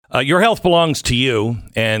Your health belongs to you,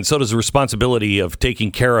 and so does the responsibility of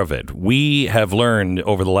taking care of it. We have learned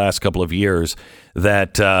over the last couple of years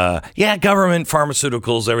that, government,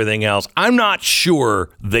 pharmaceuticals, everything else, I'm not sure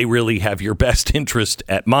they really have your best interest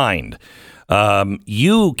at mind.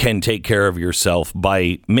 You can take care of yourself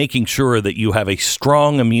by making sure that you have a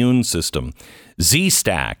strong immune system.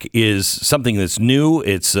 Z-Stack is something that's new.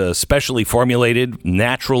 It's a specially formulated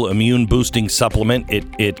natural immune boosting supplement.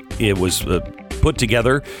 It was put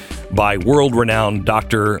together by world-renowned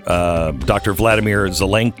Dr. Vladimir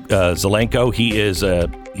Zelenko. He is a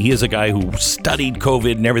guy who studied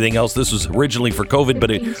COVID and everything else. This was originally for COVID, but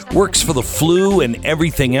it works for the flu and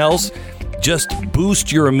everything else. Just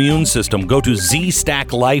boost your immune system. Go to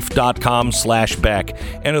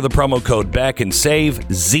zstacklife.com/Beck. Enter the promo code Beck and save.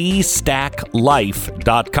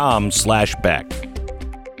 zstacklife.com/Beck.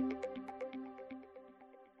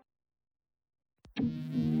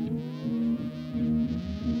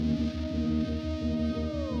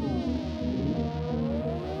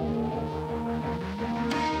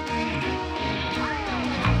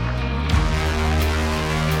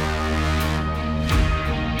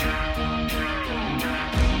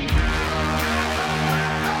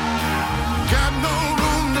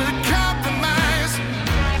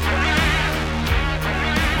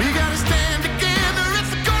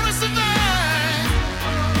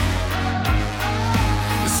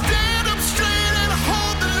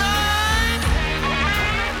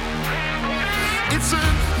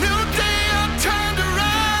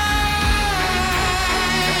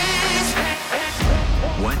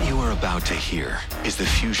 To hear is the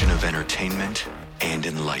fusion of entertainment and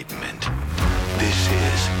enlightenment. This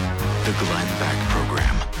is the Glenn Beck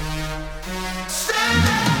Program.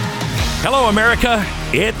 Hello, America.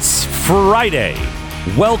 It's Friday.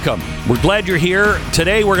 Welcome. We're glad you're here.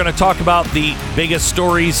 Today, we're going to talk about the biggest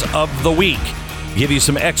stories of the week. Give you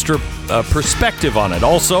some extra perspective on it.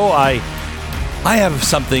 Also, I have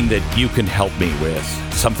something that you can help me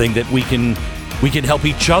with. Something that we can help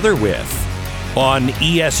each other with. On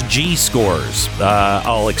ESG scores.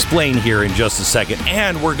 I'll explain here in just a second.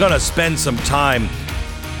 And we're going to spend some time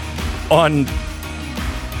on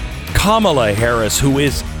Kamala Harris, who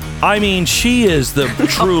is, she is the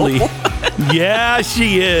truly, yeah,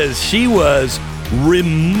 she is. She was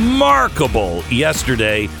remarkable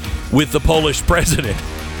yesterday with the Polish president.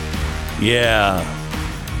 Yeah.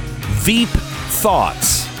 Veep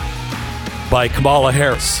Thoughts by Kamala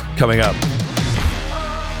Harris coming up.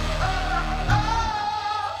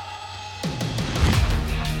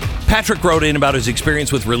 Patrick wrote in about his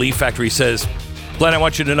experience with Relief Factor. He says, Glenn, I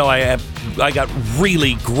want you to know I got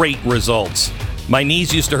really great results. My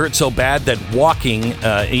knees used to hurt so bad that walking,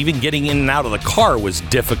 even getting in and out of the car was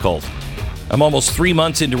difficult. I'm almost 3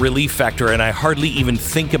 months into Relief Factor, and I hardly even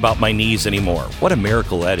think about my knees anymore. What a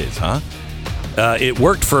miracle that is, huh? It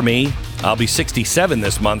worked for me. I'll be 67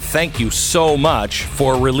 this month. Thank you so much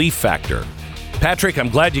for Relief Factor. Patrick, I'm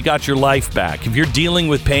glad you got your life back. If you're dealing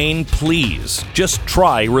with pain, please just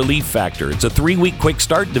try Relief Factor. It's a 3-week quick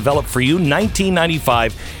start developed for you,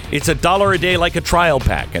 $19.95. It's $1 a day like a trial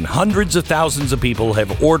pack, and hundreds of thousands of people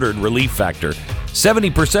have ordered Relief Factor.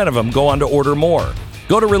 70% of them go on to order more.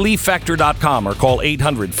 Go to ReliefFactor.com or call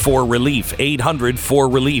 800-4RELIEF.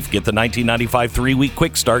 800-4RELIEF. Get the $19.95 3-week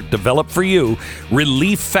quick start developed for you.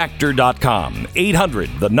 ReliefFactor.com.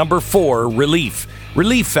 800-4RELIEF.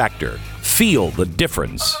 Relief Factor. Feel the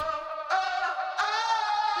difference.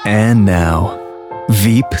 And now,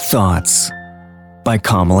 Veep Thoughts by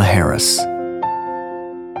Kamala Harris.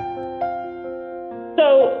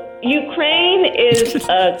 So, Ukraine is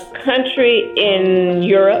a country in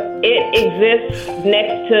Europe. It exists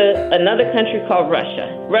next to another country called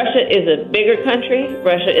Russia. Russia is a bigger country.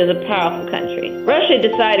 Russia is a powerful country. Russia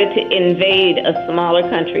decided to invade a smaller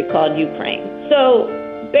country called Ukraine. So,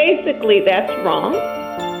 basically, that's wrong.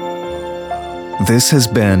 This has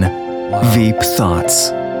been Veep Thoughts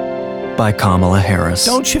by Kamala Harris.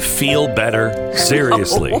 Don't you feel better?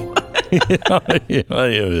 Seriously. Oh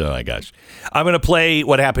my gosh. I'm going to play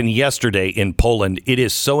what happened yesterday in Poland. It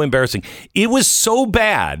is so embarrassing. It was so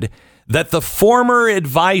bad that the former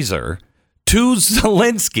advisor to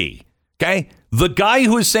Zelensky, okay, the guy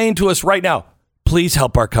who is saying to us right now, please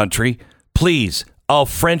help our country. Please, I'll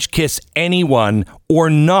French kiss anyone or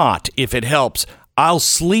not if it helps. I'll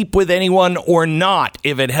sleep with anyone or not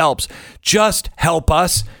if it helps. Just help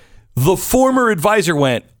us. The former advisor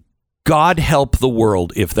went, God help the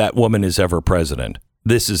world if that woman is ever president.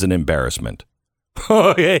 This is an embarrassment.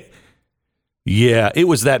 Okay. Yeah, it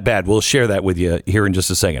was that bad. We'll share that with you here in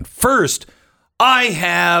just a second. First, I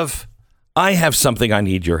have something I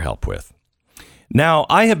need your help with. Now,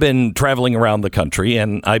 I have been traveling around the country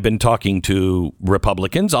and I've been talking to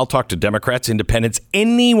Republicans. I'll talk to Democrats, independents,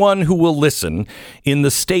 anyone who will listen in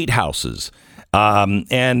the state houses.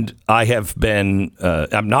 And I have been,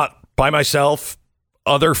 I'm not by myself.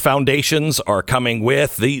 Other foundations are coming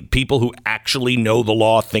with the people who actually know the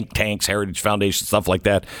law, think tanks, Heritage Foundation, stuff like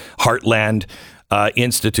that, Heartland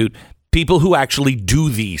Institute, people who actually do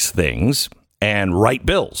these things and write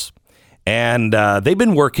bills. And they've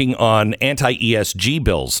been working on anti-ESG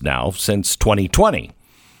bills now since 2020.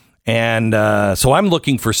 And so I'm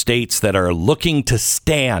looking for states that are looking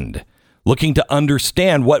to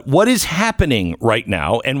understand what is happening right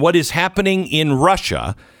now and what is happening in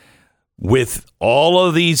Russia with all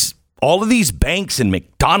of these banks and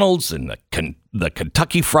McDonald's and the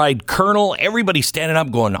Kentucky Fried Colonel, everybody standing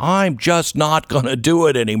up going, I'm just not going to do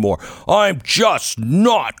it anymore. I'm just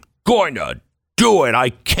not going to do it. I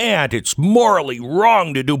can't. It's morally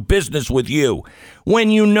wrong to do business with you when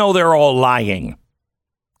you know they're all lying.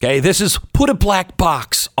 Okay, this is put a black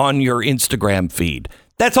box on your Instagram feed.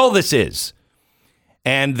 That's all this is.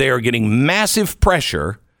 And they're getting massive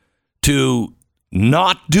pressure to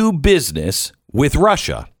not do business with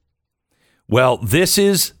Russia. Well, this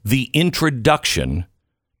is the introduction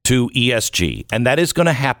to ESG, and that is going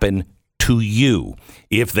to happen to you.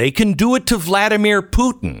 If they can do it to Vladimir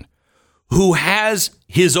Putin, who has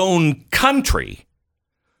his own country,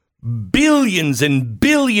 billions and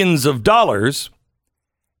billions of dollars,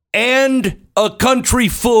 and a country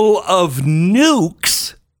full of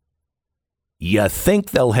nukes, you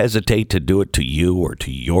think they'll hesitate to do it to you or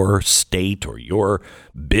to your state or your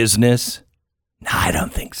business? No, I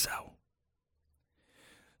don't think so.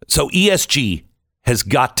 So ESG has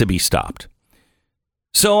got to be stopped.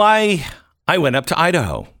 So I went up to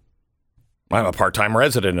Idaho. I'm a part-time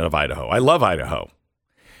resident of Idaho. I love Idaho.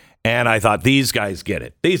 And I thought, these guys get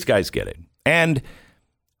it. These guys get it. And,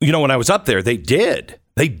 you know, when I was up there, they did.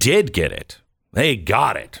 They did get it. They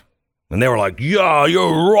got it. And they were like, yeah,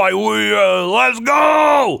 you're right. Let's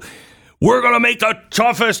go. We're going to make the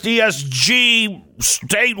toughest ESG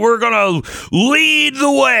state. We're going to lead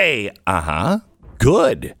the way. Uh-huh.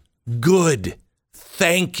 Good. Good.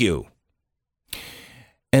 Thank you.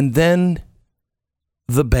 And then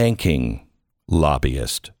the banking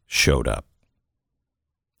lobbyist showed up.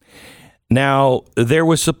 Now, there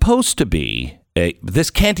was supposed to be this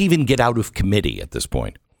can't even get out of committee at this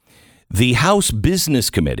point. The House Business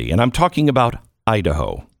Committee, and I'm talking about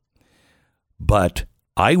Idaho, but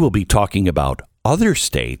I will be talking about other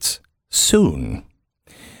states soon.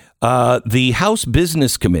 The House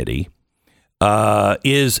Business Committee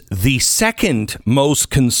is the second most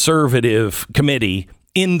conservative committee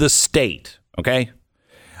in the state. Okay.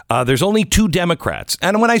 There's only 2 Democrats.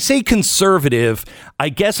 And when I say conservative, I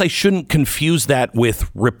guess I shouldn't confuse that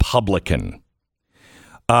with Republican.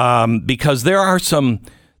 Because there are some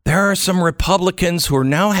Republicans who are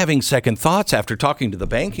now having second thoughts after talking to the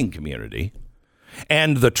banking community.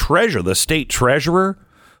 And the state treasurer,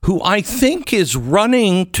 who I think is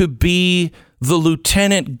running to be the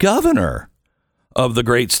lieutenant governor of the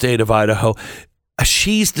great state of Idaho,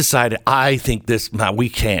 she's decided, I think we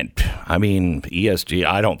can't. I mean, ESG,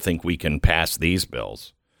 I don't think we can pass these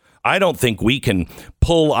bills. I don't think we can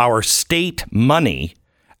pull our state money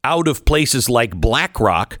out of places like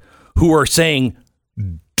BlackRock, who are saying,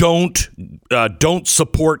 don't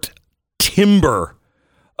support timber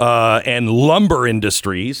and lumber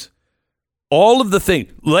industries. All of the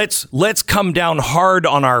things. Let's come down hard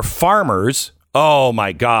on our farmers. Oh,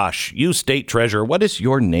 my gosh. You state treasurer. What is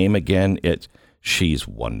your name again? She's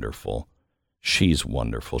wonderful. She's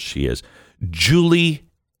wonderful. She is. Julie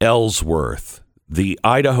Ellsworth, the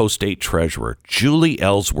Idaho State Treasurer. Julie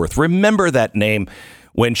Ellsworth. Remember that name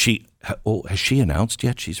when has she announced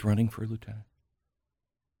yet she's running for lieutenant?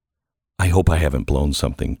 I hope I haven't blown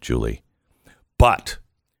something, Julie. But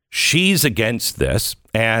she's against this.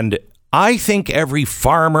 And I think every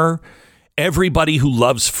farmer, everybody who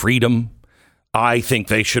loves freedom, I think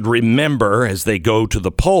they should remember as they go to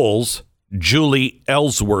the polls Julie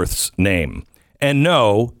Ellsworth's name. And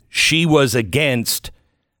no, she was against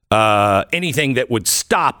anything that would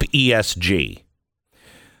stop ESG.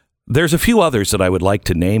 There's a few others that I would like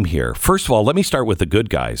to name here. First of all, let me start with the good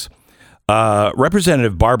guys.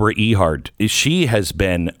 Representative Barbara Ehart, she has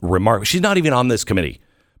been remarkable. She's not even on this committee,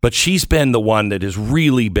 but she's been the one that has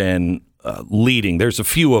really been leading. There's a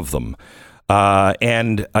few of them.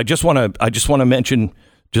 And I just want to mention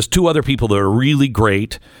just 2 other people that are really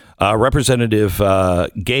great. Representative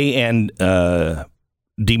Gay and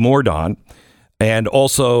DeMordaunt, and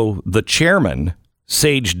also the chairman,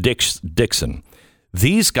 Sage Dixon.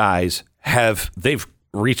 These guys they've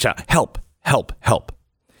reached out. Help. help, help.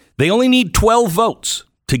 They only need 12 votes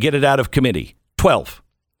to get it out of committee. 12.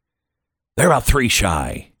 They're about 3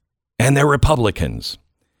 shy, and they're Republicans.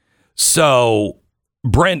 So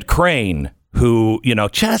Brent Crane, who,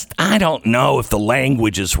 I don't know if the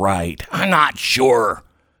language is right. I'm not sure,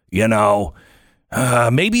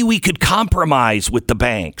 maybe we could compromise with the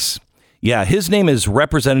banks. Yeah, his name is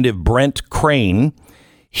Representative Brent Crane.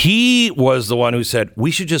 He was the one who said,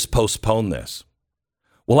 we should just postpone this.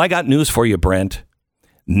 Well, I got news for you, Brent.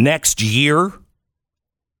 Next year,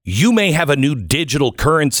 you may have a new digital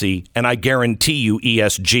currency, and I guarantee you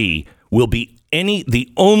ESG will be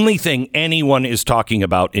the only thing anyone is talking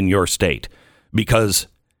about in your state. Because,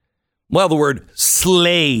 well, the word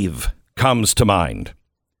slave comes to mind.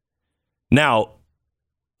 Now,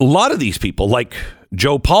 a lot of these people, like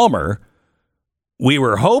Joe Palmer, we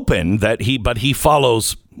were hoping that he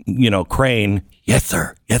follows, Crane. Yes,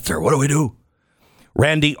 sir. Yes, sir. What do we do?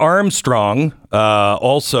 Randy Armstrong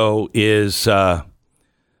also is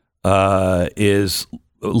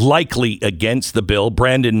likely against the bill.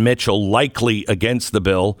 Brandon Mitchell likely against the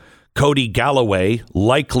bill. Cody Galloway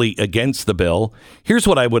likely against the bill. Here's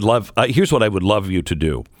what I would love. Here's what I would love you to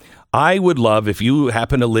do. I would love if you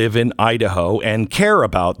happen to live in Idaho and care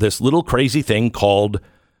about this little crazy thing called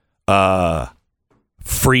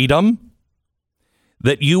freedom,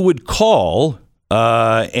 that you would call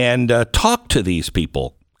and talk to these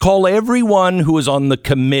people. Call everyone who is on the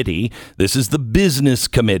committee. This is the business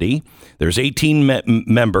committee. There's 18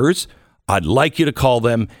 members. I'd like you to call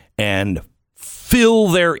them and fill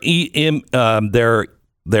their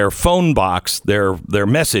phone box, their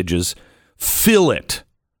messages, fill it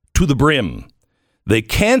to the brim. They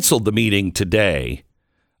canceled the meeting today,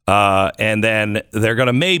 and then they're going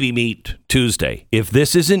to maybe meet Tuesday. If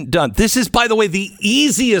this isn't done, this is, by the way, the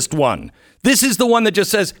easiest one. This is the one that just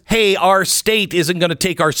says, hey, our state isn't going to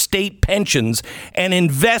take our state pensions and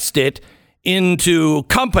invest it into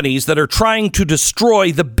companies that are trying to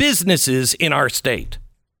destroy the businesses in our state.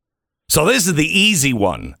 So this is the easy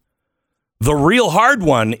one. The real hard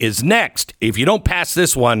one is next. If you don't pass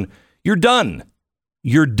this one, you're done.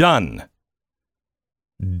 You're done.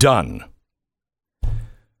 Done.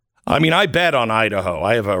 I mean, I bet on Idaho.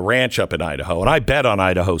 I have a ranch up in Idaho, and I bet on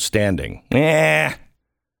Idaho standing.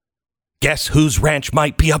 Guess whose ranch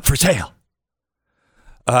might be up for sale?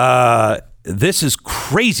 This is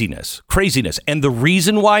craziness. And the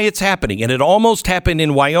reason why it's happening, and it almost happened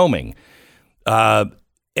in Wyoming,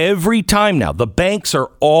 every time now, the banks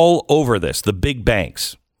are all over this, the big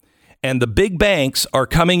banks. And the big banks are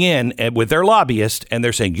coming in with their lobbyists, and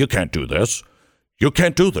they're saying, you can't do this. You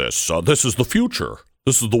can't do this. This is the future.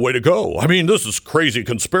 This is the way to go. I mean, this is crazy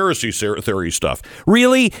conspiracy theory stuff.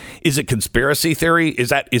 Really? Is it conspiracy theory? Is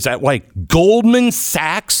that why Goldman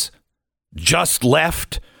Sachs just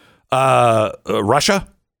left Russia?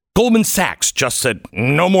 Goldman Sachs just said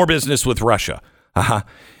no more business with Russia.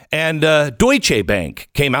 And Deutsche Bank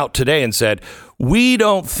came out today and said, we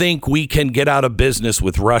don't think we can get out of business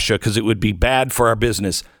with Russia because it would be bad for our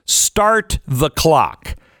business. Start the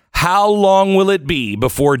clock. How long will it be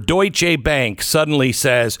before Deutsche Bank suddenly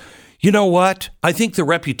says, you know what? I think the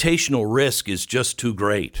reputational risk is just too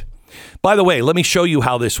great. By the way, let me show you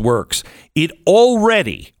how this works. It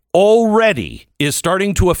already is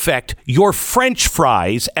starting to affect your French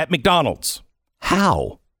fries at McDonald's.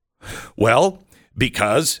 How? Well,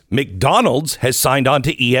 because McDonald's has signed on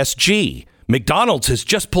to ESG. McDonald's has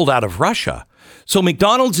just pulled out of Russia. So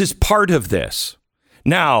McDonald's is part of this.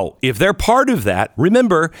 Now, if they're part of that,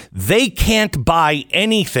 remember, they can't buy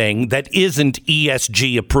anything that isn't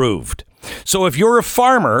ESG approved. So if you're a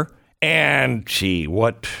farmer and,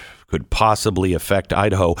 what could possibly affect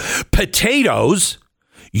Idaho? Potatoes.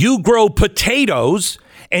 You grow potatoes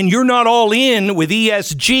and you're not all in with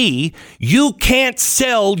ESG, you can't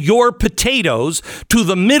sell your potatoes to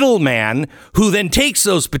the middleman who then takes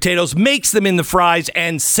those potatoes, makes them in the fries,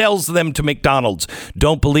 and sells them to McDonald's.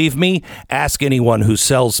 Don't believe me? Ask anyone who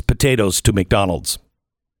sells potatoes to McDonald's.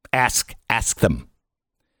 Ask them.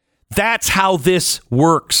 That's how this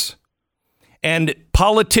works. And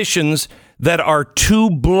politicians that are too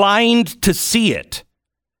blind to see it,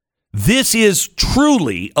 this is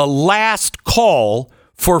truly a last call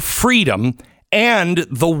for freedom and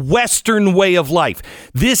the Western way of life.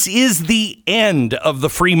 This is the end of the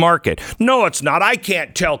free market. No, it's not. I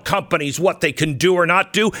can't tell companies what they can do or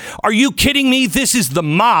not do. Are you kidding me? This is the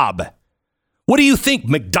mob. What do you think?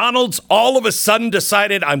 McDonald's all of a sudden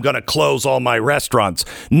decided I'm going to close all my restaurants.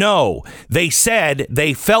 No, they said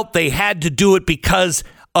they felt they had to do it because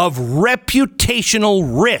of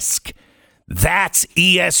reputational risk. That's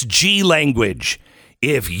ESG language.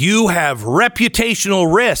 If you have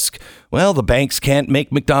reputational risk, well, the banks can't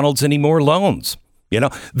make McDonald's any more loans. You know,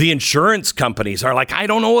 the insurance companies are like, I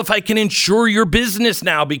don't know if I can insure your business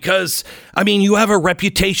now because, I mean, you have a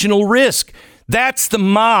reputational risk. That's the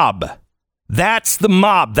mob. That's the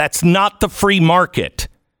mob. That's not the free market.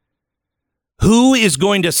 Who is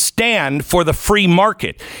going to stand for the free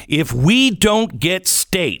market? If we don't get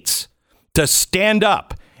states to stand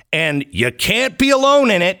up, and you can't be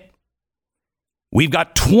alone in it, we've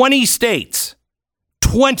got 20 states,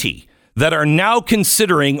 20 that are now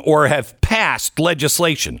considering or have passed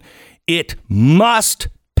legislation. It must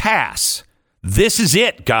pass. This is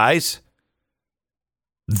it, guys.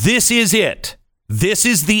 This is it. This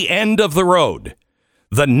is the end of the road.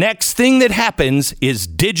 The next thing that happens is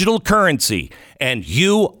digital currency, and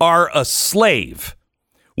you are a slave.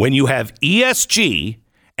 When you have ESG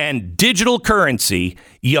and digital currency,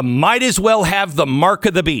 you might as well have the mark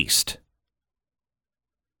of the beast.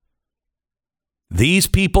 These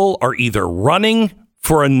people are either running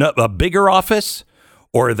for a bigger office,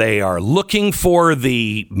 or they are looking for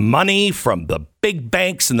the money from the big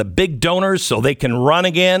banks and the big donors so they can run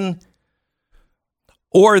again,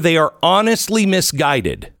 or they are honestly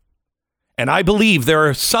misguided. And I believe there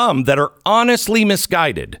are some that are honestly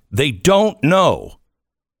misguided. They don't know.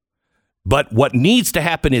 But what needs to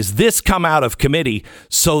happen is this come out of committee,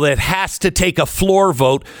 so that it has to take a floor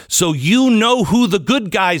vote so you know who the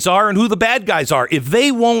good guys are and who the bad guys are. If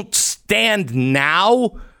they won't stand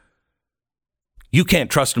now, you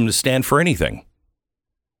can't trust them to stand for anything.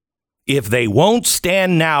 If they won't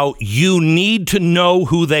stand now, you need to know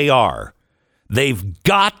who they are. They've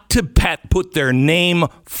got to put their name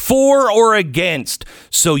for or against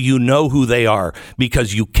so you know who they are,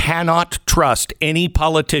 because you cannot trust any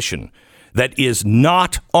politician that is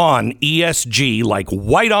not on ESG like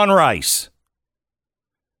white on rice.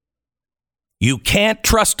 You can't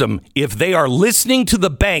trust them if they are listening to the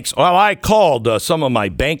banks. Well, I called some of my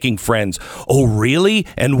banking friends. Oh, really?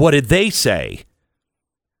 And what did they say?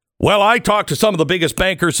 Well, I talked to some of the biggest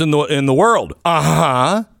bankers in the world.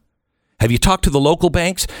 Uh-huh. Have you talked to the local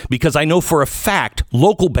banks? Because I know for a fact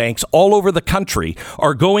local banks all over the country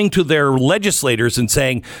are going to their legislators and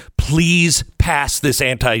saying, please pass this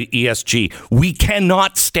anti-ESG. We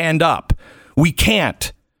cannot stand up. We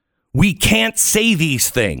can't. We can't say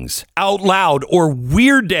these things out loud or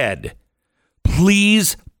we're dead.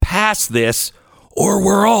 Please pass this or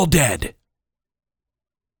we're all dead.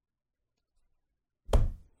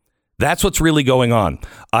 That's what's really going on.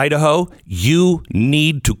 Idaho, you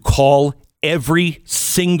need to call every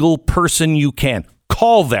single person you can.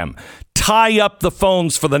 Call them. Tie up the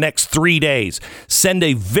phones for the next 3 days. Send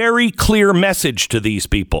a very clear message to these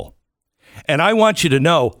people. And I want you to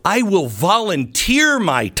know, I will volunteer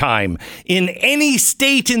my time in any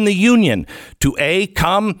state in the union to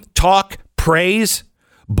come, talk, praise,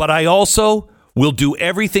 but I also will do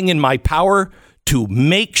everything in my power to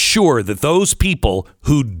make sure that those people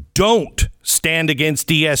who don't stand against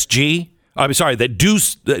ESG, I'm sorry, that do,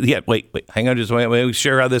 wait, hang on, just wait,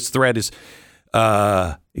 share how this thread is,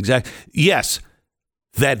 exact. Yes,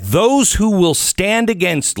 that those who will stand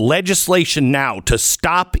against legislation now to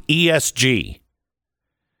stop ESG,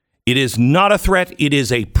 it is not a threat, it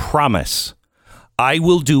is a promise. I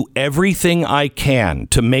will do everything I can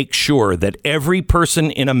to make sure that every person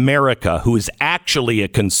in America who is actually a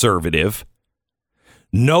conservative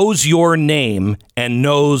knows your name and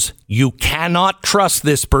knows you cannot trust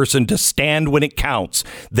this person to stand when it counts.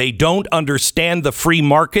 They don't understand the free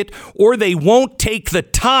market, or they won't take the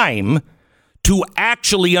time to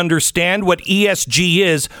actually understand what ESG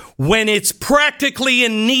is when it's practically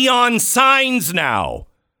in neon signs now.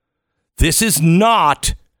 This is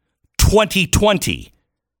not 2020.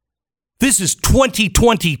 This is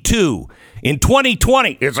 2022. In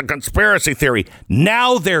 2020, it's a conspiracy theory.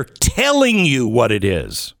 Now they're telling you what it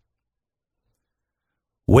is.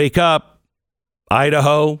 Wake up,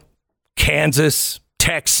 Idaho, Kansas,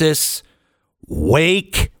 Texas.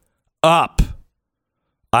 Wake up.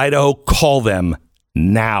 Idaho, call them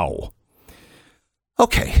now.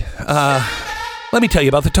 Okay, let me tell you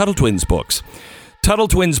about the Tuttle Twins books. Tuttle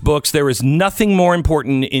Twins books, there is nothing more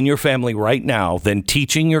important in your family right now than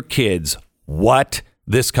teaching your kids what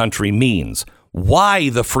this country means, why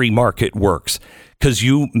the free market works, because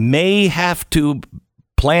you may have to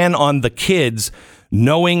plan on the kids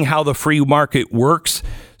knowing how the free market works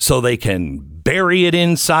so they can bury it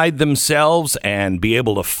inside themselves and be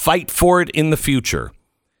able to fight for it in the future.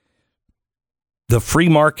 The free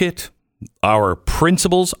market, our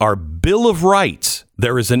principles, our Bill of Rights,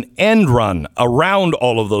 there is an end run around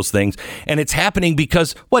all of those things, and it's happening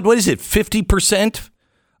because, what is it, 50%?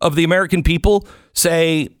 of the American people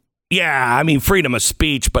say, yeah, I mean, freedom of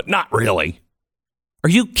speech, but not really. Are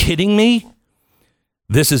you kidding me?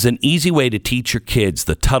 This is an easy way to teach your kids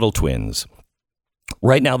the Tuttle Twins.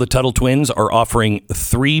 Right now, the Tuttle Twins are offering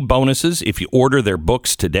 3 bonuses if you order their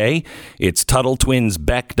books today. It's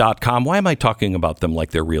TuttleTwinsBeck.com. Why am I talking about them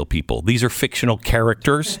like they're real people? These are fictional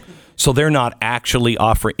characters, so they're not actually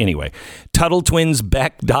offering. Anyway,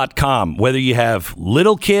 TuttleTwinsBeck.com. Whether you have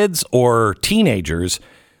little kids or teenagers,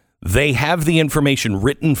 they have the information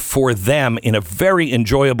written for them in a very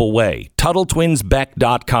enjoyable way.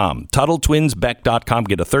 TuttleTwinsBeck.com. TuttleTwinsBeck.com.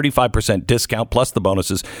 Get a 35% discount plus the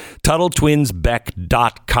bonuses.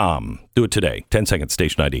 TuttleTwinsBeck.com. Do it today. 10 seconds.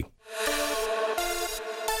 Station ID.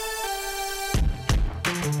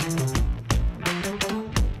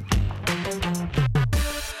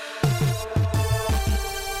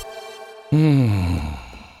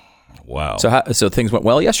 Wow. So things went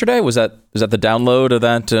well yesterday? Was that the download of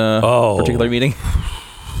that particular meeting?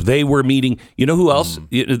 They were meeting. You know who else?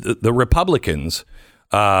 The Republicans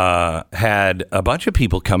had a bunch of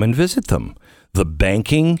people come and visit them. The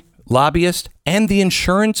banking lobbyist and the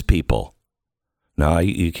insurance people. No,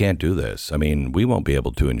 you can't do this. I mean, we won't be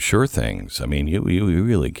able to insure things. I mean, you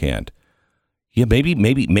really can't. Yeah,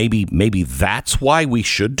 maybe that's why we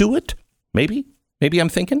should do it. Maybe I'm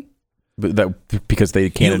thinking. Because they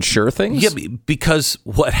can't insure things? Yeah, because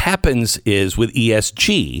what happens is with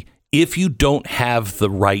ESG, if you don't have the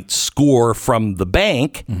right score from the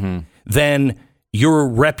bank, then you're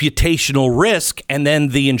reputational risk. And then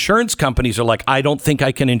the insurance companies are like, I don't think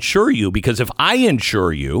I can insure you because if I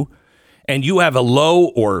insure you and you have a low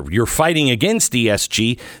or you're fighting against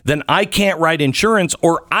ESG, then I can't write insurance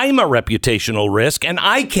or I'm a reputational risk and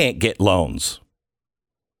I can't get loans.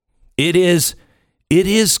 It is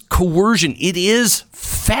coercion. It is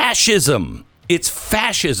fascism. It's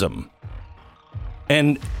fascism.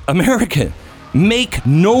 And America, make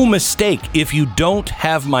no mistake. If you don't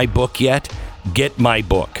have my book yet, get my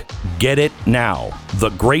book. Get it now.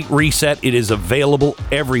 The Great Reset. It is available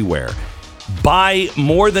everywhere. Buy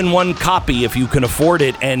more than one copy if you can afford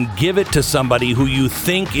it and give it to somebody who you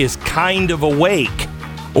think is kind of awake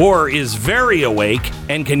or is very awake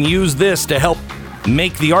and can use this to help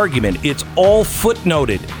make the argument. It's all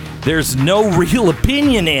footnoted. There's no real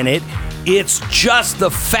opinion in it. It's just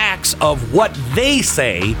the facts of what they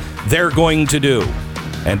say they're going to do.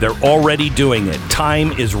 And they're already doing it.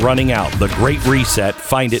 Time is running out. The Great Reset.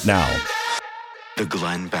 Find it now. The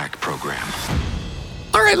Glenn Beck Program.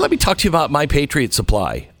 All right, let me talk to you about My Patriot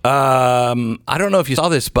Supply. I don't know if you saw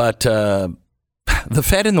this, but the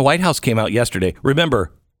Fed and the White House came out yesterday.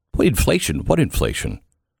 Remember, what inflation?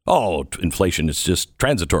 Oh, inflation is just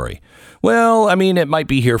transitory. Well, I mean, it might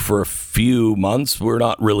be here for a few months. We're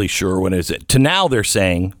not really sure when is it. To now they're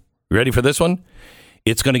saying, you ready for this one?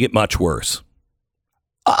 It's going to get much worse.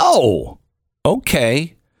 Oh,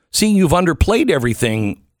 okay. Seeing you've underplayed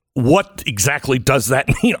everything, what exactly does that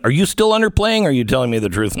mean? Are you still underplaying or are you telling me the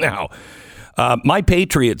truth now? My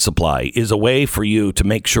Patriot Supply is a way for you to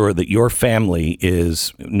make sure that your family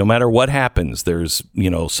is, no matter what happens, there's,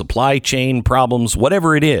 supply chain problems,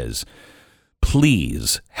 whatever it is,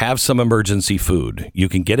 please have some emergency food. You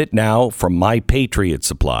can get it now from My Patriot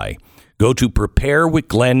Supply. Go to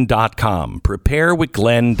preparewithglenn.com.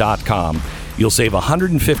 Preparewithglenn.com. You'll save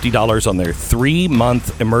 $150 on their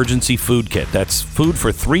 3-month emergency food kit. That's food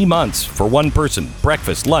for 3 months for one person.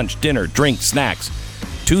 Breakfast, lunch, dinner, drink, snacks.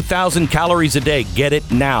 2,000 calories a day. Get it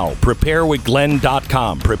now.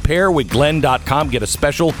 Preparewithglenn.com. Preparewithglenn.com. Get a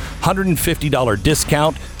special $150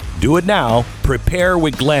 discount. Do it now.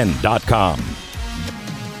 Preparewithglenn.com.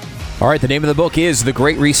 All right, the name of the book is The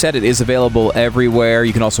Great Reset. It is available everywhere.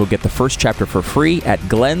 You can also get the first chapter for free at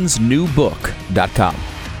glensnewbook.com.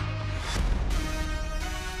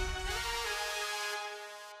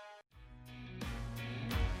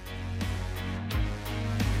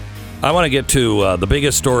 I want to get to the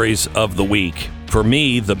biggest stories of the week. For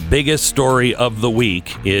me, the biggest story of the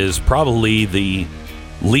week is probably the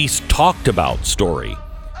least talked about story.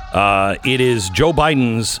 It is Joe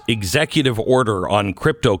Biden's executive order on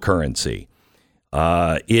cryptocurrency.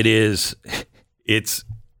 It's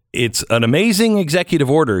an amazing executive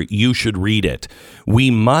order. You should read it. We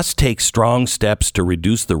must take strong steps to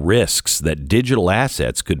reduce the risks that digital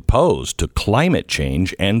assets could pose to climate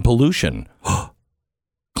change and pollution.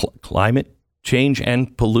 Climate change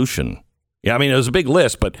and pollution. Yeah, I mean, it was a big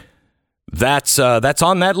list, but that's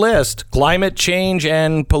on that list. Climate change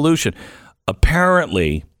and pollution.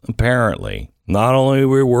 Apparently, not only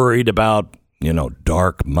we're worried about,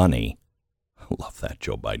 dark money. I love that,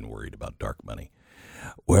 Joe Biden worried about dark money.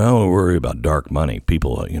 Well, we worry about dark money,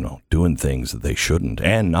 people, doing things that they shouldn't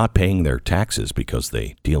and not paying their taxes because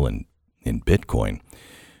they deal in Bitcoin.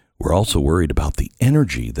 We're also worried about the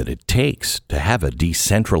energy that it takes to have a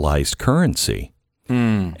decentralized currency.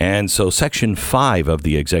 And so Section 5 of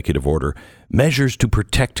the executive order, measures to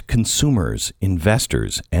protect consumers,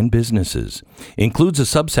 investors, and businesses, includes a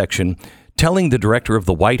subsection telling the director of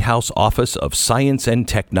the White House Office of Science and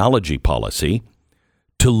Technology Policy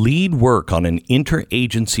to lead work on an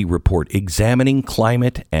interagency report examining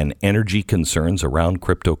climate and energy concerns around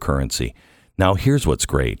cryptocurrency. Now, here's what's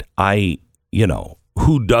great.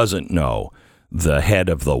 Who doesn't know the head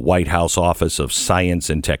of the White House Office of Science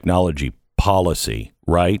and Technology Policy,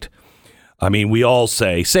 right? I mean, we all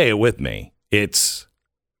say it with me. It's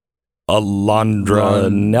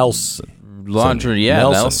Alondra Nelson. Nelson.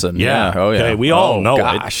 Yeah. Oh, yeah. Okay, we all know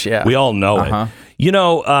gosh, it. Yeah. We all know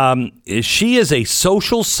it. She is a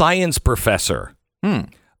social science professor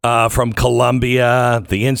from Columbia,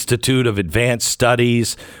 the Institute of Advanced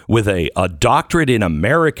Studies, with a doctorate in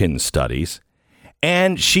American Studies.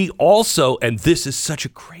 And she also, and this is such a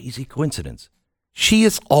crazy coincidence, she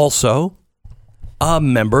is also a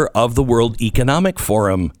member of the World Economic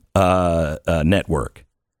Forum network.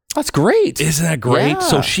 That's great. Isn't that great? Yeah.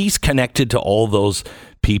 So she's connected to all those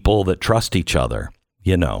people that trust each other,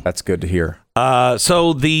 That's good to hear.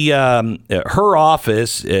 So her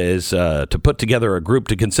office is to put together a group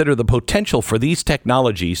to consider the potential for these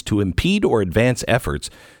technologies to impede or advance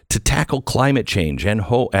efforts to tackle climate change and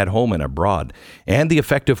at home and abroad, and the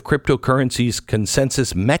effect of cryptocurrency's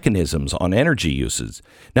consensus mechanisms on energy uses.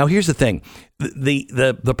 Now, here's the thing.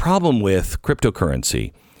 The problem with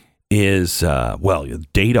cryptocurrency is,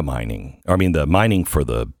 data mining. I mean, the mining for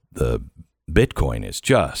the Bitcoin is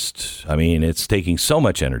just, it's taking so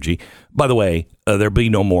much energy. By the way, there'll be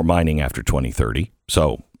no more mining after 2030.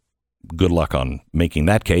 So good luck on making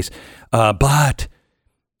that case. But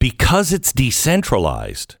because it's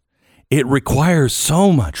decentralized, it requires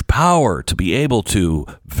so much power to be able to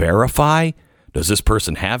verify. Does this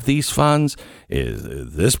person have these funds?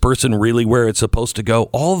 Is this person really where it's supposed to go?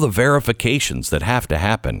 All the verifications that have to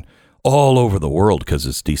happen all over the world because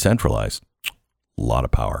it's decentralized. A lot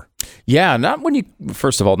of power. Yeah, not when you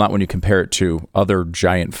compare it to other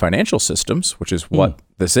giant financial systems, which is what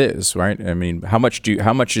this is, right? I mean, how much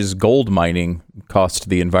is gold mining cost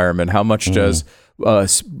the environment? How much does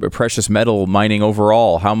precious metal mining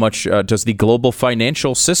overall? How much does the global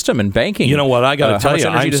financial system and banking? You know what? I got to tell you,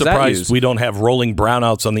 I'm surprised we don't have rolling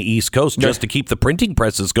brownouts on the East Coast just to keep the printing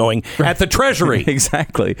presses going at the Treasury.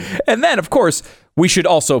 Exactly. And then, of course, we should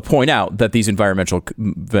also point out that these environmental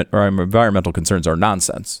concerns are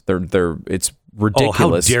nonsense. It's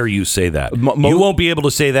ridiculous. Oh, how dare you say that? You won't be able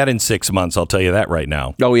to say that in 6 months. I'll tell you that right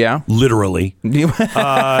now. Oh, yeah? Literally. The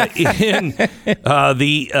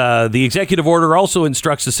executive order also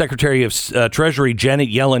instructs the Secretary of Treasury, Janet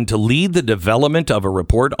Yellen, to lead the development of a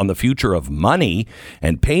report on the future of money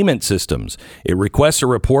and payment systems. It requests a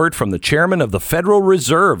report from the chairman of the Federal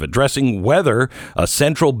Reserve addressing whether a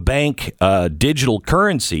central bank digital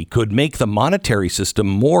currency could make the monetary system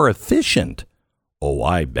more efficient. Oh,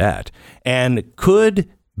 I bet. And could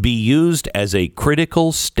be used as a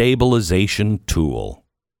critical stabilization tool.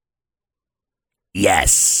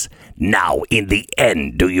 Yes. Now, in the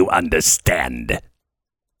end, do you understand?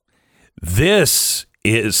 This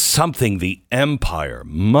is something the empire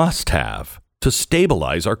must have to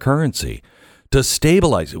stabilize our currency. To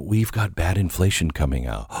stabilize it, we've got bad inflation coming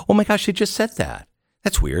out. Oh, my gosh, they just said that.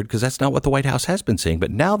 That's weird because that's not what the White House has been saying. But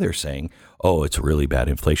now they're saying, oh, it's really bad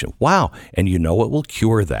inflation. Wow. And you know what will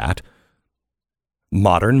cure that?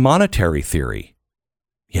 Modern monetary theory.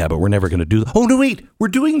 Yeah, but we're never going to do that. Oh, no, wait. We're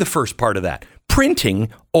doing the first part of that. Printing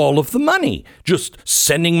all of the money. Just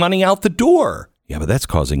sending money out the door. Yeah, but that's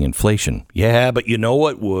causing inflation. Yeah, but you know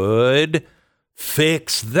what would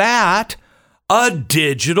fix that? A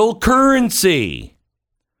digital currency.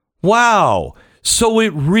 Wow. So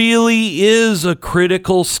it really is a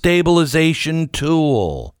critical stabilization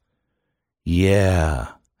tool.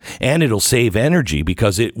 Yeah. And it'll save energy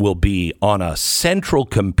because it will be on a central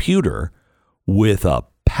computer with a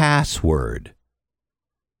password.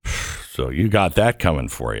 So you got that coming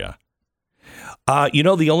for you.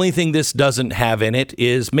 The only thing this doesn't have in it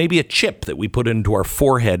is maybe a chip that we put into our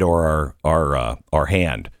forehead or our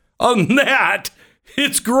hand. Other than that,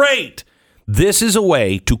 it's great. This is a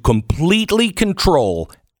way to completely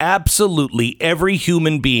control absolutely every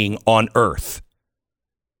human being on Earth.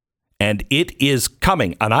 And it is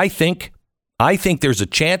coming. And I think there's a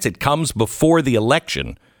chance it comes before the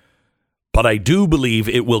election. But I do believe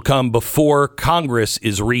it will come before Congress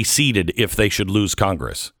is reseated if they should lose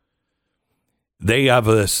Congress. They have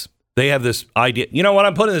this idea. You know what?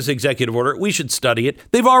 I'm putting this executive order. We should study it.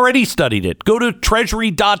 They've already studied it. Go to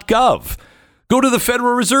treasury.gov. Go to the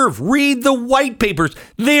Federal Reserve. Read the white papers.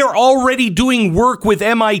 They are already doing work with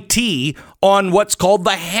MIT on what's called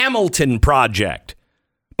the Hamilton Project.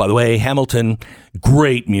 By the way, Hamilton,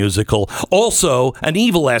 great musical. Also, an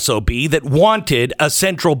evil SOB that wanted a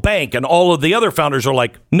central bank. And all of the other founders are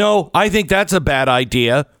like, no, I think that's a bad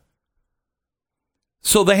idea.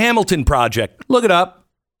 So the Hamilton Project, look it up.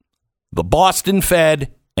 The Boston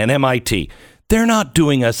Fed and MIT. They're not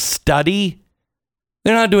doing a study.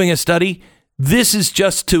 This is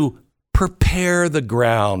just to prepare the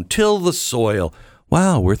ground, till the soil.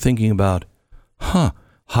 Wow, we're thinking about,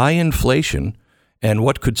 high inflation and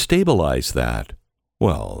what could stabilize that?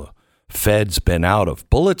 Well, the Fed's been out of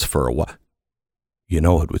bullets for a while. You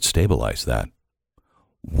know what would stabilize that?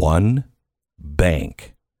 One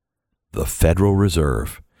bank, the Federal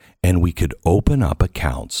Reserve, and we could open up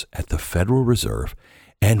accounts at the Federal Reserve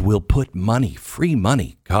and we'll put money, free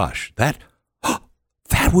money. Gosh, that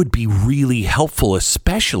would be really helpful,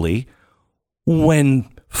 especially when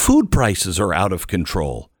food prices are out of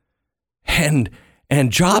control and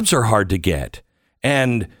jobs are hard to get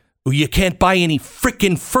and you can't buy any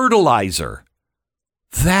frickin' fertilizer.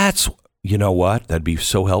 You know what? That'd be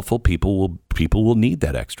so helpful. People will need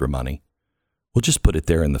that extra money. We'll just put it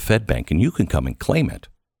there in the Fed bank and you can come and claim it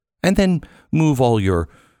and then move all your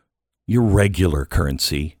regular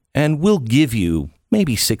currency and we'll give you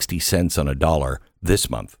maybe 60 cents on a dollar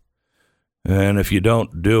this month. And if you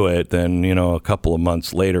don't do it, then, a couple of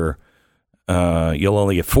months later, you'll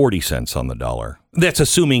only get 40 cents on the dollar. That's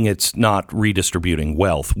assuming it's not redistributing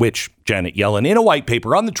wealth, which Janet Yellen in a white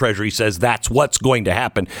paper on the Treasury says that's what's going to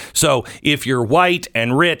happen. So if you're white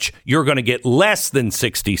and rich, you're going to get less than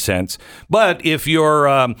 60 cents. But if you're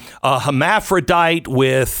a hermaphrodite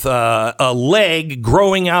with a leg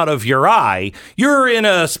growing out of your eye, you're in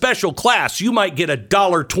a special class. You might get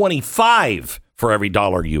 $1.25 for every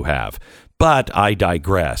dollar you have. But I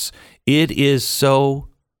digress. It is so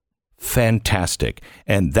fantastic.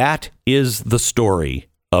 And that is the story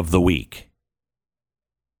of the week.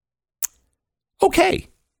 Okay.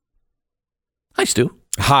 Hi, Stu.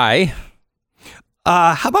 Hi.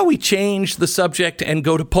 How about we change the subject and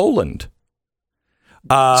go to Poland?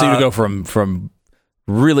 So you go from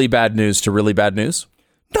really bad news to really bad news?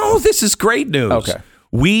 No, this is great news. Okay.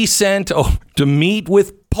 We sent to meet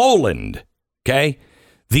with Poland. Okay.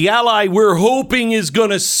 The ally we're hoping is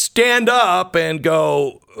going to stand up and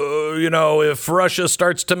go, if Russia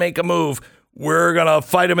starts to make a move, we're going to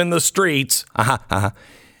fight them in the streets.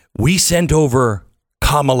 We sent over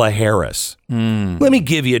Kamala Harris. Let me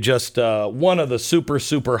give you just one of the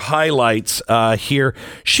super highlights here.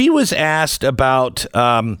 She was asked about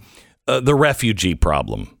the refugee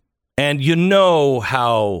problem. And you know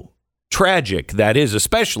how tragic that is,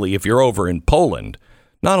 especially if you're over in Poland.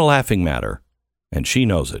 Not a laughing matter. And she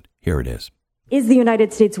knows it. Here it is. Is the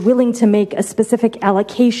United States willing to make a specific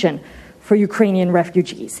allocation for Ukrainian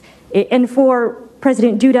refugees? And for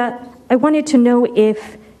President Duda, I wanted to know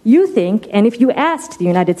if you think, and if you asked the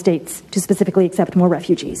United States to specifically accept more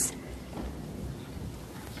refugees.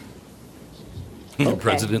 The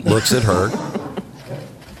president looks at her.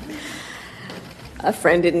 A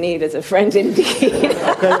friend in need is a friend indeed.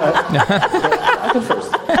 I'll go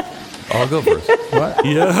first. I'll go first. What?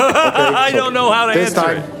 Yeah. Okay, I don't know how to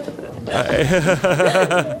answer it.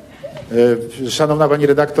 Szanowna pani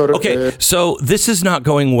redaktor. Okay, so this is not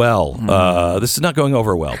going well. This is not going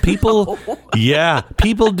over well. People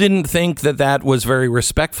didn't think that was very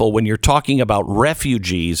respectful when you're talking about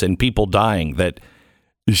refugees and people dying. That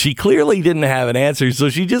she clearly didn't have an answer, so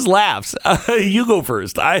she just laughs. You go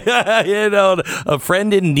first. A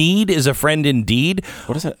friend in need is a friend indeed.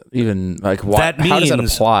 What does that even like? Why, that means how does that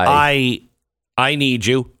apply? I need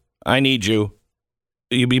you. I need you.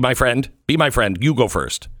 You be my friend. Be my friend. You go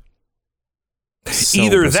first. So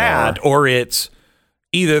either bizarre. that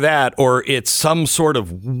or it's some sort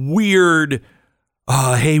of weird.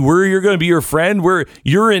 Hey, you're going to be your friend.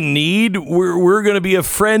 You're in need. We're going to be a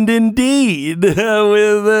friend indeed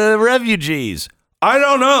with refugees. I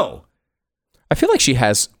don't know. I feel like she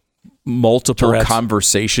has multiple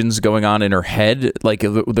conversations going on in her head. Like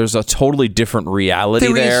there's a totally different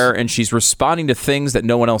reality there, and she's responding to things that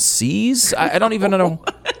no one else sees. I don't even know.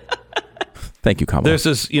 Thank you, Kamala. This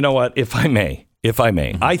is, you know what? If I may,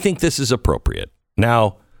 I think this is appropriate.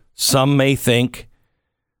 Now, some may think,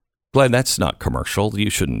 Glenn, that's not commercial. You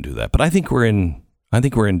shouldn't do that. But I think we're in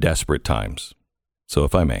desperate times. So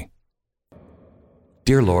if I may,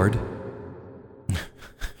 dear Lord,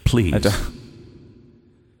 please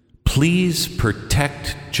Please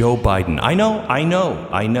protect Joe Biden. I know.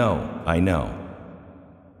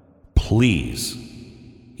 Please.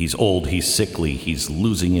 He's old, he's sickly, he's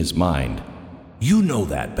losing his mind. You know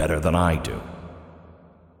that better than I do.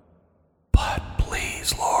 But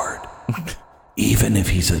please, Lord, even if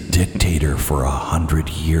he's a dictator for 100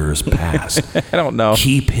 years past, I don't know.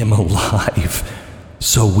 Keep him alive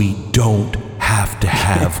so we don't have to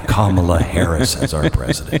have Kamala Harris as our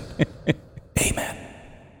president. Amen.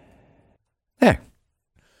 Yeah.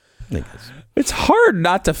 It's hard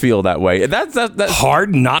not to feel that way. That's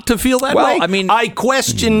hard not to feel that way? Well, I mean, I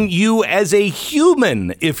question you as a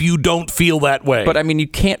human if you don't feel that way. But I mean, you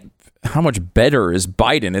can't. How much better is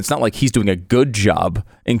Biden? It's not like he's doing a good job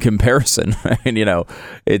in comparison. And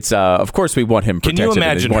it's of course we want him protected. Can you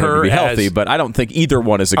imagine and we want her him to be healthy? But I don't think either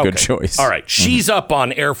one is a good choice. All right, she's up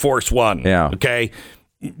on Air Force One. Yeah. Okay,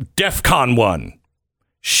 DEFCON 1.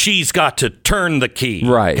 She's got to turn the key.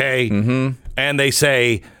 Right. Okay. Mm-hmm. And they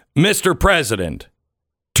say, Mr. President,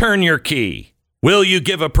 turn your key. Will you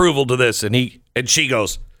give approval to this? And she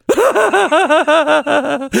goes,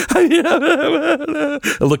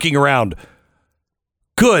 looking around.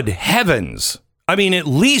 Good heavens. I mean, at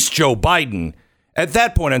least Joe Biden, at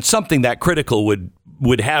that point on something that critical,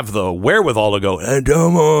 would have the wherewithal to go,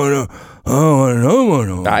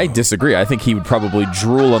 I disagree. I think he would probably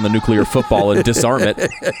drool on the nuclear football and disarm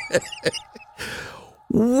it.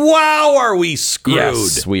 Wow, are we screwed?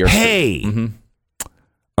 Yes, we are. Hey,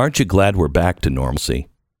 aren't you glad we're back to normalcy?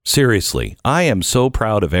 Seriously, I am so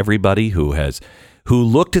proud of everybody who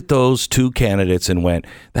looked at those two candidates and went,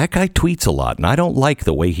 that guy tweets a lot, and I don't like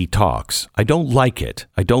the way he talks. I don't like it.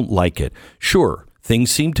 Sure,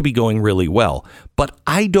 things seem to be going really well, but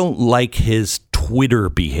I don't like his Twitter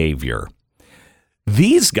behavior.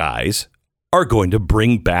 These guys are going to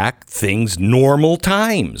bring back things normal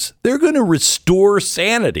times. They're going to restore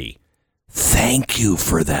sanity. Thank you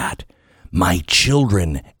for that. My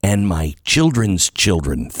children and my children's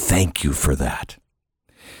children, thank you for that.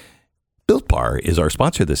 Built Bar is our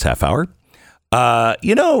sponsor this half hour.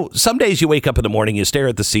 Some days you wake up in the morning, you stare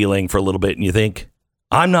at the ceiling for a little bit and you think,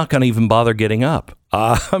 I'm not going to even bother getting up.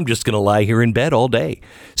 I'm just going to lie here in bed all day.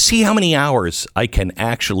 See how many hours I can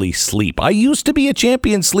actually sleep. I used to be a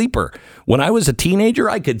champion sleeper. When I was a teenager,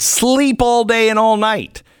 I could sleep all day and all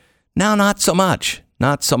night. Now, not so much.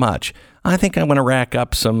 I think I'm going to rack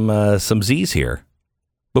up some Z's here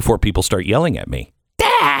before people start yelling at me.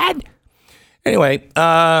 Dad! Anyway,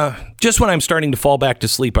 just when I'm starting to fall back to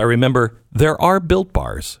sleep, I remember there are Built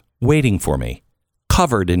Bars waiting for me,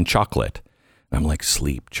 covered in chocolate. I'm like,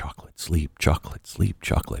 sleep, chocolate, sleep, chocolate, sleep,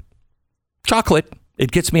 chocolate. Chocolate,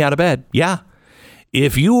 it gets me out of bed. Yeah.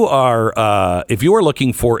 If you are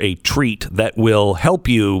looking for a treat that will help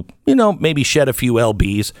you, maybe shed a few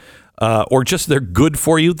lbs, or just they're good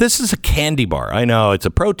for you, this is a candy bar. I know it's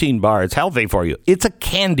a protein bar. It's healthy for you. It's a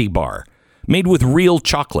candy bar made with real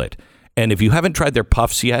chocolate. And if you haven't tried their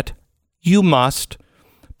puffs yet, you must.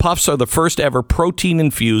 Puffs are the first ever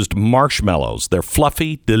protein-infused marshmallows. They're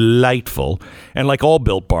fluffy, delightful, and like all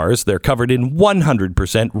Built Bars, they're covered in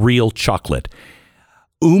 100% real chocolate.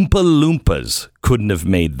 Oompa Loompas couldn't have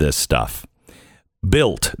made this stuff.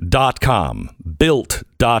 Built.com.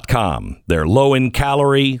 Built.com. They're low in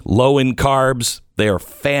calorie, low in carbs. They are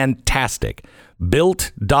fantastic.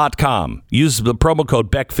 Built.com. Use the promo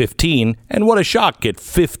code BECK15, and what a shock, get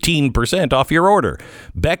 15% off your order.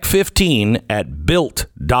 BECK15 at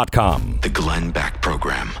Built.com. The Glenn Beck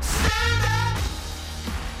Program.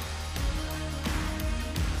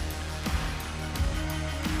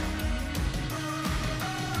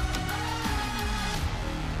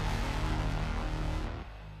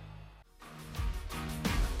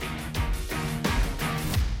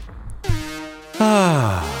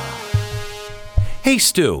 Hey,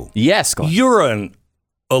 Stu. Yes, Glenn. You're an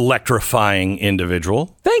electrifying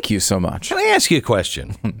individual. Thank you so much. Can I ask you a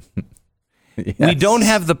question? Yes. We don't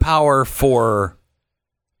have the power for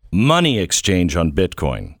money exchange on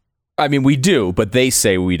Bitcoin. I mean, we do, but they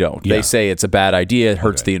say we don't. Yeah. They say it's a bad idea. It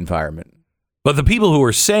hurts the environment. But the people who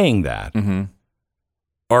are saying that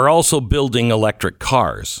are also building electric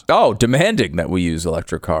cars. Oh, demanding that we use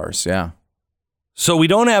electric cars. Yeah. So we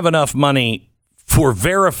don't have enough money for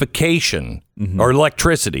verification or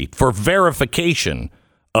electricity for verification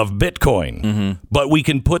of Bitcoin, but we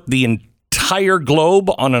can put the entire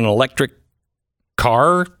globe on an electric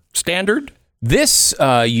car standard. This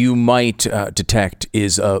you might detect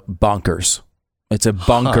is bonkers. It's a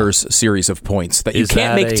bonkers series of points that you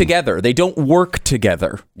can't make together. They don't work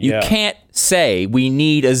together. You can't say we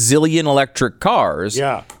need a zillion electric cars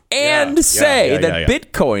and say that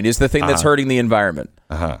Bitcoin is the thing that's hurting the environment.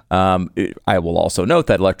 I will also note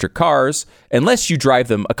that electric cars, unless you drive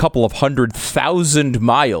them a couple of 100,000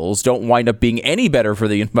 miles, don't wind up being any better for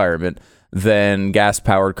the environment than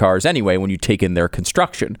gas-powered cars anyway when you take in their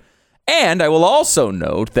construction. And I will also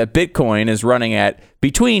note that Bitcoin is running at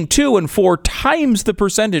between 2 and 4 times the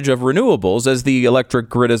percentage of renewables as the electric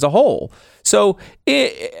grid as a whole. So,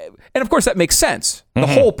 and of course, that makes sense. The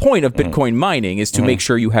whole point of Bitcoin mining is to make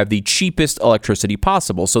sure you have the cheapest electricity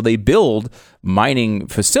possible. So they build mining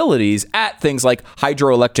facilities at things like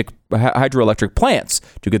hydroelectric plants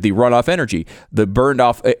to get the runoff energy. The burned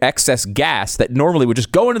off excess gas that normally would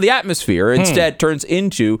just go into the atmosphere instead turns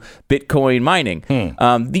into Bitcoin mining.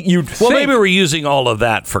 Maybe we're using all of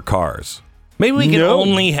that for cars. Maybe we can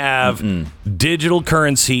only have digital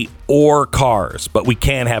currency or cars, but we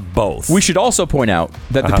can't have both. We should also point out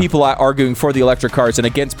that the people arguing for the electric cars and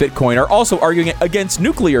against Bitcoin are also arguing against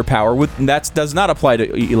nuclear power. That does not apply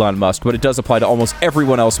to Elon Musk, but it does apply to almost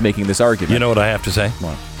everyone else making this argument. You know what I have to say?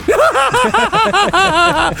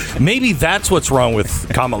 Maybe that's what's wrong with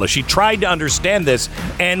Kamala. She tried to understand this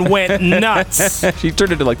and went nuts. She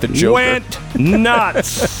turned into like the Joker. Went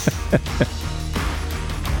nuts.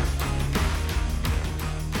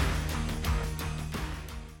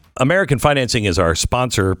 American Financing is our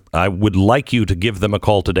sponsor. I would like you to give them a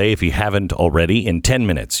call today if you haven't already. In 10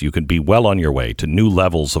 minutes, you can be well on your way to new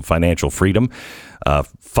levels of financial freedom.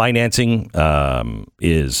 Financing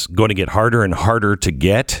is going to get harder and harder to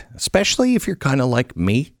get, especially if you're kind of like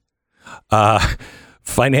me.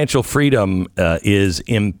 Financial freedom is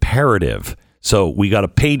imperative. So we got to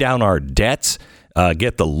pay down our debts.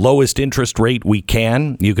 Get the lowest interest rate we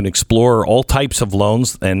can. You can explore all types of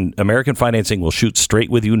loans, and American Financing will shoot straight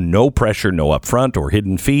with you. No pressure, no upfront or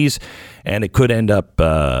hidden fees, and it could end up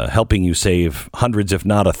helping you save hundreds, if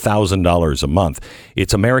not $1,000 a month.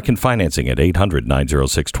 It's American Financing at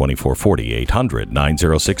 800-906-2440,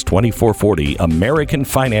 800-906-2440,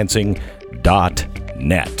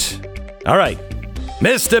 AmericanFinancing.net. All right,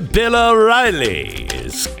 Mr. Bill O'Reilly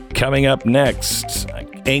is coming up next.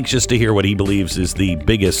 Anxious to hear what he believes is the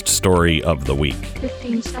biggest story of the week.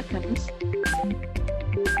 15 seconds.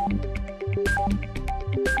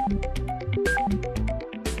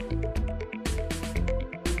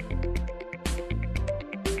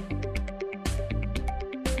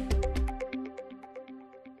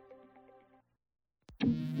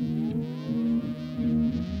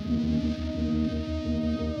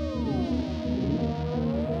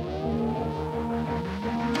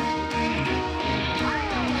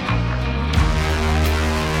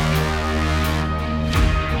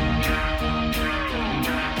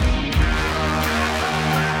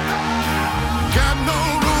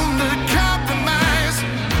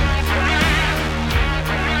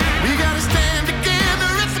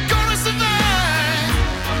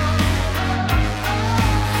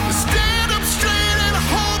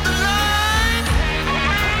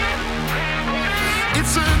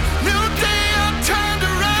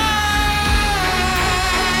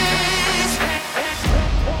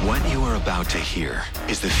 To hear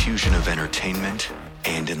is the fusion of entertainment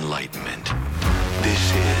and enlightenment.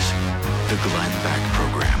 This is the Glenn Beck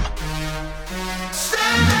Program.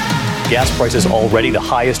 Gas prices already the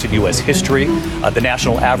highest in U.S. history. The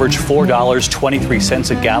national average,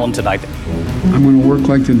 $4.23 a gallon tonight. I'm going to work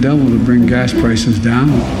like the devil to bring gas prices down.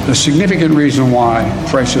 The significant reason why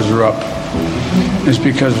prices are up is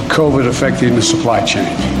because of COVID affecting the supply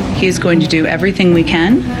chain. He's going to do everything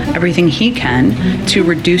he can to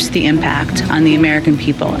reduce the impact on the American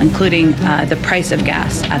people, including the price of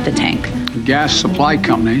gas at the tank. Gas supply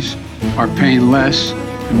companies are paying less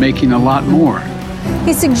and making a lot more.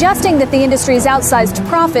 He's suggesting that the industry's outsized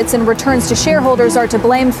profits and returns to shareholders are to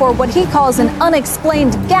blame for what he calls an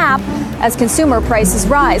unexplained gap as consumer prices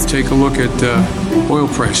rise. Take a look at oil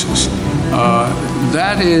prices.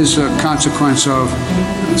 That is a consequence of,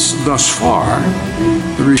 thus far,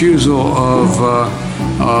 the refusal of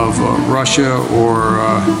Russia or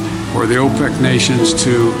the OPEC nations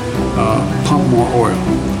to pump more oil.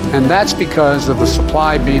 And that's because of the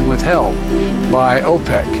supply being withheld by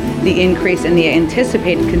OPEC. The increase and the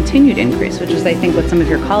anticipated continued increase, which is, I think, what some of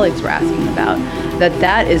your colleagues were asking about,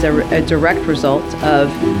 that is a direct result of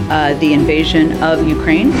the invasion of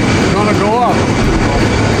Ukraine. It's going to go up.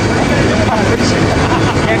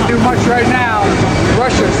 Can't do much right now.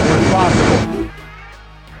 Russia's responsible.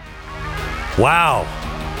 Wow,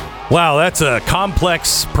 that's a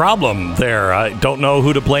complex problem there. I don't know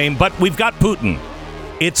who to blame, but we've got Putin.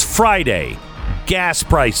 It's Friday. Gas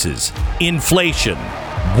prices, inflation,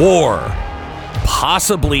 war,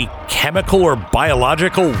 possibly chemical or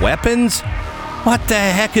biological weapons? What the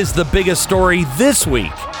heck is the biggest story this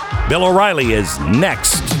week? Bill O'Reilly is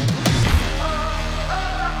next.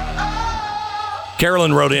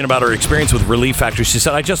 Carolyn wrote in about her experience with Relief Factor. She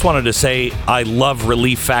said, I just wanted to say I love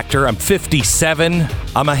Relief Factor. I'm 57.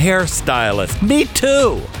 I'm a hairstylist. Me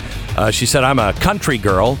too. She said, I'm a country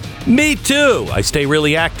girl. Me too. I stay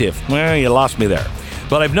really active. Well, you lost me there.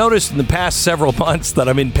 But I've noticed in the past several months that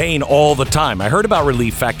I'm in pain all the time. I heard about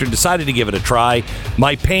Relief Factor, decided to give it a try.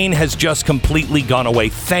 My pain has just completely gone away.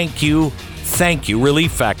 Thank you. Thank you,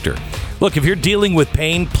 Relief Factor. Look, if you're dealing with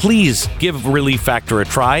pain, please give Relief Factor a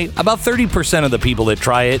try. About 30% of the people that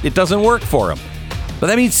try it, it doesn't work for them. But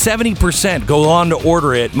that means 70% go on to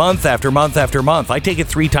order it month after month after month. I take it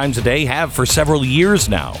 3 times a day, have for several years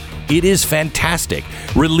now. It is fantastic.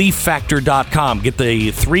 ReliefFactor.com. Get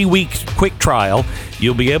the 3-week quick trial.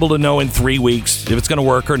 You'll be able to know in 3 weeks if it's going to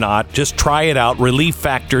work or not. Just try it out.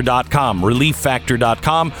 ReliefFactor.com.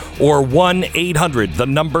 ReliefFactor.com or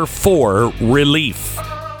 1-800-4-RELIEF.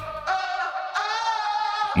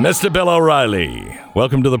 Mr. Bill O'Reilly,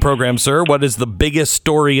 welcome to the program, sir. What is the biggest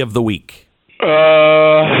story of the week?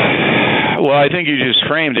 Well, I think you just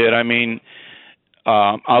framed it. I mean,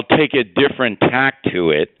 I'll take a different tack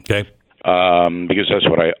to it. Okay. Because that's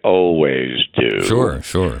what I always do. Sure.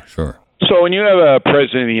 So when you have a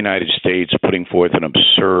president of the United States putting forth an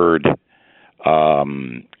absurd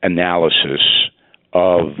analysis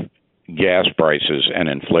of gas prices and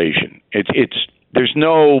inflation, there's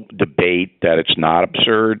no debate that it's not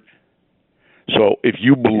absurd. So if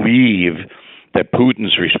you believe that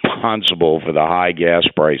Putin's responsible for the high gas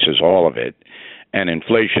prices, all of it, and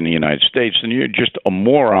inflation in the United States, then you're just a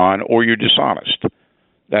moron or you're dishonest.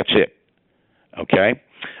 That's it. Okay?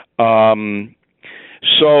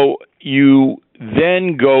 So you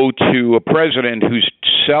then go to a president who's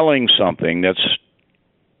selling something that's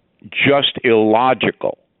just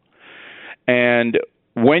illogical. And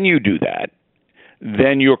when you do that,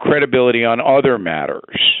 then your credibility on other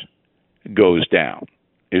matters goes down,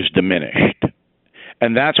 is diminished.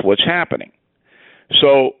 And that's what's happening.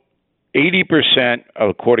 So 80%,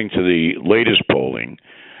 according to the latest polling,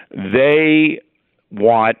 they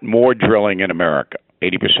want more drilling in America,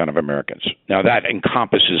 80% of Americans. Now, that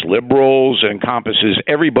encompasses liberals, it encompasses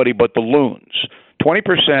everybody but the loons.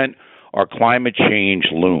 20% are climate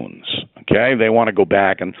change loons, okay? They want to go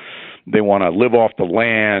back and they want to live off the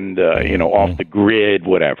land, off the grid,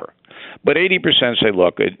 whatever. But 80% say,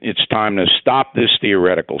 look, it's time to stop this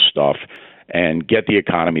theoretical stuff and get the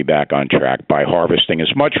economy back on track by harvesting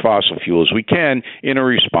as much fossil fuel as we can in a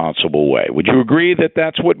responsible way. Would you agree that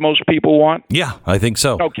that's what most people want? Yeah, I think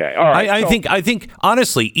so. Okay, all right. I think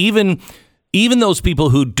honestly, even those people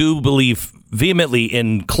who do believe vehemently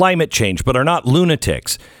in climate change but are not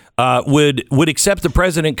lunatics would accept the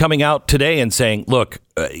president coming out today and saying, look,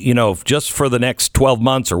 just for the next 12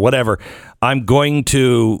 months or whatever, I'm going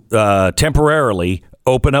to temporarily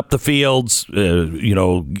open up the fields,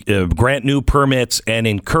 grant new permits and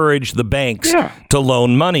encourage the banks to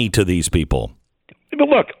loan money to these people. But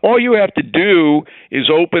look, all you have to do is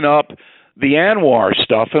open up the Anwar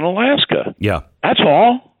stuff in Alaska. Yeah. That's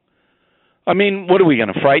all. I mean, what are we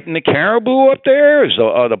going to frighten the caribou up there?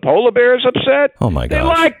 Are the polar bears upset? Oh, my gosh. They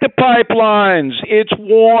like the pipelines. It's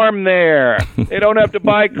warm there. They don't have to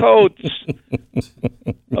buy coats.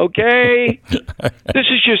 Okay? This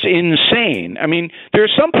is just insane. I mean, there are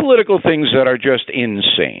some political things that are just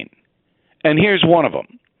insane. And here's one of them.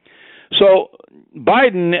 So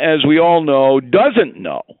Biden, as we all know, doesn't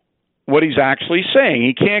know what he's actually saying.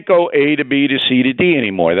 He can't go A to B to C to D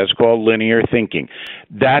anymore. That's called linear thinking.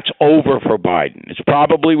 That's over for Biden. It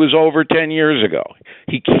probably was over 10 years ago.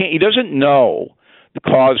 He doesn't know the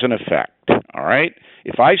cause and effect. All right?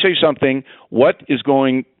 If I say something, what is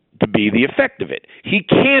going to be the effect of it? He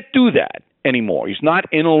can't do that anymore. He's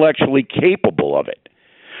not intellectually capable of it.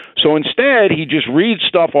 So instead, he just reads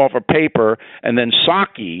stuff off of paper, and then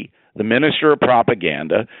Psaki, the minister of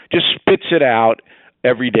propaganda, just spits it out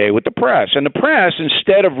every day with the press. And the press,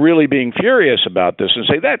 instead of really being furious about this and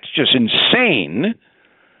say, that's just insane,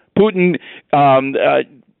 Putin,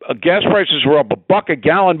 gas prices were up $1 a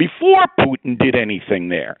gallon before Putin did anything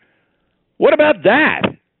there. What about that?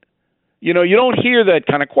 You don't hear that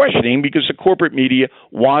kind of questioning because the corporate media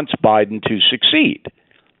wants Biden to succeed.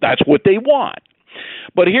 That's what they want.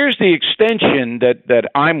 But here's the extension that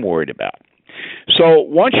I'm worried about. So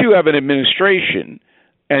once you have an administration,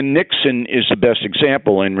 and Nixon is the best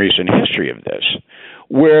example in recent history of this,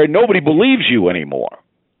 where nobody believes you anymore,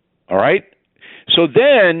 all right? So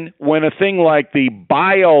then when a thing like the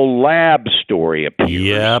biolab story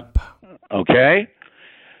appears, okay,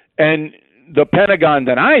 and the Pentagon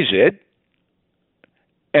denies it,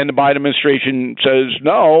 And the Biden administration says,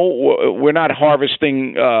 no, we're not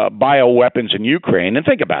harvesting bioweapons in Ukraine. And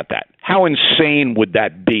think about that. How insane would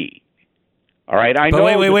that be? All right. I know.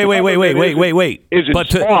 Wait.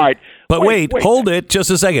 Hold it just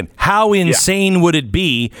a second. How insane would it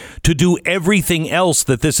be to do everything else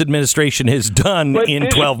that this administration has done in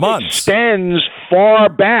 12 months? Extends far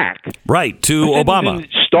back. Right. To Obama.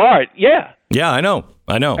 Start. Yeah. Yeah, I know.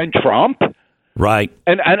 And Trump. Right.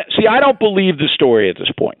 And see, I don't believe the story at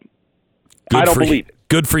this point. I don't believe it.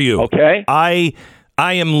 Good for you. Okay. I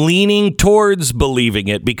am leaning towards believing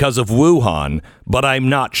it because of Wuhan, but I'm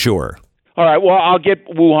not sure. All right. Well, I'll get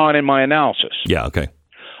Wuhan in my analysis. Yeah. Okay.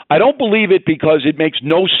 I don't believe it because it makes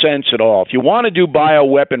no sense at all. If you want to do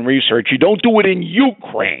bioweapon research, you don't do it in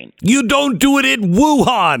Ukraine. You don't do it in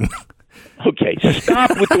Wuhan. Okay, stop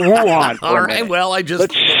with the Wuhan. All right. Well, let's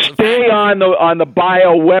stay on the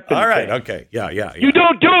bioweapon. All right. thing. Okay. Yeah. You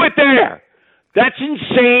don't do it there. That's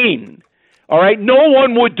insane. All right. No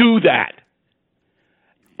one would do that.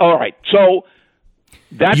 All right. So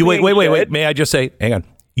that. Wait. May I just say? Hang on.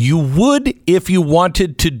 You would if you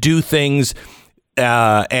wanted to do things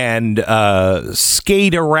and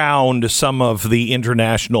skate around some of the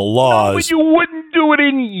international laws. No, but you wouldn't do it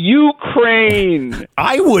in Ukraine.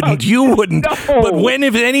 I wouldn't. You wouldn't. No. But when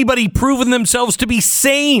have anybody proven themselves to be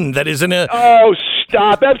sane? That isn't a. Oh,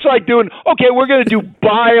 stop! That's like doing. Okay, we're going to do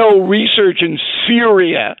bio research in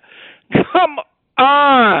Syria. Come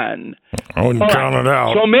on. I wouldn't count it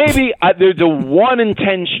out. So maybe there's a 1 in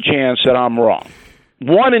 10 chance that I'm wrong.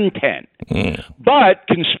 1 in 10. But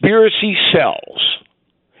conspiracy sells.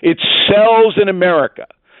 It sells in America.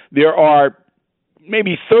 There are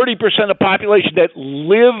maybe 30% of the population that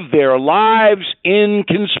live their lives in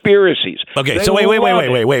conspiracies. Okay, so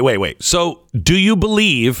wait. So do you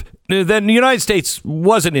believe that the United States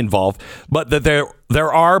wasn't involved, but that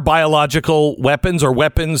there are biological weapons or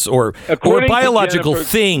biological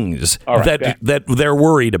things that they're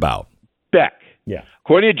worried about? Beck. Yeah.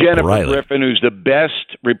 According to Jennifer Riley. Griffin, who's the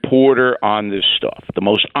best reporter on this stuff, the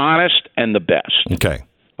most honest and the best. Okay?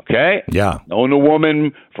 Yeah. Known the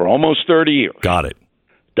woman for almost 30 years. Got it.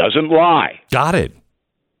 Doesn't lie. Got it.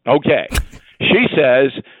 Okay. She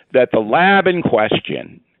says that the lab in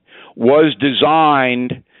question was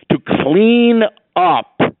designed to clean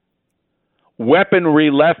up weaponry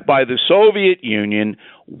left by the Soviet Union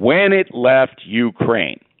when it left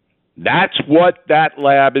Ukraine. That's what that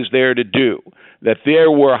lab is there to do. That there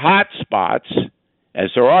were hot spots, as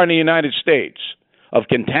there are in the United States, of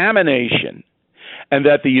contamination, and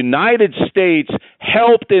that the United States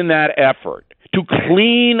helped in that effort to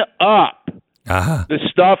clean up the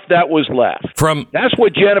stuff that was left. That's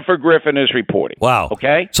what Jennifer Griffin is reporting. Wow.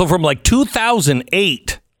 Okay? So from like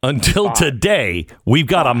 2008 until today, we've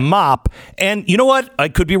got a mop. And you know what? I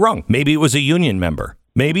could be wrong. Maybe it was a union member.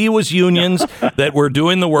 Maybe it was unions that were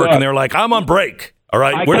doing the work, and they're like, I'm on break. All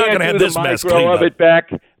right, we're not going to have this mess cleaned up. It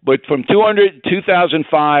back, but from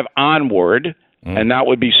 2005 onward, and that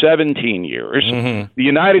would be 17 years, the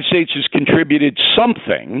United States has contributed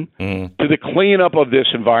something to the cleanup of this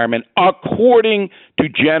environment, according to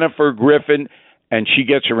Jennifer Griffin, and she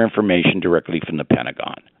gets her information directly from the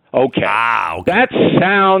Pentagon. Okay. That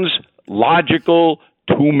sounds logical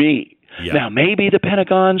to me. Yeah. Now, maybe the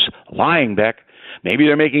Pentagon's lying, Beck. Maybe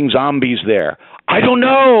they're making zombies there. I don't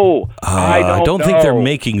know. I don't think they're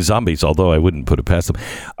making zombies, although I wouldn't put it past them.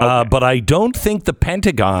 But I don't think the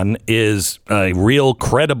Pentagon is a real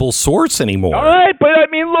credible source anymore. All right, but I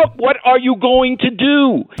mean, look, what are you going to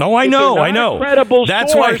do? Oh, I know. A credible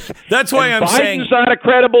source. That's why I'm saying Biden's not a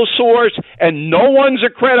credible source, and no one's a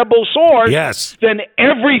credible source. Yes. Then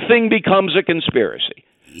everything becomes a conspiracy.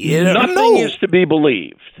 Nothing is to be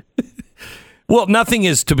believed. Well, nothing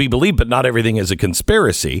is to be believed, but not everything is a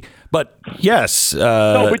conspiracy. But yes.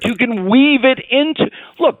 No, but you can weave it into.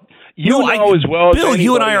 Look, you know as well. Bill,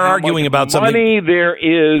 you and I are arguing about something. Money there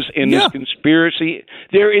is in this conspiracy.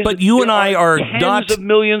 There is. But you and I are tens of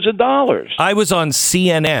millions of dollars. I was on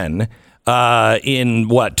CNN in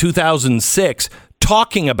 2006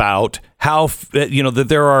 talking about how that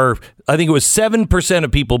there are. I think it was 7%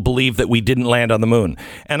 of people believe that we didn't land on the moon,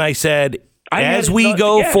 and I said. As we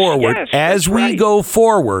go forward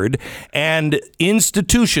and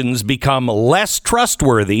institutions become less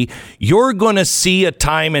trustworthy, you're going to see a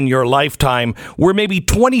time in your lifetime where maybe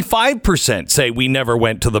 25% say we never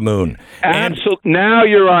went to the moon. Absolutely. Now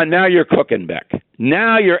you're cooking, Beck.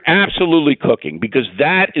 Now you're absolutely cooking, because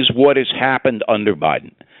that is what has happened under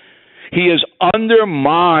Biden. He has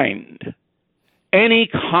undermined any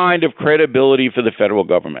kind of credibility for the federal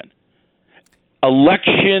government.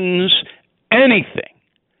 Elections, anything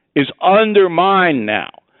is undermined now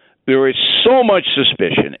There is so much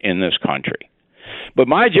suspicion in this country. But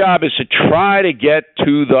my job is to try to get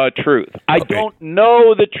to the truth. I don't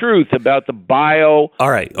know the truth about the bio. All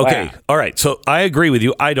right. Okay. lab. All right. So I agree with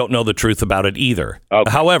you. I don't know the truth about it either. Okay.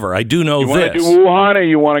 However, I do know You want to this. do Wuhan or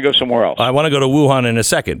you want to go somewhere else? I want to go to Wuhan in a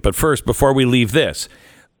second. But first, before we leave this,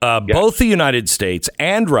 both the United States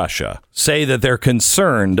and Russia say that they're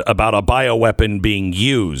concerned about a bioweapon being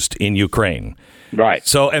used in Ukraine. Right.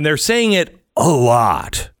 So, and they're saying it a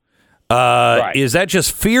lot. Right. Is that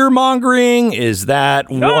just fear mongering? Is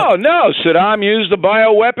that No. Saddam used a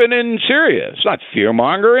bioweapon in Syria. It's not fear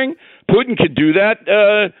mongering. Putin could do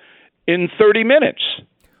that in 30 minutes.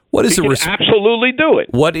 What is he could absolutely do it.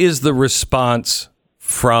 What is the response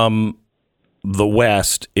from the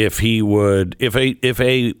West if a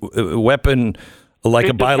weapon like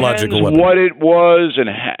a biological weapon? What it was and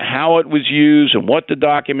how it was used and what the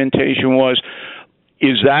documentation was.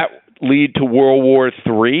 Is that lead to World War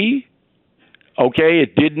III? Okay,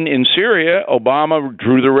 it didn't in Syria. Obama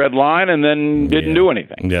drew the red line and then didn't do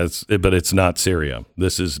anything. Yes, but it's not Syria.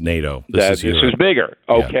 This is NATO. This is bigger.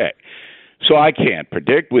 Okay. Yeah. So I can't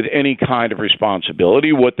predict with any kind of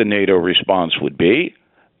responsibility what the NATO response would be,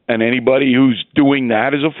 and anybody who's doing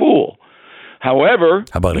that is a fool. However,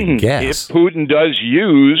 how about a guess? If Putin does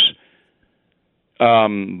use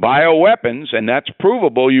bioweapons, and that's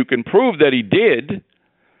provable, you can prove that he did,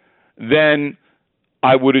 then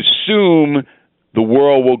I would assume the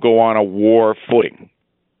world will go on a war footing.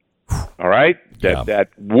 All right? That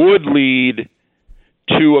would lead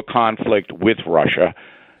to a conflict with Russia.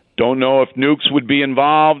 Don't know if nukes would be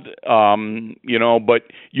involved, but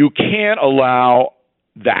you can't allow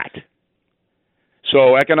that.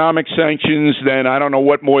 So economic sanctions, then I don't know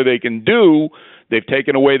what more they can do. They've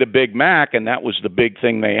taken away the Big Mac, and that was the big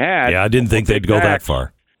thing they had. Yeah, I didn't think they'd go that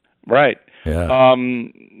far. Right. Yeah.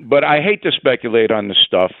 But I hate to speculate on this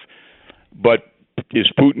stuff, but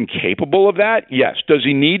is Putin capable of that? Yes. Does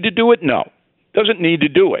he need to do it? No. Doesn't need to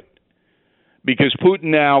do it. Because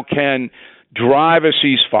Putin now can drive a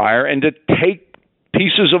ceasefire and to take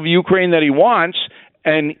pieces of Ukraine that he wants,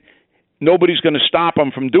 and nobody's going to stop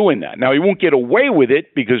him from doing that. Now, he won't get away with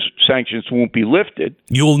it because sanctions won't be lifted.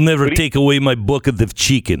 You'll never take away my bucket of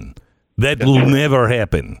chicken. That will never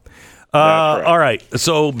happen. Right. All right.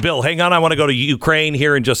 So, Bill, hang on. I want to go to Ukraine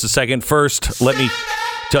here in just a second. First, let me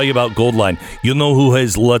tell you about Goldline. You know who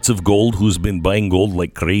has lots of gold, who's been buying gold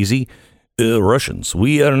like crazy? Russians.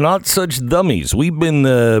 We are not such dummies. We've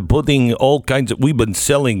been putting all kinds of, we've been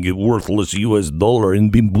selling worthless US dollar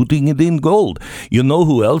and been putting it in gold. You know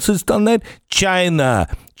who else has done that? China.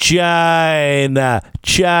 Gee,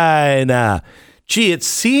 it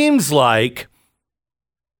seems like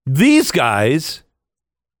these guys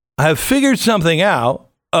have figured something out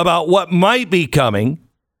about what might be coming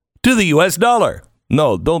to the US dollar.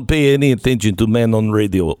 No, don't pay any attention to man on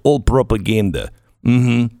radio. All propaganda.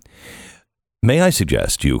 Mm-hmm. May I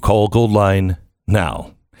suggest you call Goldline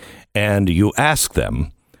now and you ask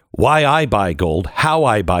them why I buy gold, how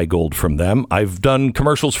I buy gold from them. I've done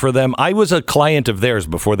commercials for them. I was a client of theirs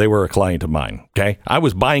before they were a client of mine. Okay. I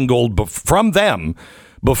was buying gold from them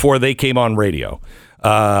before they came on radio.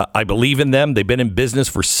 I believe in them. They've been in business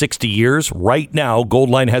for 60 years. Right now,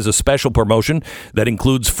 Goldline has a special promotion that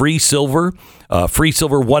includes free silver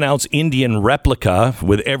 1 ounce Indian replica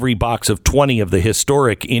with every box of 20 of the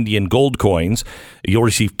historic Indian gold coins. You'll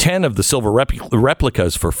receive 10 of the silver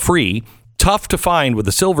replicas for free. Tough to find with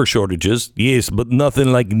the silver shortages. Yes, but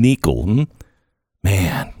nothing like nickel.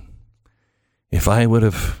 Man, if I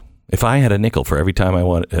had a nickel for every time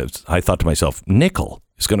I thought to myself, nickel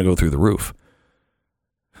is going to go through the roof.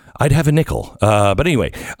 I'd have a nickel. But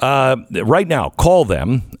anyway, right now, call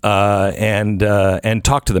them and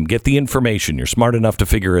talk to them. Get the information. You're smart enough to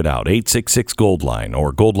figure it out. 866-GOLDLINE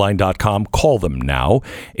or goldline.com. Call them now.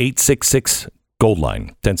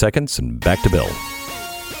 866-GOLDLINE. 10 seconds and back to Bill.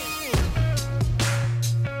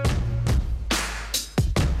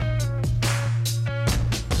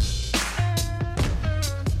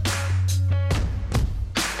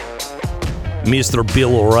 Mr.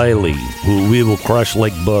 Bill O'Reilly, who we will crush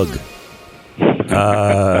like bug.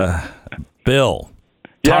 Bill,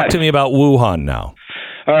 talk to me about Wuhan now.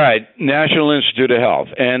 All right. National Institute of Health,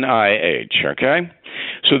 NIH, okay?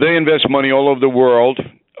 So they invest money all over the world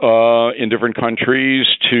in different countries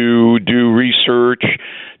to do research,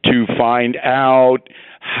 to find out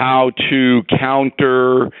how to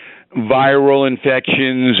counter viral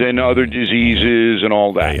infections and other diseases and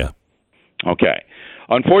all that. Yeah. Okay.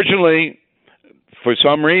 Unfortunately, for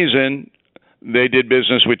some reason, they did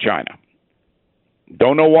business with China.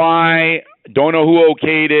 Don't know why. Don't know who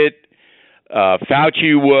okayed it.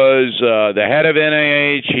 Fauci was the head of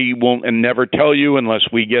NIH. He won't and never tell you unless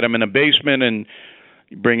we get him in a basement and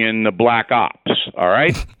bring in the black ops. All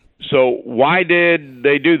right? So why did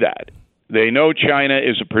they do that? They know China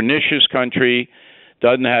is a pernicious country,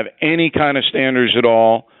 doesn't have any kind of standards at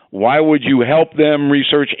all. Why would you help them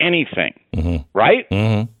research anything? Mm-hmm. Right?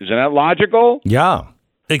 Mm-hmm. Isn't that logical? Yeah.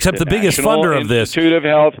 Except the biggest National funder of this. Institute of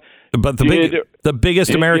Health. But the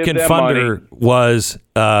biggest American funder was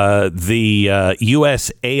the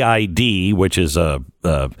USAID, which is a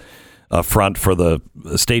front for the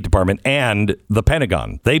State Department, and the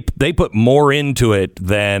Pentagon. They put more into it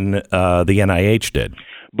than the NIH did.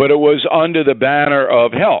 But it was under the banner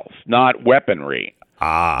of health, not weaponry.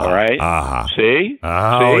 All right. See?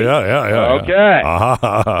 Oh, See? Yeah. Okay.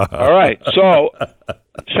 All right. So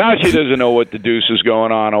Fauci doesn't know what the deuce is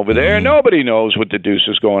going on over there. Nobody knows what the deuce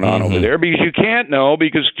is going on over there because you can't know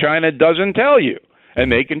because China doesn't tell you.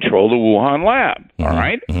 And they control the Wuhan lab. All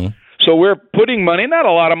right? So we're putting money, not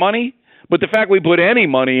a lot of money, but the fact we put any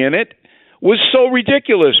money in it was so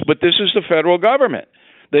ridiculous. But this is the federal government.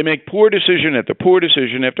 They make poor decision after poor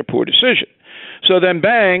decision after poor decision. So then,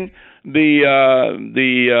 bang, the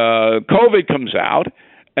COVID comes out,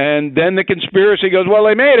 and then the conspiracy goes, well,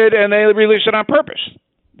 they made it, and they released it on purpose,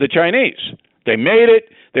 the Chinese. They made it,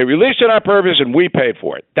 they released it on purpose, and we paid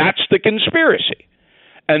for it. That's the conspiracy.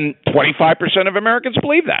 And 25% of Americans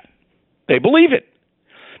believe that. They believe it.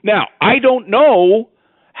 Now, I don't know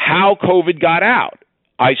how COVID got out.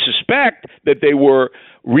 I suspect that they were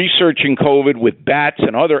researching COVID with bats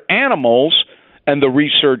and other animals, and the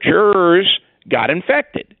researchers got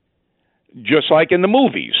infected, just like in the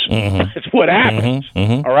movies. That's what happens.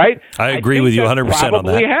 All right? I agree with you 100% on that.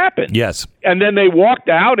 Probably happened. Yes. And then they walked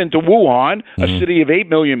out into Wuhan, a city of 8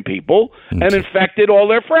 million people, and infected all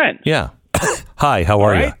their friends. Yeah. Hi, how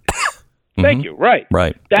are you? Thank you. Right.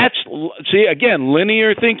 Right. That's, see, again,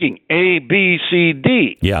 linear thinking. A, B, C,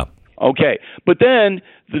 D. Yeah. Okay. But then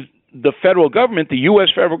the federal government, the U.S.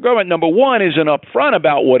 federal government, number one, isn't upfront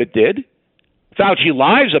about what it did. Fauci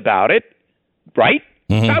lies about it, right?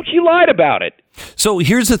 Fauci lied about it. So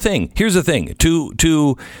here's the thing.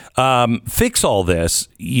 To fix all this,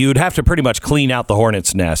 you'd have to pretty much clean out the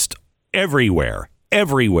hornet's nest everywhere.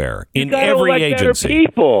 In every agency. Better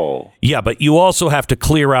people. Yeah, but you also have to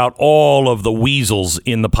clear out all of the weasels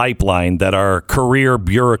in the pipeline that are career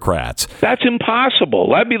bureaucrats. That's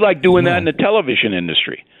impossible. That'd be like doing that in the television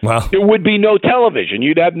industry. Well, there would be no television.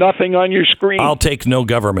 You'd have nothing on your screen. I'll take no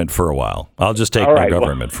government for a while. I'll just take no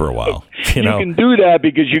government for a while. You know? Can do that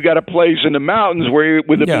because you got a place in the mountains where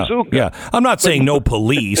with a bazooka. Yeah, I'm not saying no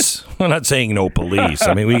police. I'm not saying no police.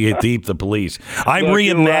 I mean, we get deep the police. I'm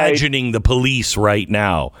reimagining the police right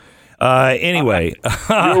now. Anyway,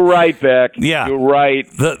 you're right, Beck. Yeah, you're right.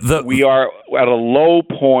 We are at a low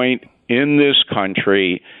point in this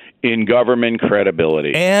country in government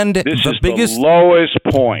credibility, and this is biggest, the lowest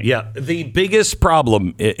point. Yeah, the biggest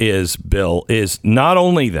problem is, Bill, is not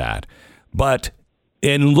only that, but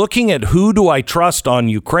in looking at who do I trust on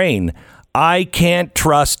Ukraine, I can't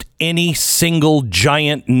trust any single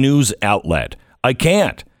giant news outlet. I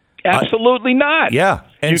can't. Absolutely not. Yeah.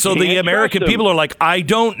 And so the American people are like, I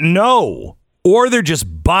don't know. Or they're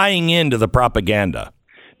just buying into the propaganda.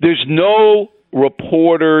 There's no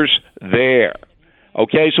reporters there.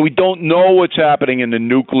 Okay, so we don't know what's happening in the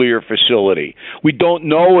nuclear facility. We don't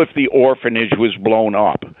know if the orphanage was blown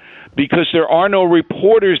up because there are no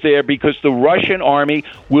reporters there because the Russian army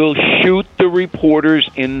will shoot the reporters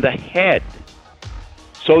in the head.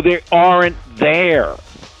 So they aren't there.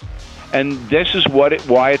 And this is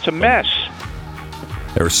why it's a mess.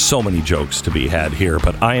 There are so many jokes to be had here,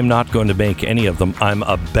 but I am not going to make any of them. I'm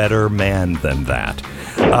a better man than that.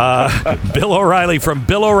 Bill O'Reilly from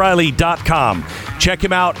BillO'Reilly.com. Check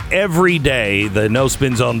him out every day. The No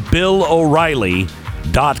Spin Zone,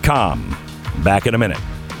 BillO'Reilly.com. Back in a minute.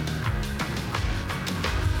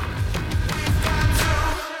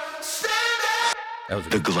 That was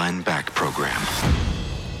the Glenn Beck Program.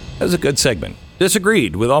 That was a good segment.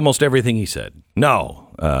 Disagreed with almost everything he said. No,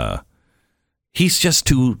 he's just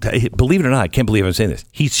too, believe it or not, I can't believe I'm saying this.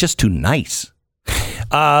 He's just too nice.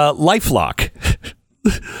 LifeLock.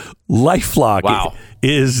 LifeLock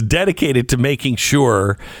is dedicated to making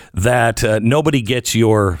sure that nobody gets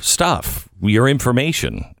your stuff, your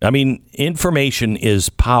information. I mean, information is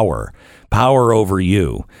power over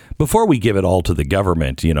you. Before we give it all to the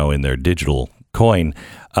government, in their digital coin,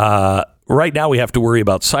 right now we have to worry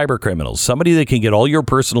about cyber criminals, somebody that can get all your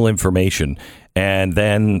personal information and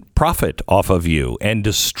then profit off of you and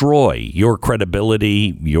destroy your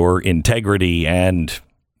credibility, your integrity, and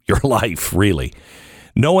your life, really.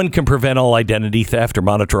 No one can prevent all identity theft or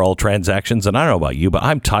monitor all transactions. And I don't know about you, but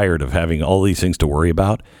I'm tired of having all these things to worry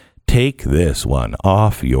about. Take this one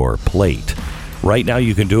off your plate. Right now,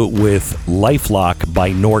 you can do it with LifeLock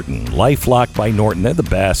by Norton. LifeLock by Norton. They're the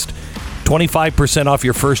best. 25% off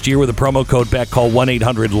your first year with a promo code Beck. Call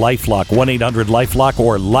 1-800-LifeLock, 1-800-LifeLock,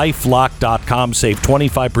 or LifeLock.com. Save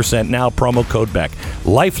 25% now, promo code Beck.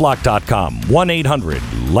 LifeLock.com,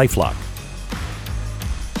 1-800-LifeLock.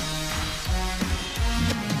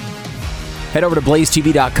 Head over to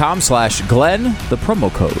blazetv.com/Glenn. The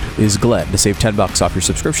promo code is Glenn to save $10 off your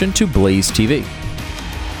subscription to Blaze TV.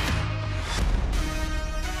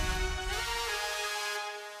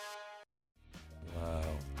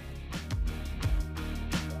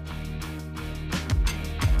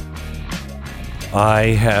 I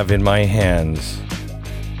have in my hands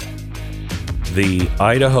the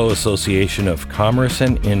Idaho Association of Commerce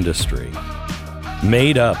and Industry,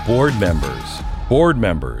 made up board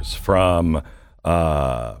members from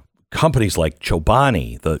companies like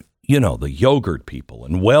Chobani, the yogurt people,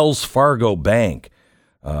 and Wells Fargo Bank,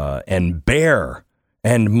 and Bayer,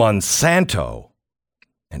 and Monsanto,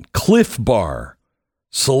 and Cliff Bar,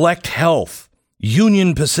 Select Health,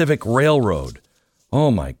 Union Pacific Railroad. Oh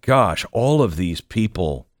my gosh, all of these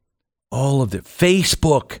people,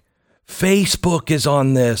 Facebook is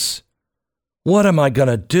on this. What am I going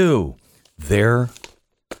to do? They're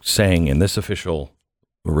saying in this official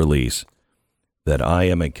release that I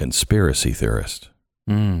am a conspiracy theorist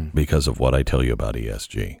because of what I tell you about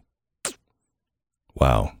ESG.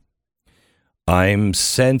 Wow. I'm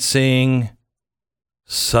sensing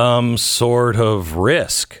some sort of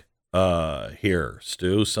risk here,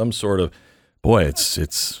 Stu, some sort of... Boy,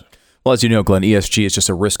 it's well, as you know, Glenn, ESG is just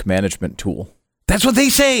a risk management tool. That's what they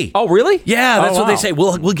say. Oh, really? Yeah, that's what they say.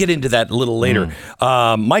 We'll get into that a little later.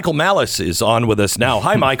 Michael Malice is on with us now.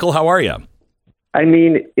 Hi, Michael. How are you? I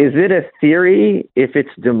mean, is it a theory if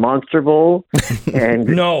it's demonstrable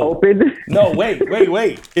and open? No, wait.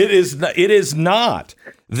 It is not.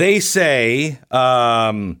 They say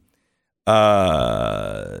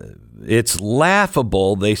it's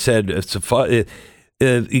laughable. They said it's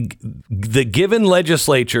the given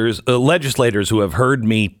legislators who have heard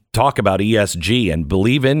me talk about ESG and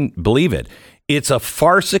believe it. It's a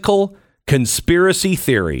farcical conspiracy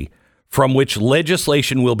theory from which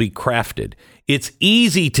legislation will be crafted. It's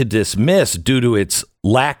easy to dismiss due to its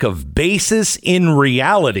lack of basis in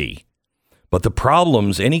reality. But the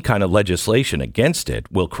problems any kind of legislation against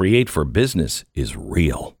it will create for business is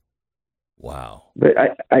real. Wow. But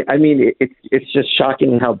I mean, it's just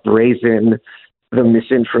shocking how brazen the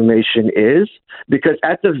misinformation is, because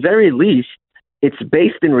at the very least, it's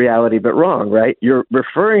based in reality, but wrong, right? You're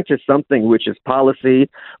referring to something which is policy,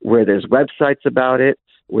 where there's websites about it,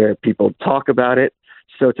 where people talk about it.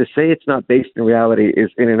 So to say it's not based in reality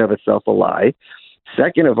is in and of itself a lie.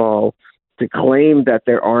 Second of all, to claim that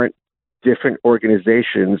there aren't different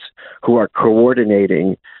organizations who are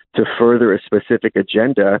coordinating to further a specific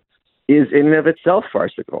agenda is in and of itself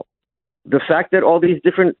farcical. The fact that all these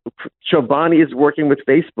different Chobani is working with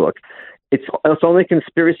Facebook, it's only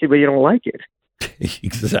conspiracy, but you don't like it.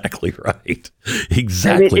 Exactly right.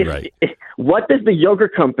 Exactly right. What does the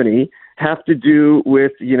yogurt company have to do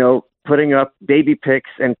with, putting up baby pics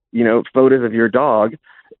and, photos of your dog,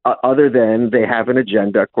 other than they have an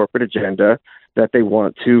agenda, a corporate agenda that they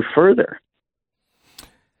want to further?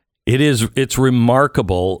 It's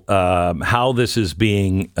remarkable how this is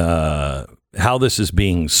being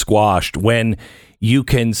squashed when you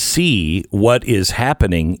can see what is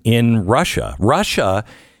happening in Russia.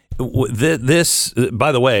 This,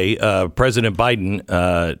 by the way, President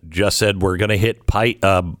Biden just said we're going to hit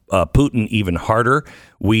Putin even harder.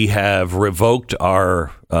 We have revoked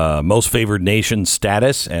our most favored nation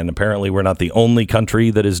status, and apparently we're not the only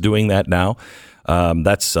country that is doing that now.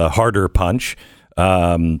 That's a harder punch.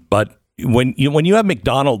 But when you have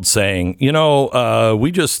McDonald's saying,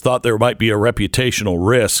 we just thought there might be a reputational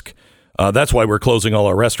risk, that's why we're closing all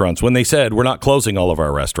our restaurants. When they said we're not closing all of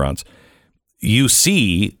our restaurants, you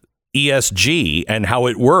see ESG and how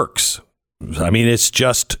it works. I mean,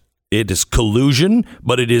 it is collusion,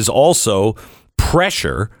 but it is also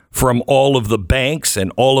pressure from all of the banks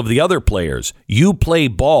and all of the other players. You play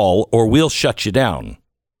ball or we'll shut you down.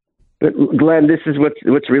 But Glenn, this is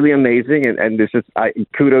what's really amazing, and this is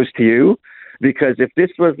kudos to you, because if this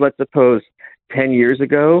was, let's suppose, 10 years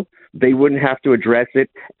ago, they wouldn't have to address it.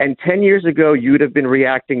 And 10 years ago, you'd have been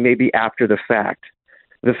reacting maybe after the fact.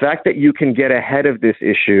 The fact that you can get ahead of this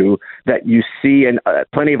issue, that you see, and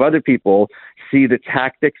plenty of other people see the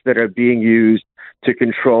tactics that are being used to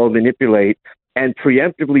control, manipulate and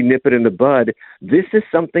preemptively nip it in the bud, this is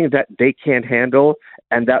something that they can't handle,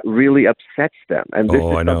 and that really upsets them. And this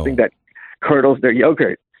is something that curdles their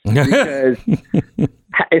yogurt. Because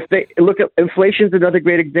if they look at inflation's another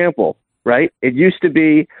great example, right? It used to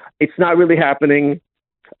be, it's not really happening.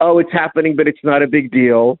 Oh, it's happening, but it's not a big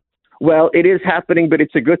deal. Well, it is happening, but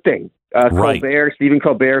it's a good thing. Colbert, Stephen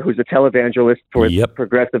Colbert, who's a televangelist for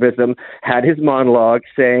progressivism, had his monologue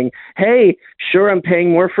saying, hey, sure, I'm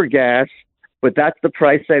paying more for gas, but that's the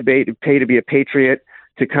price I pay to be a patriot,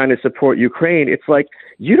 to kind of support Ukraine. It's like,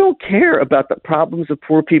 you don't care about the problems of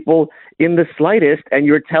poor people in the slightest, and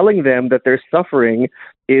you're telling them that their suffering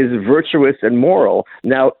is virtuous and moral.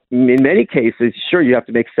 Now, in many cases, sure, you have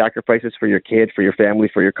to make sacrifices for your kid, for your family,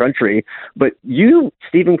 for your country, but you,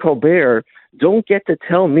 Stephen Colbert, don't get to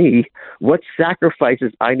tell me what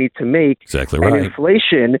sacrifices I need to make. Exactly right. And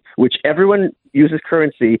inflation, which everyone uses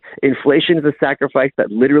currency, inflation is a sacrifice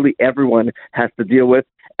that literally everyone has to deal with,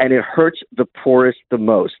 and it hurts the poorest the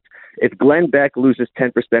most. If Glenn Beck loses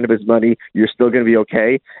 10% of his money, you're still going to be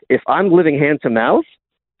okay. If I'm living hand to mouth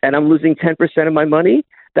and I'm losing 10% of my money,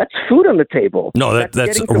 that's food on the table. No,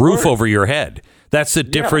 that's a roof over your head. That's the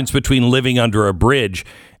difference between living under a bridge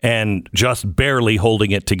and just barely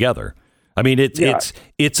holding it together. I mean,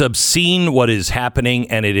 it's obscene what is happening,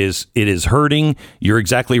 and it is hurting. You're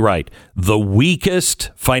exactly right. The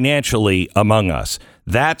weakest financially among us,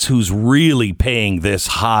 that's who's really paying this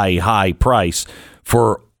high price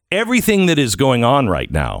for everything that is going on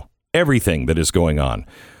right now. Everything that is going on.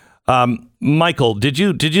 Michael, did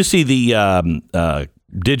you see the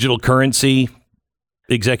digital currency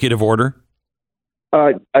executive order?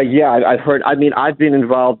 Yeah, I've heard. I mean, I've been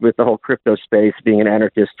involved with the whole crypto space, being an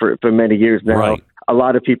anarchist for many years now. Right. A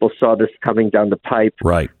lot of people saw this coming down the pipe.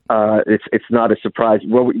 Right. It's not a surprise.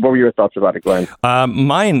 What were your thoughts about it, Glenn?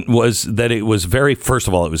 Mine was that it was first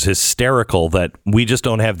of all, it was hysterical that we just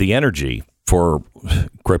don't have the energy for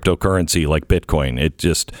cryptocurrency like Bitcoin. It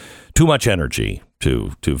just too much energy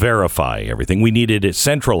to verify everything. We needed it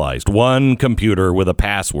centralized, one computer with a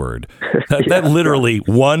password. That literally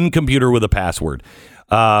one computer with a password.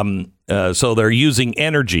 So they're using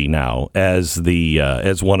energy now as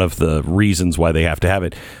as one of the reasons why they have to have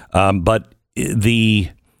it. But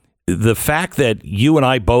the fact that you and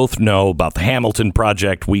I both know about the Hamilton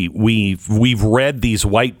Project, we've read these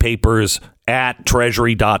white papers at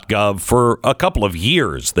treasury.gov for a couple of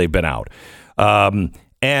years. They've been out,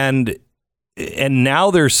 and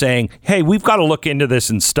now they're saying, hey, we've got to look into this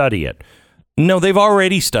and study it. No, they've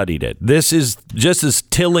already studied it. This is just as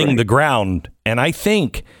tilling the ground. And I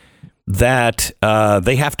think that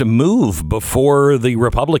they have to move before the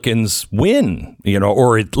Republicans win,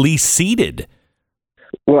 or at least seated.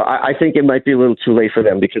 Well, I think it might be a little too late for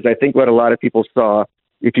them, because I think what a lot of people saw,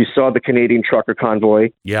 if you saw the Canadian trucker convoy,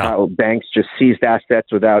 how banks just seized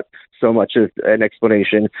assets without so much as an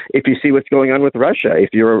explanation. If you see what's going on with Russia, if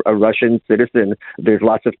you're a Russian citizen, there's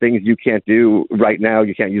lots of things you can't do right now.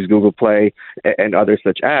 You can't use Google Play and other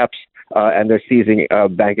such apps, and they're seizing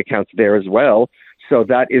bank accounts there as well. So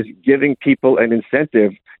that is giving people an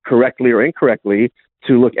incentive, correctly or incorrectly,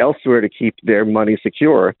 to look elsewhere to keep their money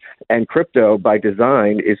secure. And crypto, by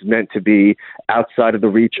design, is meant to be outside of the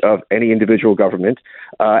reach of any individual government.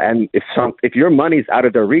 And if your money's out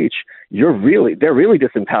of their reach, they're really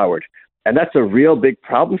disempowered. And that's a real big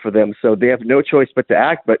problem for them. So they have no choice but to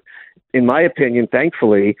act. But in my opinion,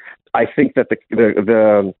 thankfully, I think that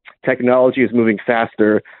the technology is moving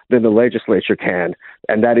faster than the legislature can,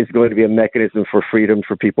 and that is going to be a mechanism for freedom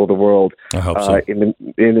for people of the world. I hope so. In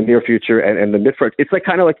the near future and the mid. It's like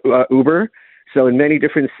kind of like Uber. So in many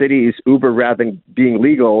different cities, Uber, rather than being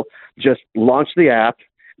legal, just launched the app,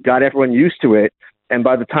 got everyone used to it, and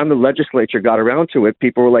by the time the legislature got around to it,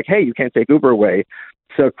 people were like, "Hey, you can't take Uber away."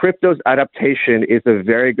 So crypto's adaptation is a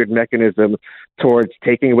very good mechanism towards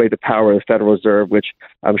taking away the power of the Federal Reserve, which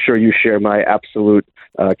I'm sure you share my absolute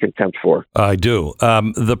contempt for. I do.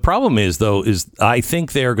 The problem is, though, I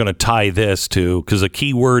think they're going to tie this to, because a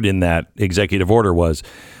key word in that executive order was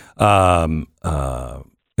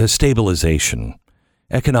stabilization,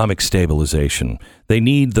 economic stabilization. They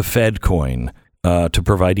need the Fed coin to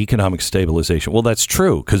provide economic stabilization. Well, that's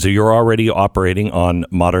true, because you're already operating on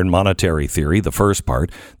modern monetary theory, the first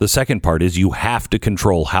part. The second part is you have to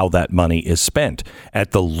control how that money is spent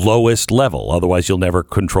at the lowest level. Otherwise, you'll never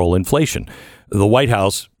control inflation. The White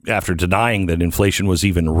House, after denying that inflation was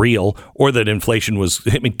even real, or that inflation was,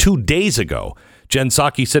 2 days ago, Jen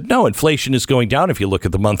Psaki said, no, inflation is going down if you look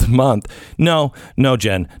at the month-to-month. No,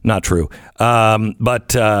 Jen, not true.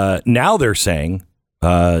 But now they're saying,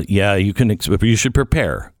 you should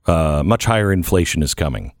prepare. Much higher inflation is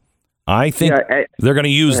coming. I think they're going to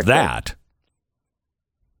use that.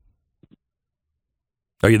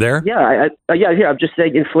 Are you there? Yeah, yeah. I'm just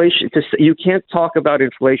saying inflation. You can't talk about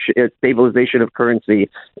inflation, stabilization of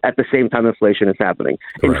currency at the same time inflation is happening.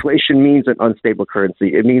 Correct. Inflation means an unstable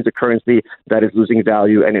currency. It means a currency that is losing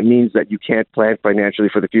value, and it means that you can't plan financially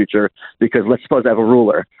for the future because let's suppose I have a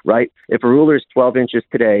ruler, right? If a ruler is 12 inches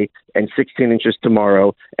today and 16 inches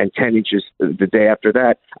tomorrow and 10 inches the day after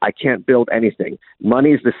that, I can't build anything.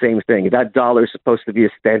 Money is the same thing. That dollar is supposed to be a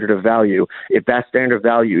standard of value. If that standard of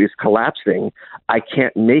value is collapsing, I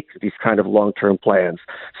can't make these kind of long-term plans.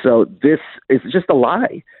 So this is just a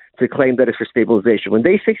lie to claim that it's for stabilization. When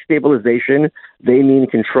they say stabilization, they mean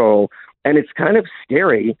control. And it's kind of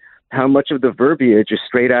scary how much of the verbiage is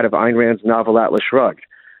straight out of Ayn Rand's novel Atlas Shrugged,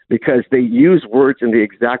 because they use words in the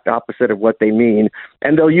exact opposite of what they mean,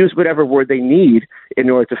 and they'll use whatever word they need in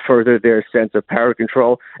order to further their sense of power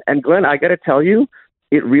control. And Glenn, I got to tell you,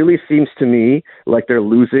 it really seems to me like they're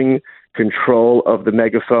losing control of the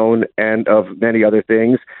megaphone and of many other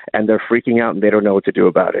things, and they're freaking out and they don't know what to do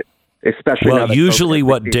about it. Especially well, usually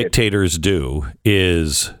what dictators do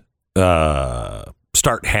is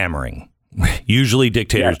start hammering. Usually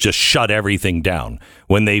dictators just shut everything down.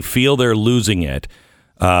 When they feel they're losing it,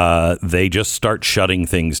 they just start shutting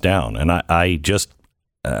things down. And I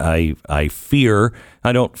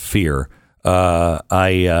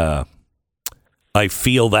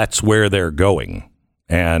feel that's where they're going.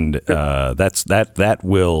 And that'll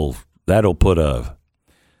put a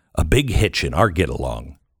big hitch in our get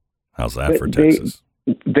along. How's that for Texas?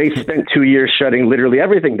 They spent 2 years shutting literally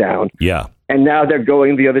everything down. Yeah. And now they're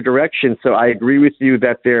going the other direction. So I agree with you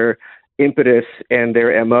that their impetus and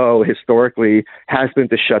their MO historically has been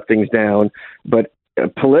to shut things down. But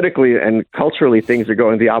politically and culturally, things are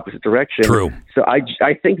going the opposite direction. True. So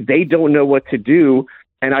I think they don't know what to do.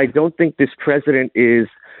 And I don't think this president is,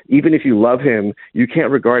 even if you love him, you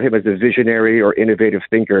can't regard him as a visionary or innovative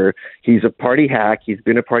thinker. He's a party hack. He's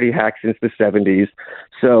been a party hack since the 70s.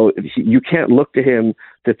 So you can't look to him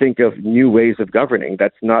to think of new ways of governing.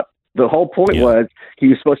 That's not the whole point. Was he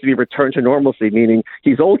was supposed to be returned to normalcy, meaning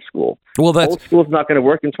he's old school. Well, old school is not going to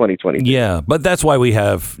work in 2020. Yeah, but that's why we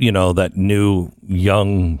have, that new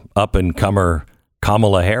young up and comer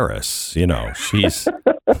Kamala Harris. She's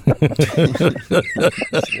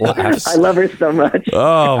I love her so much.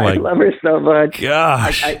 Oh my! I love her so much.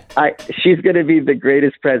 Gosh, she's going to be the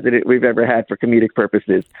greatest president we've ever had for comedic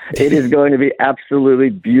purposes. It is going to be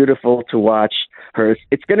absolutely beautiful to watch her.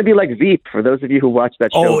 It's going to be like Veep for those of you who watch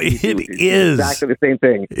that show. Oh, it is exactly the same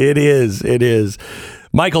thing. It is.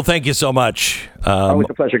 Michael, thank you so much. Always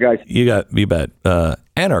a pleasure, guys. You bet.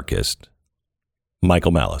 Anarchist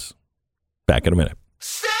Michael Malice. Back in a minute.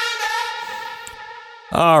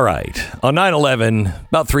 All right. On 9/11,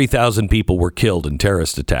 about 3,000 people were killed in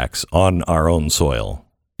terrorist attacks on our own soil.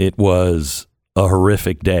 It was a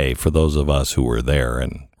horrific day for those of us who were there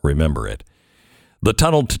and remember it. The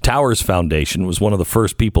Tunnel to Towers Foundation was one of the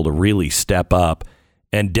first people to really step up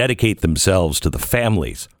and dedicate themselves to the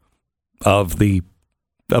families of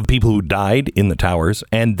people who died in the towers,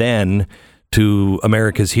 and then to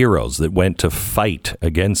America's heroes that went to fight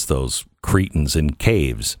against those cretins in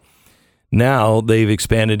caves. Now they've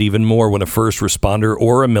expanded even more when a first responder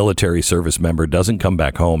or a military service member doesn't come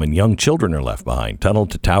back home and young children are left behind. Tunnel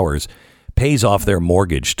to Towers pays off their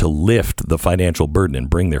mortgage to lift the financial burden and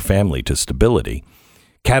bring their family to stability.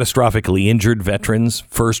 Catastrophically injured veterans,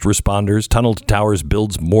 first responders, Tunnel to Towers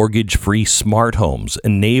builds mortgage-free smart homes,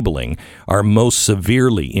 enabling our most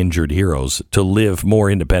severely injured heroes to live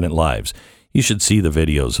more independent lives. You should see the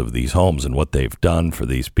videos of these homes and what they've done for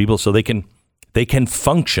these people so they can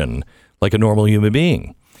function like a normal human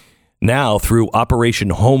being. Now, through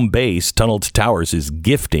Operation Home Base, Tunnel to Towers is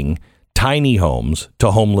gifting tiny homes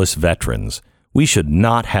to homeless veterans. We should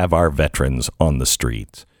not have our veterans on the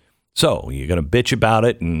streets. So, you're going to bitch about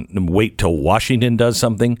it and wait till Washington does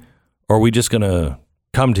something? Or are we just going to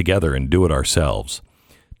come together and do it ourselves?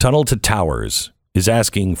 Tunnel to Towers is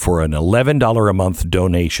asking for an $11 a month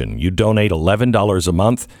donation. You donate $11 a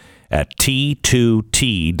month at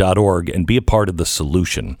T2T.org and be a part of the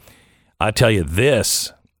solution. I tell you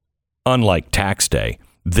this, unlike tax day,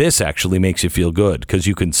 this actually makes you feel good because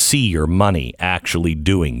you can see your money actually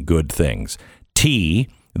doing good things.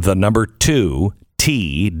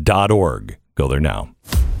 T2T.org. Go there now.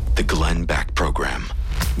 The Glenn Beck Program.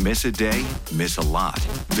 Miss a day, miss a lot.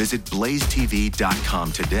 Visit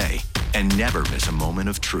BlazeTV.com today and never miss a moment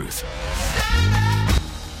of truth.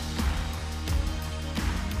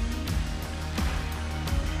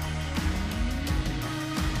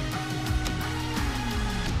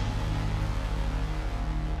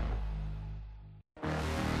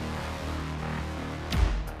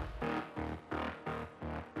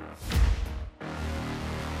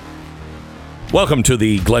 Welcome to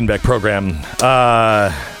the Glenn Beck program.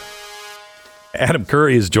 Adam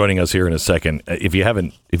Curry is joining us here in a second. If you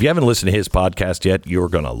haven't listened to his podcast yet, you're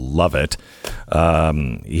going to love it.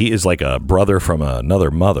 He is like a brother from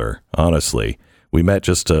another mother, honestly. We met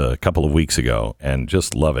just a couple of weeks ago and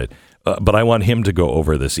just love it. But I want him to go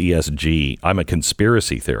over this ESG. I'm a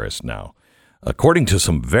conspiracy theorist now. According to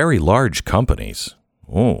some very large companies.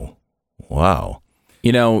 Oh, wow.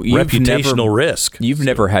 You know, reputational risk. You've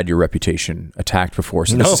never had your reputation attacked before,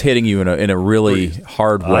 so this is hitting you in a really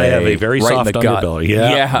hard way. I have a very soft underbelly.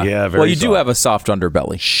 Yeah. Well, you do have a soft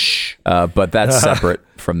underbelly. Shh. But that's separate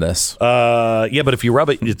from this. Yeah, but if you rub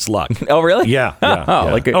it, it's luck. Oh, really? Yeah.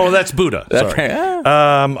 That's Buddha. Sorry.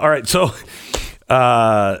 All right. So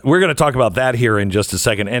we're going to talk about that here in just a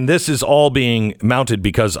second. And this is all being mounted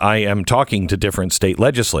because I am talking to different state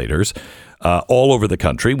legislators all over the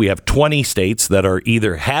country. We have 20 states that are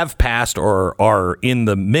either have passed or are in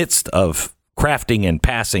the midst of crafting and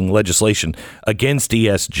passing legislation against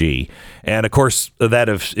ESG. And of course, that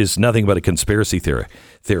is nothing but a conspiracy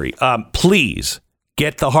theory. Please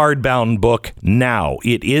get the hardbound book now.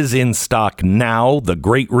 It is in stock now, The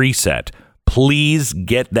Great Reset. Please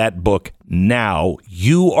get that book now.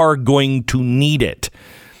 You are going to need it.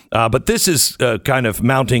 But this is kind of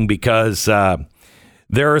mounting because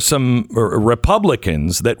there are some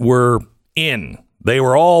Republicans that were in. They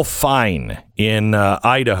were all fine in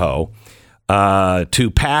Idaho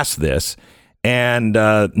to pass this. And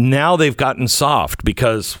now they've gotten soft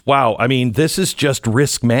because, wow, I mean, this is just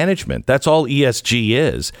risk management. That's all ESG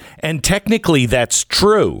is. And technically, that's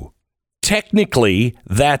true.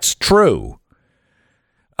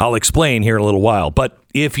 I'll explain here in a little while. But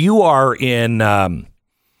if you are in,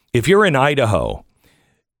 if you're in Idaho,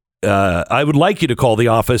 I would like you to call the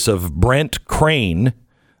office of Brent Crane.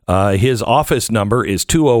 His office number is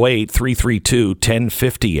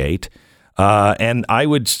 208-332-1058. And I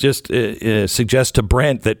would just suggest to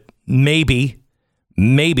Brent that maybe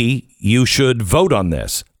you should vote on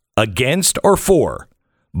this, against or for,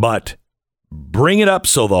 but bring it up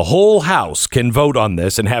so the whole House can vote on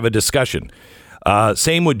this and have a discussion.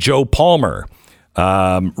 Same with Joe Palmer,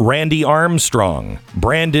 Randy Armstrong,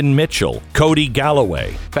 Brandon Mitchell, Cody Galloway.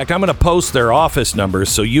 In fact, I'm going to post their office numbers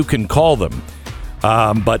so you can call them.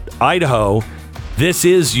 But Idaho, this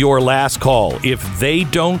is your last call. If they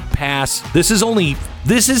don't pass, this is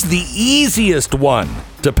the easiest one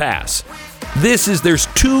to pass. There's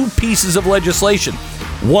two pieces of legislation.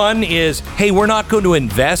 One is, hey, we're not going to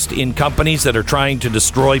invest in companies that are trying to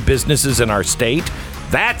destroy businesses in our state.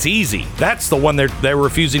 That's easy. That's the one they're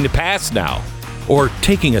refusing to pass now. Or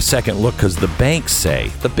taking a second look because the big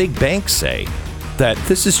banks say that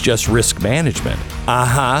this is just risk management.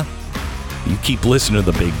 You keep listening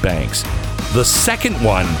to the big banks. The second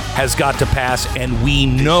one has got to pass, and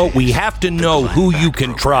we have to know who you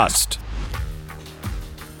can trust.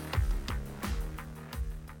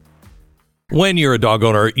 When you're a dog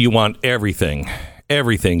owner, you want everything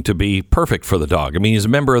to be perfect for the dog. I mean, he's a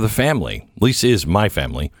member of the family. At least is my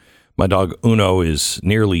family. My dog Uno is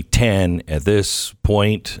nearly 10 at this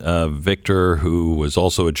point. Victor, who was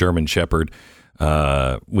also a German Shepherd,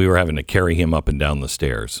 we were having to carry him up and down the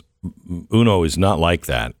stairs. Uno is not like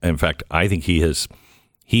that. In fact, I think he has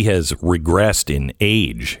regressed in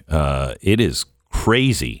age. It is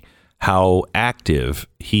crazy how active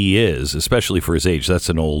he is, especially for his age. That's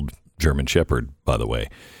an old German Shepherd, by the way.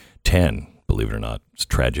 10, believe it or not. It's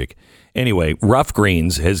tragic. Anyway, Rough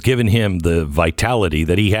Greens has given him the vitality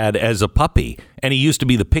that he had as a puppy. And he used to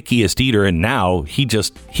be the pickiest eater, and now he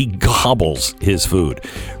gobbles his food.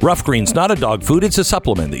 Rough Greens, not a dog food. It's a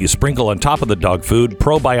supplement that you sprinkle on top of the dog food.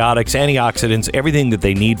 Probiotics, antioxidants, everything that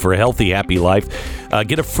they need for a healthy, happy life.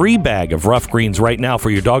 Get a free bag of Rough Greens right now for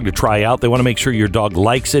your dog to try out. They want to make sure your dog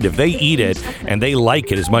likes it. If they eat it and they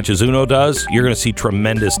like it as much as Uno does, you're going to see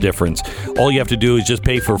tremendous difference. All you have to do is just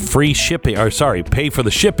pay for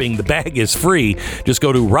the shipping. The bag is free. Just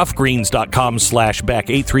go to roughgreens.com/Beck,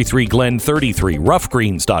 833-GLEN-33.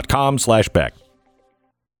 roughgreens.com/Beck.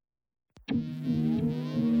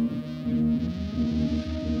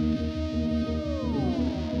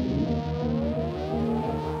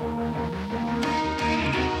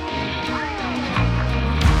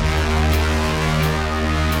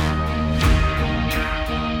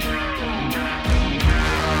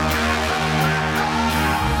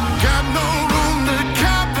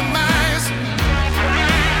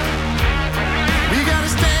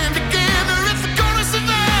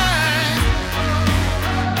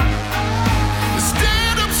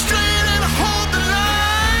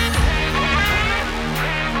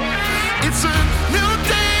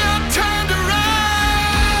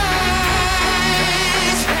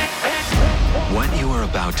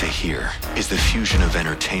 of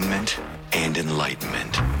entertainment and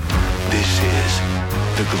enlightenment. This is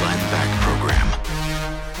the Glenn Beck Program.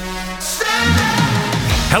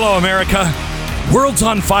 Hello, America. World's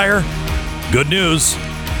on fire. Good news.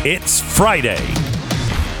 It's Friday.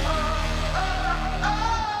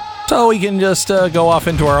 So we can just go off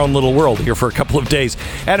into our own little world here for a couple of days.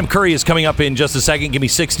 Adam Curry is coming up in just a second. Give me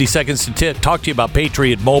 60 seconds to talk to you about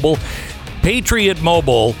Patriot Mobile. Patriot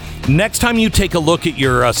Mobile, next time you take a look at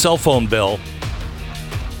your cell phone bill,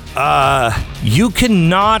 you can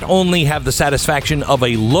not only have the satisfaction of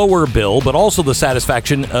a lower bill, but also the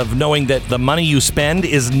satisfaction of knowing that the money you spend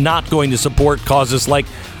is not going to support causes like,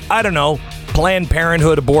 I don't know, Planned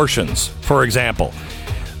Parenthood abortions, for example.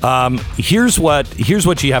 Here's what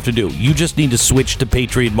you have to do. You just need to switch to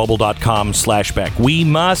patriotmobile.com/Beck. We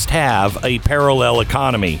must have a parallel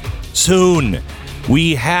economy soon.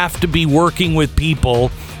 We have to be working with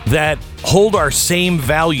people that hold our same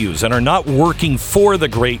values and are not working for the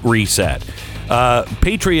Great Reset.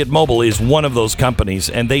 Patriot Mobile is one of those companies,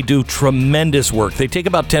 and they do tremendous work. They take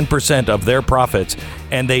about 10% of their profits,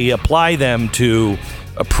 and they apply them to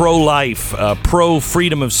pro-life,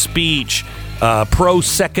 pro-freedom of speech,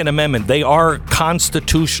 pro-Second Amendment. They are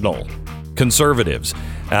constitutional conservatives,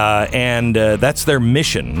 and that's their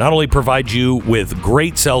mission. Not only provide you with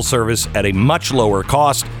great cell service at a much lower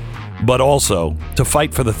cost, but also to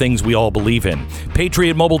fight for the things we all believe in.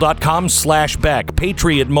 PatriotMobile.com/Beck.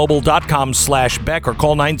 PatriotMobile.com/Beck, or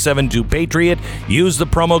call 972-PATRIOT. Use the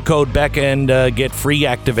promo code Beck and get free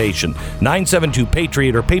activation.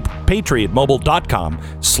 972-PATRIOT or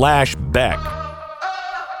PatriotMobile.com/Beck.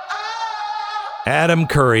 Adam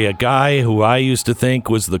Curry, a guy who I used to think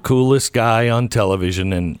was the coolest guy on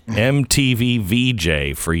television, and MTV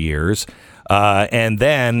VJ for years. And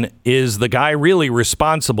then is the guy really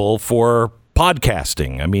responsible for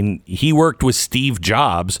podcasting? I mean, he worked with Steve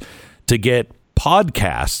Jobs to get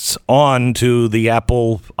podcasts onto the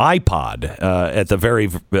Apple iPod at the very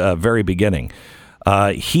beginning.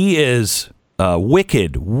 He is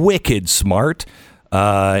wicked smart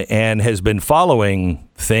and has been following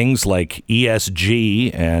things like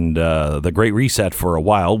ESG and the Great Reset for a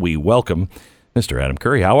while. We welcome Mr. Adam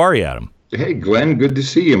Curry. How are you, Adam? Hey, Glenn, good to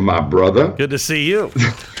see you, my brother. Good to see you.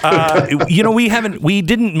 We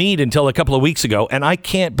didn't meet until a couple of weeks ago, and I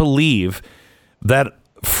can't believe that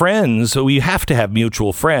friends, we have to have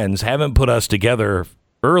mutual friends, haven't put us together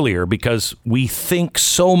earlier because we think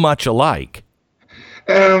so much alike.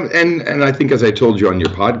 And I think, as I told you on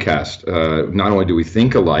your podcast, not only do we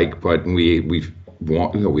think alike, but we've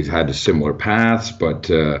had similar paths, but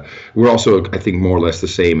we're also, I think, more or less the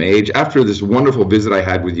same age. After this wonderful visit I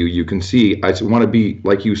had with you, you can see I want to be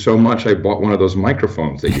like you so much. I bought one of those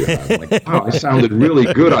microphones that you have. Like, wow, I sounded really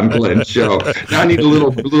good on Glenn's show. Now I need a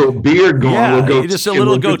little beard going. Yeah, just a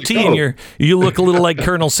little goatee, and you look a little like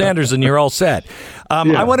Colonel Sanders, and you're all set.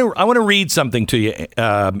 I want to read something to you,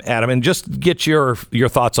 Adam, and just get your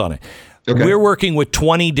thoughts on it. Okay. We're working with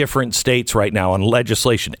 20 different states right now on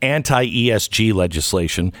legislation, anti-ESG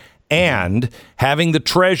legislation, and having the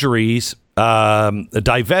treasuries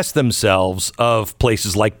divest themselves of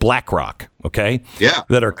places like BlackRock, okay? Yeah.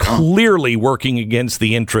 That are clearly working against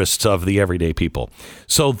the interests of the everyday people.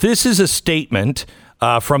 So this is a statement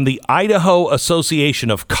from the Idaho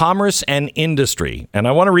Association of Commerce and Industry, and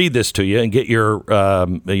I want to read this to you and get your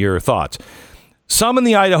thoughts. Some in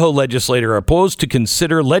the Idaho legislature are opposed to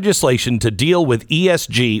consider legislation to deal with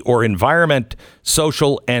ESG, or environment,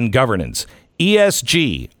 social, and governance.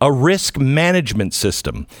 ESG, a risk management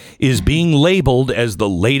system, is being labeled as the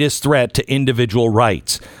latest threat to individual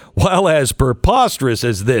rights. While as preposterous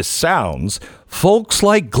as this sounds, folks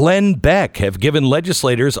like Glenn Beck have given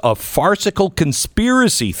legislators a farcical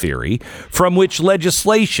conspiracy theory from which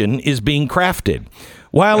legislation is being crafted.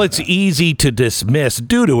 While it's easy to dismiss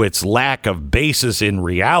due to its lack of basis in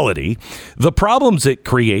reality, the problems it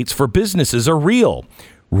creates for businesses are real.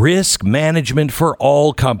 Risk management for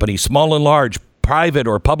all companies, small and large, private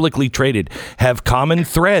or publicly traded, have common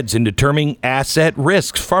threads in determining asset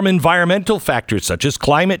risks from environmental factors such as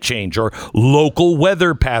climate change or local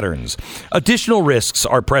weather patterns. Additional risks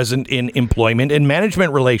are present in employment and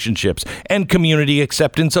management relationships and community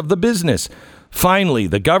acceptance of the business. Finally,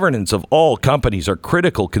 the governance of all companies are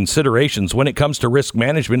critical considerations when it comes to risk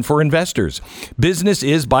management for investors. Business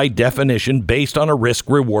is, by definition, based on a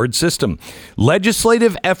risk-reward system.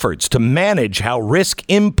 Legislative efforts to manage how risk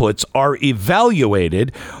inputs are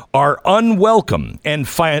evaluated are unwelcome and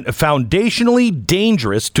foundationally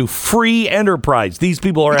dangerous to free enterprise. These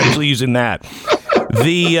people are actually using that.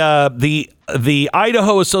 The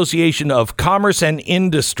Idaho Association of Commerce and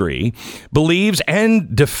Industry believes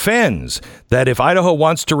and defends that if Idaho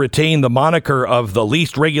wants to retain the moniker of the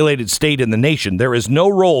least regulated state in the nation, there is no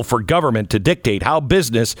role for government to dictate how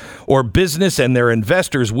business and their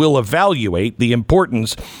investors will evaluate the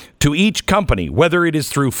importance to each company, whether it is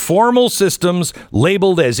through formal systems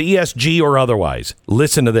labeled as ESG or otherwise.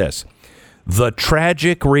 Listen to this. The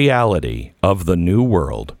tragic reality of the new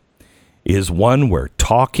world is one where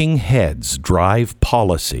talking heads drive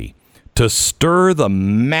policy to stir the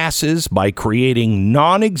masses by creating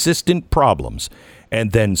non-existent problems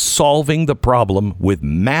and then solving the problem with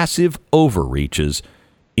massive overreaches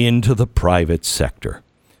into the private sector.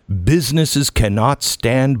 Businesses cannot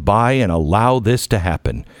stand by and allow this to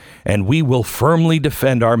happen, and we will firmly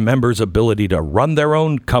defend our members' ability to run their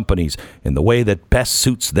own companies in the way that best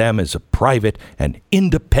suits them as a private and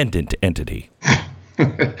independent entity.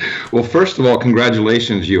 Well, first of all,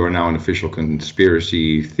 congratulations. You are now an official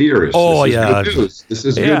conspiracy theorist. Oh, this is yeah. Good news. This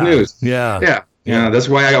is good news. Yeah. Yeah. That's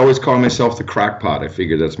why I always call myself the crackpot. I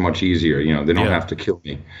figure that's much easier. They don't have to kill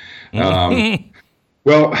me.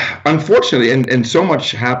 Well, unfortunately, and so much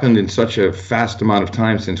happened in such a fast amount of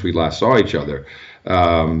time since we last saw each other,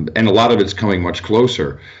 and a lot of it's coming much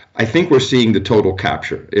closer. I think we're seeing the total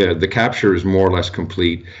capture. The capture is more or less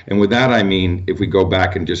complete. And with that, I mean, if we go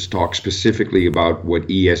back and just talk specifically about what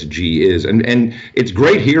ESG is, and it's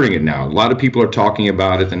great hearing it now. A lot of people are talking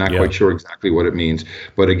about it. They're not quite sure exactly what it means.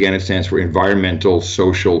 But again, it stands for environmental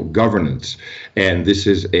social governance. And this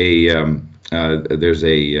is there's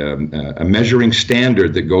a measuring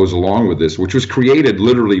standard that goes along with this, which was created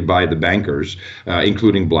literally by the bankers,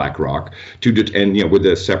 including BlackRock, with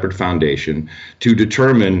a separate foundation to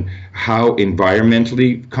determine how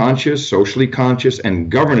environmentally conscious, socially conscious,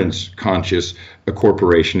 and governance conscious a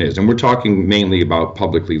corporation is. And we're talking mainly about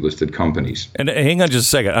publicly listed companies. And hang on just a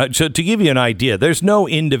second. To give you an idea, there's no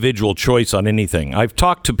individual choice on anything. I've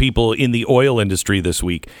talked to people in the oil industry this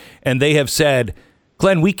week, and they have said,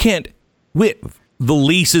 Glenn, we can't. With the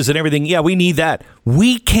leases and everything, we need that.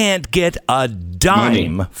 We can't get a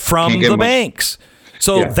dime from the banks.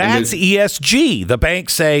 So that's ESG. The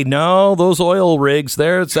banks say, no, those oil rigs,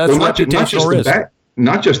 that's reputational risk.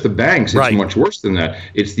 Not just the banks, it's much worse than that.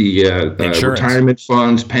 It's the retirement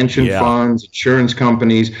funds, pension funds, insurance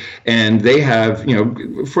companies, and they have,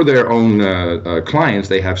 for their own clients,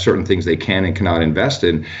 they have certain things they can and cannot invest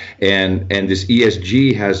in. And this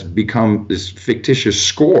ESG has become this fictitious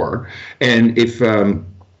score. And if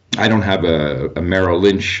I don't have a Merrill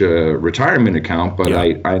Lynch retirement account, but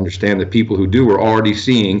I understand that people who do are already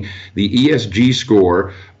seeing the ESG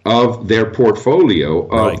score of their portfolio,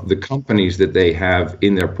 of the companies that they have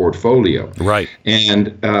in their portfolio. Right.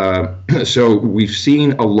 And so we've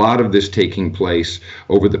seen a lot of this taking place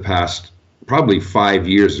over the past probably 5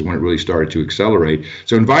 years is when it really started to accelerate.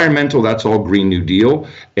 So environmental, that's all Green New Deal.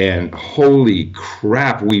 And holy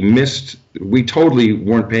crap, we totally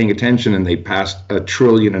weren't paying attention, and they passed $1.5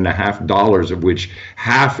 trillion, of which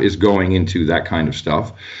half is going into that kind of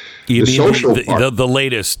stuff. You mean the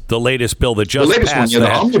latest bill that just passed? The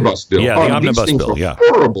omnibus bill. Yeah, the omnibus bill. These things are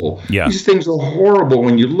horrible. Yeah. These things are horrible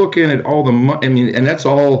when you look at all the money. I mean, and that's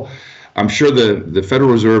all. I'm sure the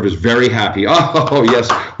Federal Reserve is very happy. Oh, yes,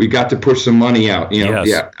 we got to push some money out.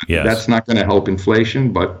 That's not going to help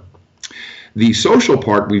inflation. But the social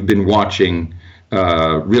part, we've been watching.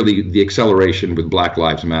 Really the acceleration with Black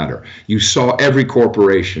Lives Matter. You saw every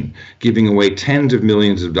corporation giving away tens of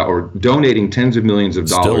millions of dollars, donating tens of millions of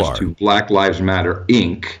dollars to Black Lives Matter,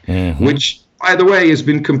 Inc., which, by the way, has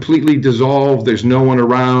been completely dissolved. There's no one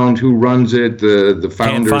around who runs it. The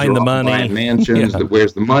founders are all buying mansions.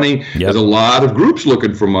 Where's the money? There's a lot of groups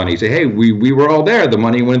looking for money. Say, hey, we were all there. The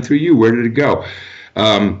money went through you. Where did it go?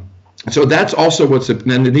 So that's also and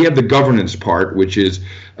then you have the governance part, which is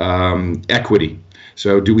equity.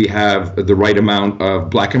 So do we have the right amount of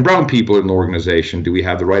black and brown people in the organization? Do we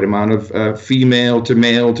have the right amount of female to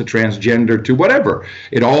male to transgender to whatever?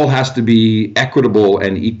 It all has to be equitable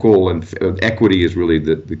and equal, and equity is really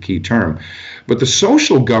the key term. But the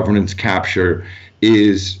social governance capture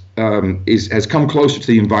has come closer to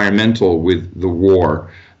the environmental with the war,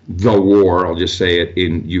 I'll just say it,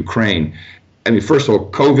 in Ukraine. I mean, first of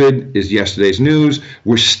all, COVID is yesterday's news.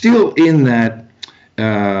 We're still in that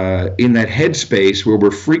headspace where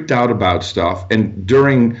we're freaked out about stuff. And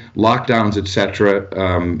during lockdowns, et cetera,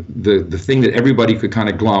 the thing that everybody could kind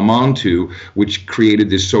of glom onto, which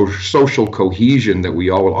created this social cohesion that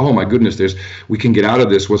we all, oh my goodness, we can get out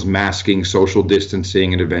of this, was masking, social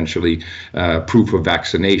distancing, and eventually proof of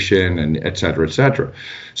vaccination, and et cetera, et cetera.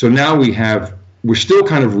 So now we have we're still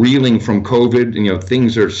kind of reeling from COVID.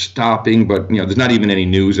 Things are stopping, but there's not even any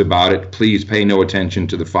news about it. Please pay no attention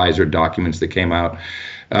to the Pfizer documents that came out.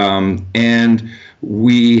 And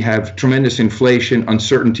we have tremendous inflation,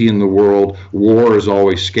 uncertainty in the world. War is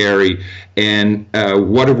always scary. And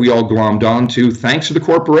what have we all glommed onto? Thanks to the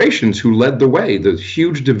corporations who led the way. The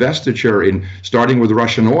huge divestiture in starting with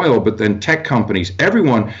Russian oil, but then tech companies.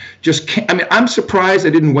 Everyone just can't. I mean, I'm surprised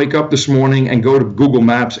I didn't wake up this morning and go to Google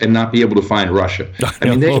Maps and not be able to find Russia.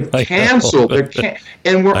 They canceled.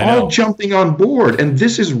 And we're all jumping on board. And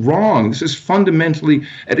this is wrong. This is fundamentally,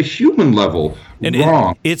 at a human level,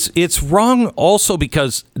 wrong. It's wrong also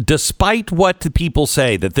because despite what the people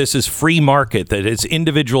say, that this is free market, that it's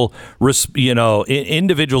individuals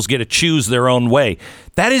get to choose their own way,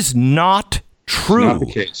 that is not true. It's not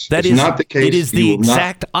the case. It's not the case. It is the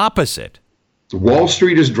exact opposite. Wall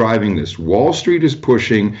Street is driving this. Wall Street is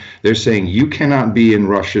pushing. They're saying you cannot be in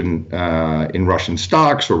Russian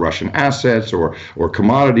stocks or Russian assets or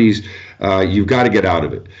commodities. You've got to get out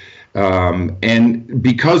of it. And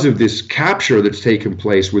because of this capture that's taken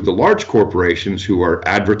place with the large corporations who are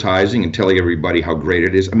advertising and telling everybody how great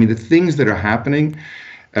it is, I mean, the things that are happening.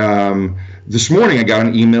 This morning, I got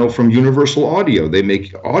an email from Universal Audio. They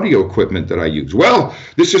make audio equipment that I use. Well,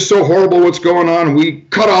 this is so horrible what's going on. We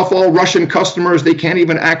cut off all Russian customers. They can't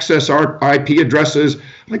even access our IP addresses. I'm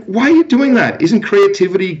like, why are you doing that? Isn't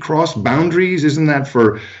creativity cross boundaries? Isn't that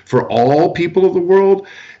for all people of the world?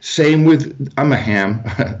 Same with, I'm a ham,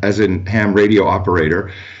 as in ham radio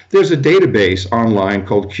operator. There's a database online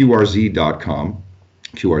called QRZ.com.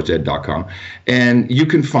 QRZ.com, and you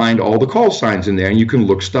can find all the call signs in there, and you can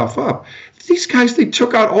look stuff up. These guys, they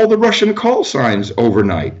took out all the Russian call signs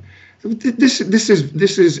overnight. This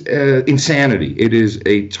is insanity. It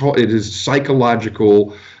is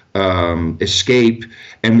psychological escape,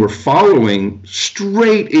 and we're following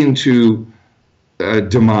straight into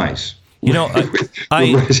demise.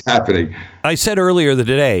 What is happening? I said earlier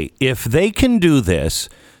today, if they can do this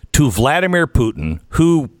to Vladimir Putin,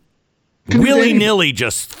 who willy-nilly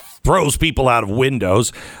just throws people out of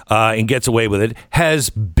windows and gets away with it, has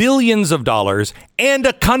billions of dollars and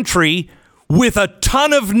a country with a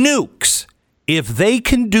ton of nukes. If they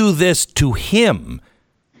can do this to him,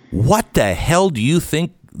 what the hell do you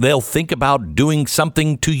think they'll think about doing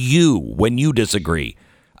something to you when you disagree?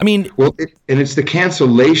 I mean, it's the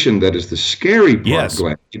cancellation that is the scary part, yes.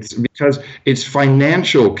 Glenn. It's because it's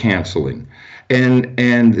financial canceling.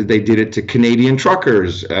 And they did it to Canadian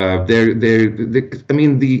truckers. In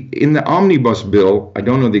the omnibus bill, I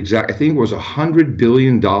don't know the exact. I think it was $100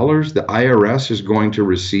 billion the IRS is going to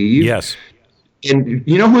receive. Yes. And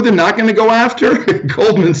you know who they're not going to go after?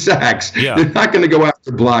 Goldman Sachs. Yeah. They're not going to go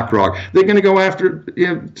after BlackRock. They're going to go after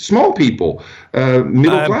small people,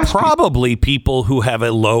 middle class. Probably people who have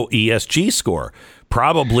a low ESG score.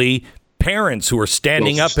 Probably parents who are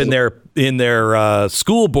standing up in their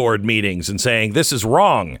school board meetings and saying this is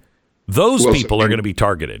wrong. Those people are going to be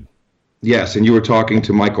targeted. Yes, and you were talking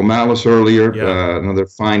to Michael Malice earlier, another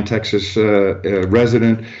fine Texas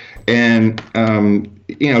resident, and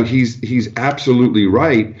he's absolutely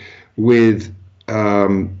right with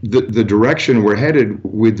the direction we're headed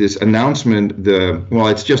with this announcement.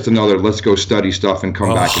 It's just another let's go study stuff and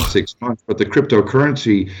come back in 6 months. But the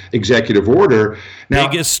cryptocurrency executive order. Now,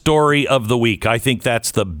 biggest story of the week. I think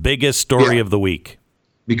that's the biggest story of the week.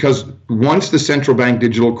 Because once the central bank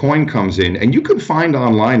digital coin comes in, and you can find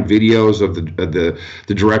online videos of the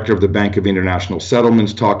director of the Bank of International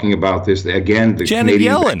Settlements talking about this. Again, the Janet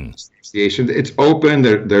Canadian Yellen. Association. It's open.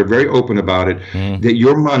 They're very open about it. That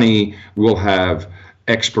your money will have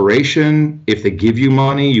expiration. If they give you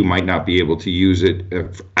money, you might not be able to use it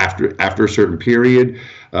after a certain period.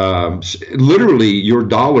 Literally, your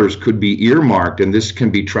dollars could be earmarked, and this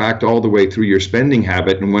can be tracked all the way through your spending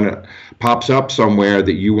habit. And when it pops up somewhere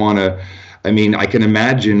that you want to, I can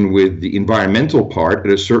imagine with the environmental part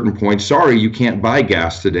at a certain point, sorry, you can't buy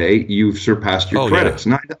gas today. You've surpassed your credits.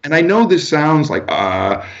 Yeah. And I know this sounds like,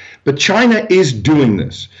 but China is doing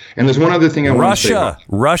this. And there's one other thing I want to say.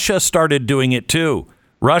 Russia started doing it too.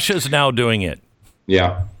 Russia's now doing it.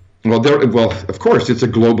 Yeah. Well, of course, it's a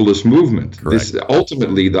globalist movement.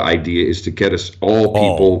 Ultimately, the idea is to get us all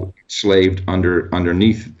people enslaved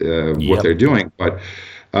underneath what they're doing. But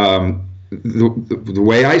the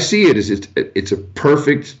way I see it is it's a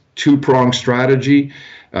perfect two-pronged strategy.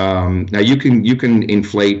 Now you can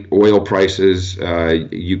inflate oil prices.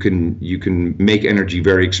 You can make energy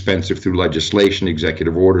very expensive through legislation,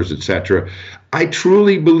 executive orders, etc. I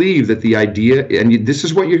truly believe that the idea, and this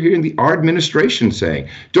is what you're hearing our administration saying,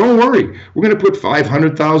 don't worry, we're going to put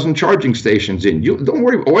 500,000 charging stations in. Don't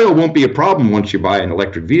worry, oil won't be a problem once you buy an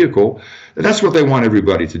electric vehicle. That's what they want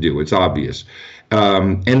everybody to do. It's obvious.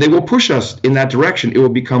 And they will push us in that direction. It will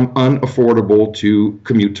become unaffordable to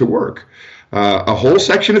commute to work. A whole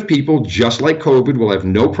section of people, just like COVID, will have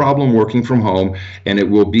no problem working from home, and it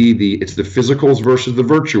will be it's the physicals versus the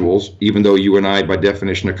virtuals, even though you and I, by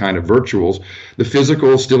definition, are kind of virtuals. The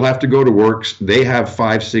physicals still have to go to work. They have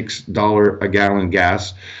 $5-6 a gallon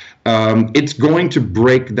gas. It's going to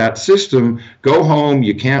break that system. Go home.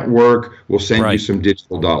 You can't work. We'll send you some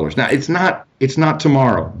digital dollars. Now, it's not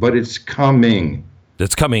tomorrow, but it's coming.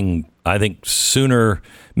 It's coming, I think, sooner,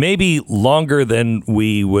 maybe longer than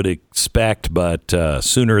we would expect, but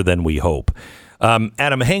sooner than we hope.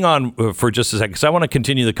 Adam, hang on for just a second, because I want to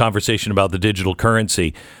continue the conversation about the digital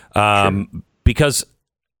currency. Because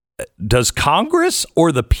does Congress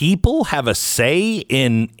or the people have a say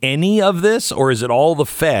in any of this, or is it all the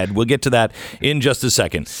Fed? We'll get to that in just a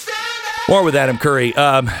second. More with Adam Curry.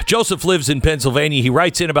 Joseph lives in Pennsylvania. He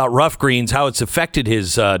writes in about rough greens, how it's affected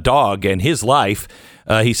his dog and his life.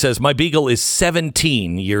 He says, my beagle is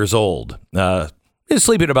 17 years old. He's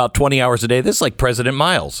sleeping about 20 hours a day. This is like President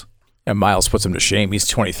Miles. And Miles puts him to shame. He's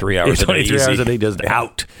 23 hours a day. 23 hours a day does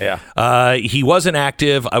out. Yeah. He wasn't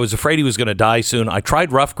active. I was afraid he was going to die soon. I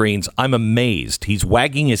tried rough greens. I'm amazed. He's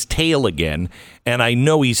wagging his tail again, and I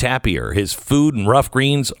know he's happier. His food and rough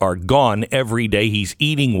greens are gone every day. He's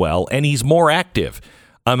eating well, and he's more active.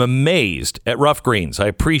 I'm amazed at rough greens. I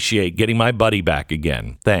appreciate getting my buddy back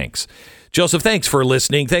again. Thanks. Joseph, thanks for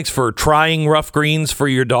listening. Thanks for trying rough greens for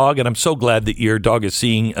your dog, and I'm so glad that your dog is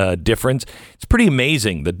seeing a difference. It's pretty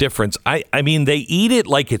amazing, the difference. I mean, they eat it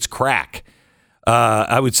like it's crack.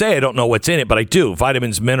 I would say I don't know what's in it, but I do.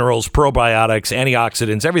 Vitamins, minerals, probiotics,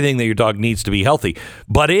 antioxidants, everything that your dog needs to be healthy.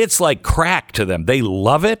 But it's like crack to them. They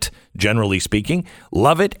love it, generally speaking,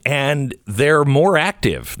 love it, and they're more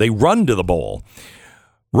active. They run to the bowl.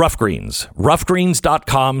 Rough Greens,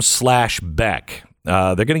 roughgreens.com/Beck.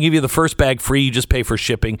 They're going to give you the first bag free. You just pay for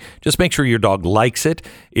shipping. Just make sure your dog likes it.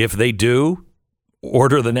 If they do,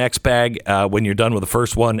 order the next bag when you're done with the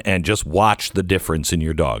first one, and just watch the difference in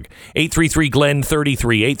your dog.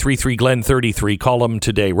 833-GLEN-33, 833-GLEN-33. Call them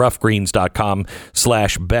today,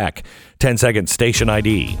 roughgreens.com/Beck. 10 seconds, station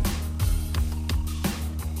ID.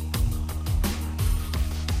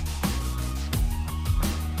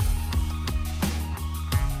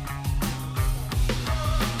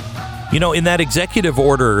 You know, in that executive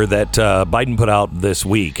order that Biden put out this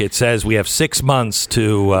week, it says we have 6 months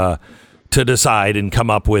to decide and come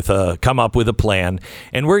up with a plan,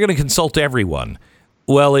 and we're going to consult everyone.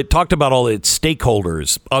 Well, it talked about all its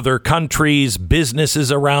stakeholders, other countries,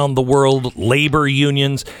 businesses around the world, labor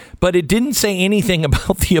unions, but it didn't say anything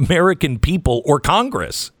about the American people or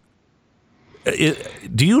Congress.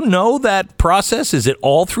 Do you know that process? Is it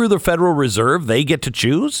all through the Federal Reserve? They get to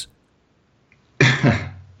choose?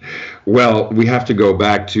 Well, we have to go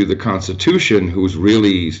back to the Constitution, who's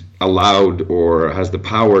really allowed or has the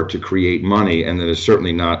power to create money, and that is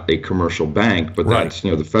certainly not a commercial bank. But that's,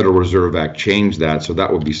 the Federal Reserve Act changed that, so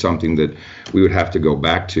that would be something that we would have to go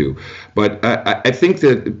back to. But I think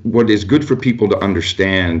that what is good for people to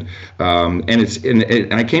understand,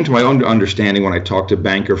 and I came to my own understanding when I talk to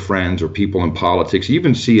banker friends or people in politics. You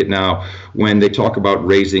even see it now when they talk about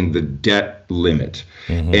raising the debt limit.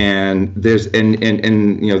 Mm-hmm. And there's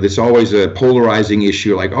there's always a polarizing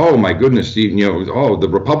issue, like, oh my goodness, the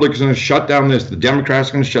Republicans are going to shut down this, the Democrats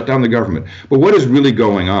are going to shut down the government. But what is really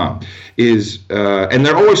going on is, and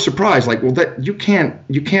they're always surprised, like, well, that you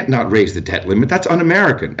can't not raise the debt limit. That's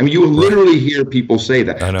un-American. I mean, you literally hear people say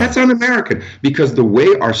that. That's un-American, because the way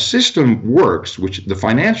our system works, which the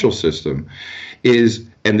financial system is,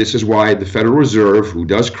 and this is why the Federal Reserve, who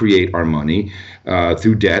does create our money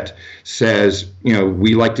through debt, says,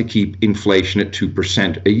 we like to keep inflation at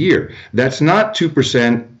 2% a year. That's not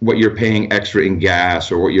 2% what you're paying extra in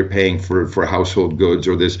gas or what you're paying for household goods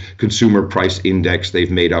or this consumer price index they've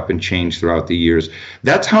made up and changed throughout the years.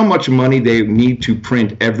 That's how much money they need to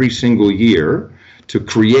print every single year to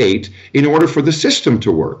create in order for the system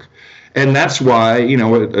to work. And that's why,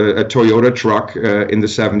 a Toyota truck in the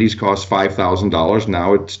 70s cost $5,000.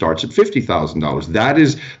 Now it starts at $50,000. That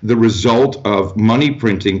is the result of money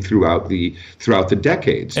printing throughout the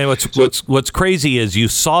decades. And what's crazy is you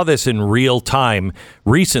saw this in real time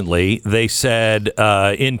recently. They said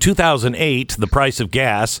in 2008 the price of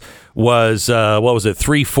gas was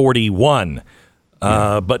 $3.41.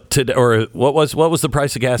 But what was the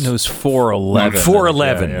price of gas? It was $4.11.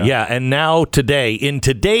 $4.11. Yeah. And now in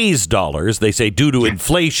today's dollars, they say due to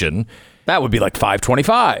inflation, That would be like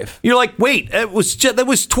 525. You're like, wait, that was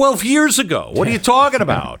 12 years ago. What are you talking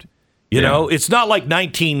about? You know, it's not like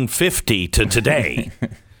 1950 to today.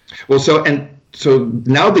 Well, so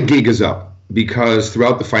now the gig is up. Because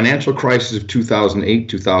throughout the financial crisis of 2008,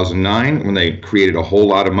 2009, when they created a whole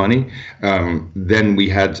lot of money, then we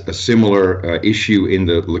had a similar issue in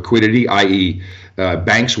the liquidity, i.e.,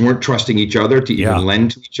 banks weren't trusting each other to even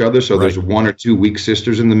lend to each other. So there's one or two weak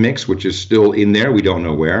sisters in the mix, which is still in there. We don't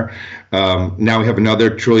know where. Now we have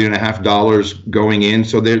another $1.5 trillion going in.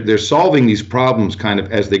 So they're solving these problems kind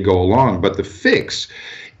of as they go along. But the fix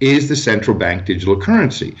is the central bank digital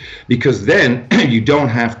currency, because then you don't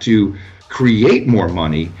have to create more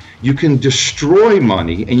money. You can destroy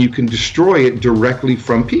money, and you can destroy it directly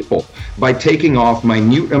from people by taking off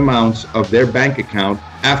minute amounts of their bank account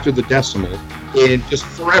after the decimal in just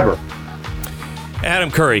forever. Adam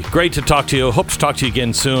Curry, great to talk to you. Hope to talk to you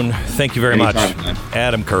again soon. Thank you very much. Man.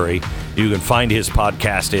 Adam Curry. You can find his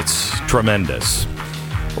podcast. It's tremendous.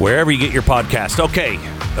 Wherever you get your podcast. Okay.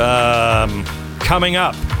 Coming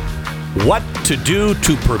up, what to do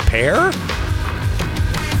to prepare?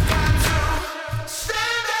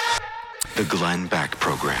 The Glenn Beck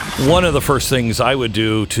Program. One of the first things I would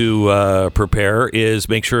do to prepare is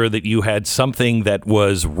make sure that you had something that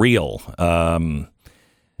was real.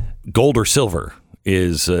 Gold or silver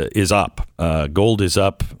is up. Gold is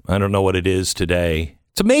up. I don't know what it is today.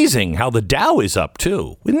 It's amazing how the Dow is up,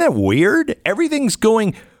 too. Isn't that weird? Everything's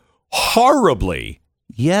going horribly,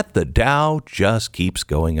 yet the Dow just keeps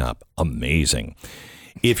going up. Amazing.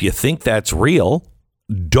 If you think that's real,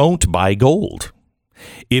 don't buy gold.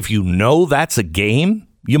 If you know that's a game,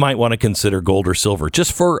 you might want to consider gold or silver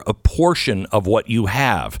just for a portion of what you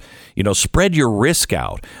have. You know, spread your risk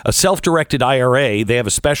out. A self-directed IRA, they have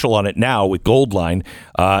a special on it now with Goldline,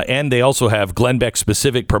 and they also have Glenn Beck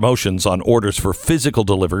specific promotions on orders for physical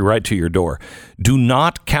delivery right to your door. Do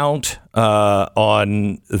not count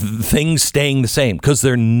on things staying the same, because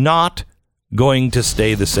they're not going to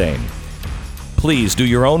stay the same. Please do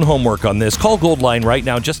your own homework on this. Call Goldline right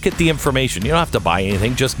now. Just get the information. You don't have to buy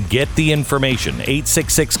anything. Just get the information.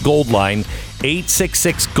 866-GOLDLINE.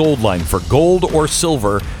 866-GOLDLINE. For gold or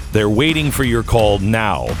silver, they're waiting for your call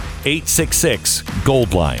now.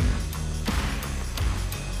 866-GOLDLINE.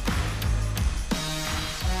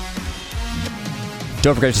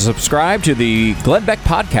 Don't forget to subscribe to the Glenn Beck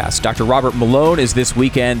podcast. Dr. Robert Malone is this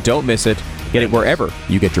weekend. Don't miss it. Get it wherever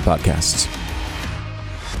you get your podcasts.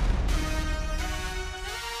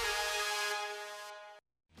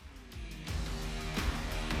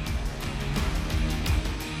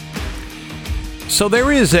 So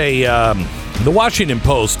there is the Washington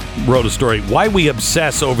Post wrote a story, Why We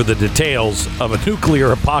Obsess Over the Details of a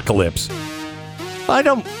Nuclear Apocalypse. I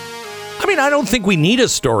don't think we need a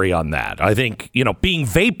story on that. I think, being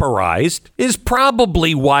vaporized is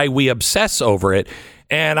probably why we obsess over it.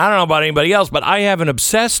 And I don't know about anybody else, but I haven't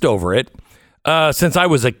obsessed over it since I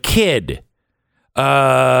was a kid.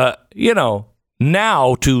 Now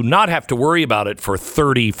to not have to worry about it for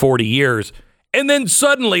 30, 40 years, and then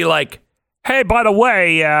suddenly hey, by the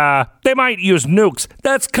way, they might use nukes.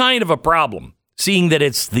 That's kind of a problem, seeing that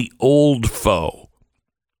it's the old foe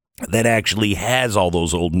that actually has all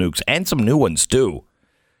those old nukes and some new ones, too.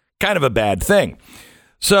 Kind of a bad thing.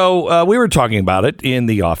 So we were talking about it in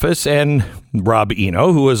the office, and Rob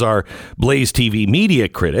Eno, who is our BlazeTV media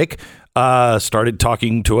critic, started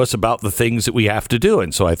talking to us about the things that we have to do.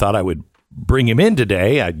 And so I thought I would bring him in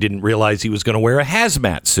today. I didn't realize he was going to wear a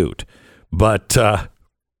hazmat suit, but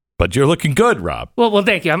you're looking good, Rob. Well,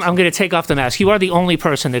 thank you. I'm going to take off the mask. You are the only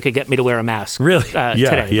person that could get me to wear a mask. Really?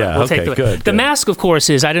 Today. Yeah. We'll okay, good. The mask, of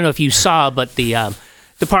course, is, I don't know if you saw, but the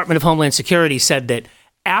Department of Homeland Security said that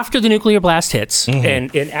after the nuclear blast hits,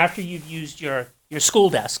 and after you've used your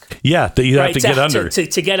school desk. Yeah, that you have to get under.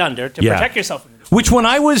 To get under, to protect yourself. Which, when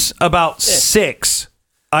I was about 6,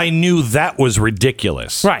 I knew that was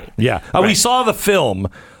ridiculous. Right. Yeah. We saw the film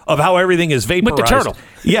of how everything is vaporized. With the turtle.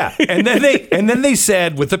 Yeah. And then they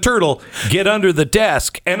said with the turtle, get under the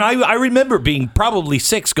desk. And I remember being probably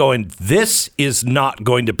 6 going, this is not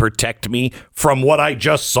going to protect me from what I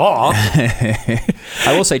just saw. I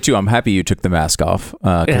will say, too, I'm happy you took the mask off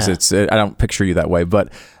because I don't picture you that way.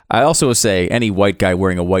 But I also will say any white guy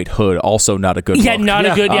wearing a white hood, also not a good look. Yeah, not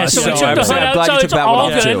a good, So we took the hood out, so it's all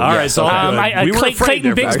good. All right, so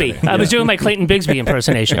Clayton Bigsby. I was doing my Clayton Bigsby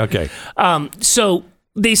impersonation. Okay. So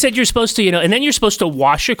they said you're supposed to, and then you're supposed to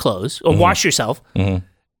wash your clothes or wash yourself. Mm-hmm.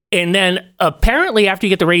 And then apparently after you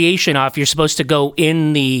get the radiation off, you're supposed to go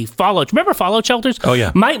in the fallout. Remember fallout shelters? Oh,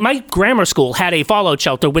 yeah. My grammar school had a fallout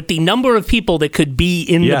shelter with the number of people that could be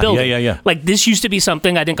in the building. Yeah. Like this used to be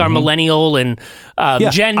something I think our millennial and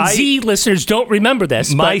Gen Z listeners don't remember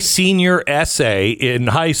this. My senior essay in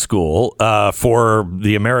high school for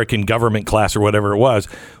the American government class or whatever it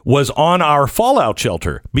was on our fallout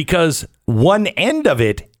shelter because one end of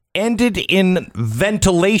it ended in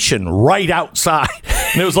ventilation right outside.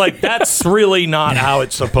 And it was like, that's really not how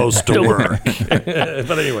it's supposed to work.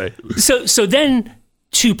 But anyway. So then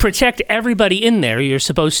to protect everybody in there, you're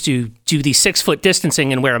supposed to do the 6-foot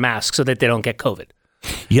distancing and wear a mask so that they don't get COVID.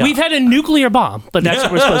 Yeah. We've had a nuclear bomb, but that's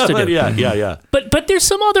what we're supposed to do. Yeah. But there's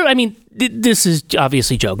some other, I mean, this is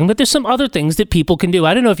obviously joking, but there's some other things that people can do.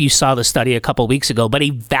 I don't know if you saw the study a couple weeks ago, but a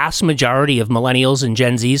vast majority of millennials and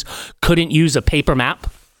Gen Zs couldn't use a paper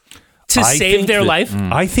map to save their life.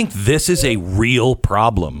 I think this is a real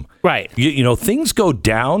problem. Right. You know, things go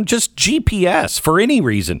down, just GPS for any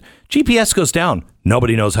reason. GPS goes down.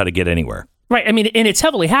 Nobody knows how to get anywhere. Right. I mean, and it's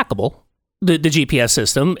heavily hackable, the GPS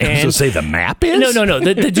system. And so say the map is? No.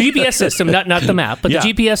 The GPS system, not the map, but the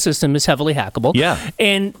GPS system is heavily hackable. Yeah.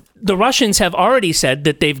 And the Russians have already said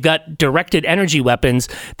that they've got directed energy weapons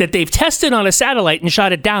that they've tested on a satellite and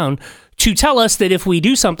shot it down to tell us that if we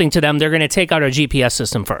do something to them, they're going to take out our GPS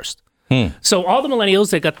system first. So all the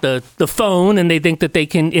millennials, they got the phone and they think that they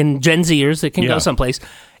can, in Gen Zers, they can go someplace.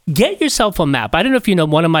 Get yourself a map. I don't know if you know,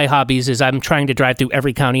 one of my hobbies is I'm trying to drive through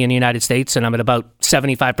every county in the United States, and I'm at about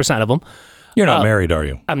 75% of them. You're not married, are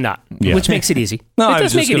you? I'm not, which makes it easy. No, it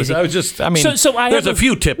does make it easy. I mean, there's a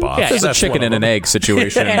few tip-offs. Yeah, there's a chicken and an egg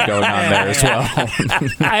situation going on there as well.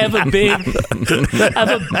 I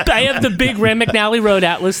have the big Rand McNally Road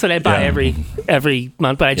Atlas that I buy every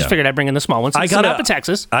month, but I just figured I'd bring in the small ones. It's out to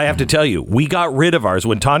Texas. I have to tell you, we got rid of ours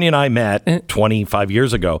when Tanya and I met 25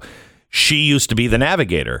 years ago. She used to be the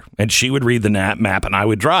navigator, and she would read the map, and I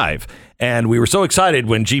would drive. And we were so excited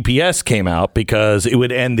when GPS came out because it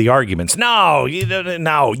would end the arguments. No, you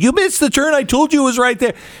missed the turn. I told you it was right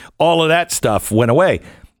there. All of that stuff went away.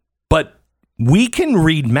 But we can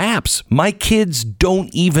read maps. My kids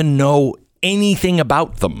don't even know anything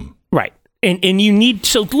about them. Right. And you need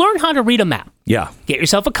to learn how to read a map. Yeah. Get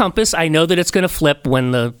yourself a compass. I know that it's going to flip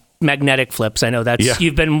when the magnetic flips. I know that's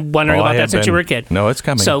you've been wondering about that since you were a kid. No, it's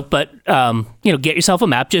coming. So, but get yourself a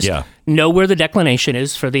map. Just know where the declination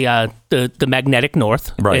is for the magnetic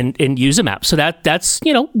north, and use a map. So that's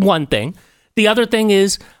one thing. The other thing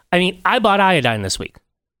is, I mean, I bought iodine this week.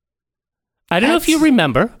 I don't know if you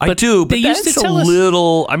remember. But I do, but they used to tell a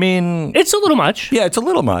little. I mean, it's a little much. Yeah, it's a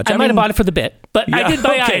little much. I might have bought it for the bit, but I did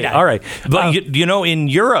buy iodine. All right, but in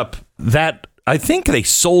Europe that. I think they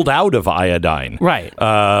sold out of iodine. Right.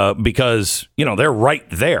 Because, they're right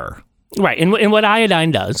there. Right. And what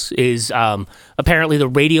iodine does is apparently the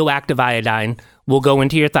radioactive iodine will go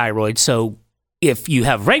into your thyroid. So if you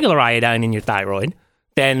have regular iodine in your thyroid,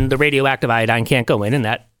 then the radioactive iodine can't go in, and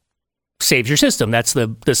that saves your system. That's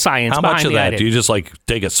the science behind the iodine. How much of that? Do you just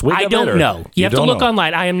take a swig of it? I don't know. You have to look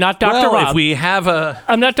online. I am not Dr. Rob. If we have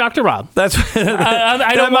I'm not Dr. Rob. That's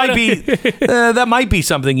that might be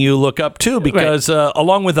something you look up too, because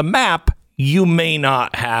along with a map, you may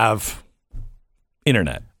not have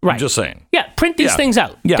internet. Right. I'm just saying. Yeah, print these things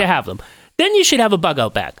out to have them. Then you should have a bug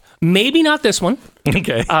out bag. Maybe not this one.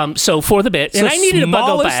 Okay. So for the bit, and I needed a bug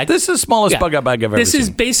out bag. This is the smallest bug out bag I've ever seen. This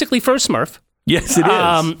is basically for a Smurf. Yes, it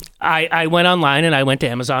is. I went online and I went to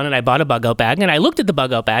Amazon and I bought a bug out bag, and I looked at the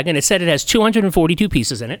bug out bag and it said it has 242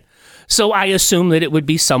 pieces in it. So I assumed that it would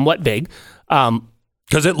be somewhat big.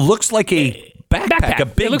 Because it looks like a backpack, a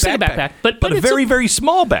big looks backpack. like a backpack, but a very, very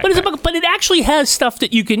small backpack. But it actually has stuff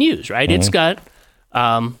that you can use, right? Mm-hmm. It's got,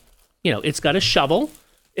 it's got a shovel.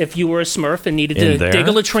 If you were a Smurf and needed to dig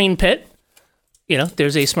a latrine pit,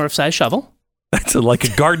 there's a Smurf-sized shovel. That's like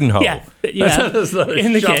a garden hoe. Yeah. That's not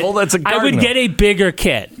in the shovel. Kit. That's a garden I would hoe. get a bigger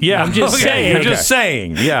kit. Yeah. I'm just saying. You're just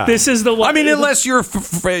saying. Yeah. This is the one. I mean, unless you're,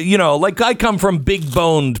 like I come from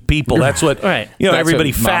big-boned people. That's what, right. That's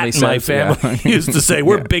everybody fat in my family used to say.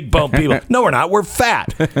 We're big-boned people. No, we're not. We're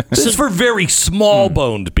fat. This is for very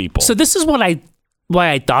small-boned people. So this is why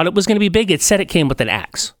I thought it was going to be big. It said it came with an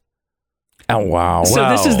axe. Oh, wow. So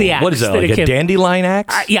this is the axe. What is that, like a dandelion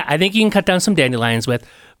axe? Yeah, I think you can cut down some dandelions with.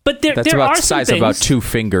 But there about are the size some of about 2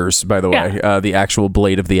 fingers, by the way, the actual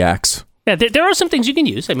blade of the axe. Yeah, there are some things you can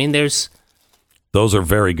use. I mean, those are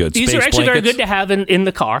very good. These Space are actually blankets. very good to have in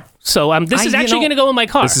the car. So this is actually going to go in my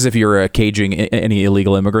car. This is if you're caging any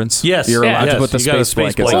illegal immigrants. Yes. You're allowed to put the space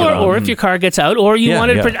blankets on. Or if your car gets out, or you want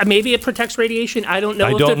it, maybe it protects radiation. I don't know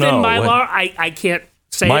if it's in my law. I can't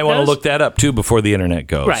say Might it want to does. look that up too before the internet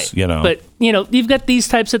goes. Right. You know. But you've got these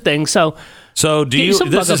types of things. So do you?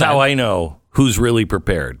 This is how I know who's really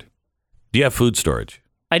prepared. Do you have food storage?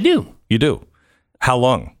 I do. You do. How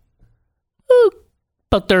long?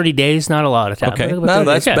 About 30 days, not a lot of time. Okay. About No, 30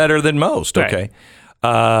 that's days, yeah. better than most. Right. Okay.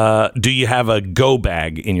 Do you have a go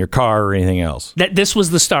bag in your car or anything else? This was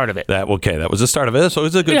the start of it. That was the start of it. So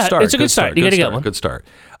it's a good start. It's a good start. You got to get one. Good start.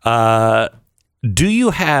 Do you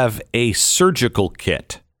have a surgical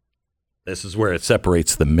kit? This is where it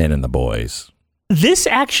separates the men and the boys. This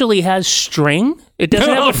actually has string. It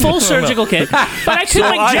doesn't have a full surgical kit, but I could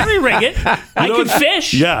jerry rig it. I could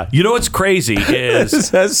fish. Yeah. You know what's crazy is This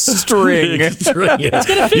has string. It's got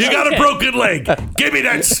a fish You got a kit. broken leg. Give me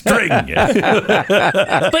that string. But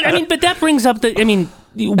that brings up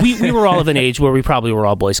we were all of an age where we probably were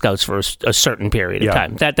all Boy Scouts for a certain period of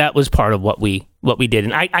time. That was part of what we did.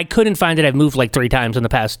 And I couldn't find it. I've moved like 3 times in the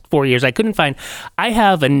past 4 years. I couldn't find. I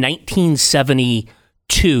have a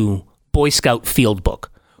 1972 Boy Scout field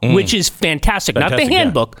book, which is fantastic. Not the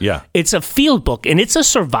handbook. Yeah. It's a field book, and it's a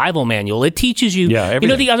survival manual. It teaches you,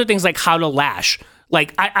 everything. the other things like how to lash.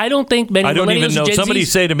 Like, I don't think many I don't even millennials know. or Gen Somebody Zs-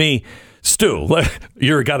 say to me, Stu,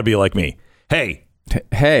 you're got to be like me. Hey,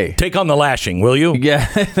 take on the lashing, will you? Yeah.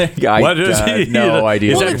 What is no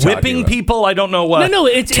idea. Is what that you're talking whipping about. people? I don't know what. No,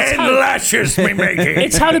 it's 10 how- lashes me making.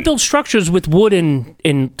 It's how to build structures with wood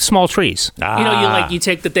in small trees. You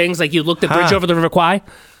take the things like you look the bridge over the River Kwai.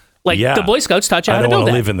 The Boy Scouts taught you how to I build don't want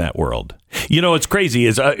that. to live in that world. What's crazy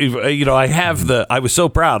is, I have I was so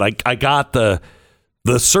proud. I got the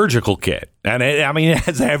surgical kit, and it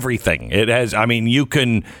has everything. It has. You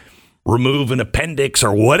can remove an appendix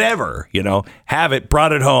or whatever. Have it.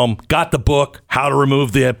 Brought it home. Got the book, how to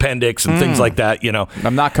remove the appendix and things like that.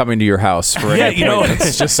 I'm not coming to your house for any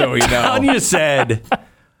appointments, just so you know. Tanya said,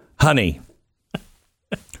 "Honey,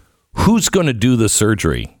 who's going to do the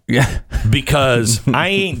surgery? Yeah. Because I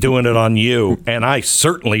ain't doing it on you, and I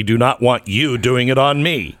certainly do not want you doing it on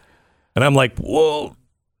me." And I'm like, well,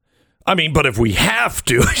 but if we have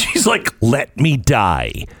to, she's like, let me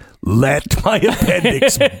die. Let my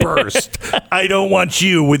appendix burst. I don't want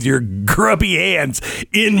you with your grubby hands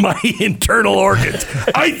in my internal organs.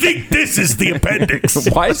 I think this is the appendix.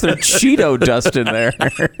 Why is there Cheeto dust in there?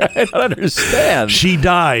 I don't understand. She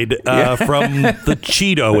died from the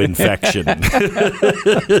Cheeto infection.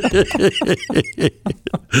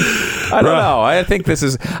 I don't know. I think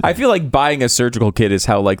I feel like buying a surgical kit is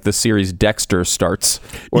how the series Dexter starts.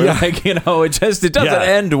 Where it doesn't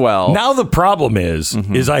end well. Now the problem is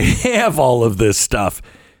I have all of this stuff.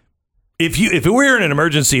 If we were in an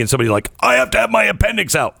emergency and somebody I have to have my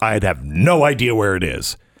appendix out, I'd have no idea where it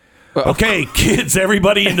is. Okay, kids,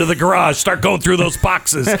 everybody into the garage. Start going through those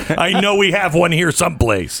boxes. I know we have one here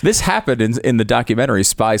someplace. This happened in the documentary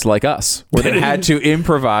Spies Like Us, where they had to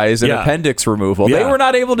improvise an appendix removal. They were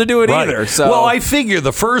not able to do it either. So. Well, I figure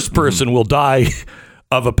the first person will die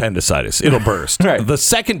of appendicitis. It'll burst. Right. The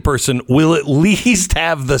second person will at least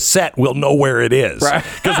have the set. We'll know where it is.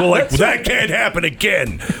 Because we're that can't happen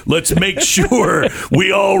again. Let's make sure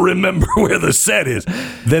we all remember where the set is.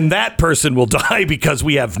 Then that person will die because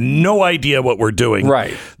we have no idea what we're doing.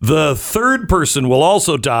 Right. The third person will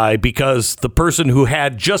also die because the person who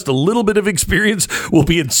had just a little bit of experience will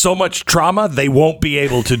be in so much trauma they won't be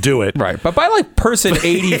able to do it. Right. But by person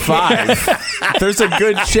 85, there's a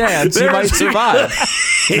good chance you might survive.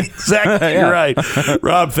 Exactly right.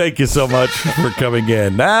 Rob, thank you so much for coming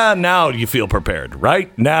in. Now you feel prepared,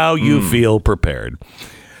 right? Now you feel prepared.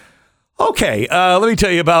 Okay, let me tell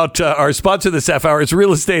you about our sponsor this half hour. It's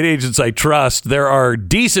Real Estate Agents I Trust. There are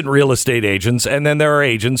decent real estate agents, and then there are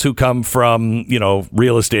agents who come from,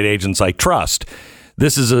 Real Estate Agents I Trust.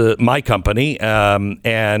 This is my company,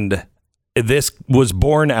 and this was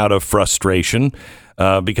born out of frustration.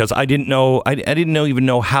 Because I didn't even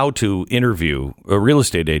know how to interview a real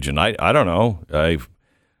estate agent. I don't know.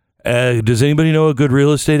 Does anybody know a good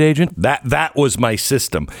real estate agent? That was my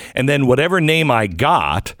system. And then whatever name I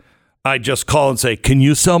got, I just call and say, "Can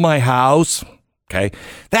you sell my house?" Okay.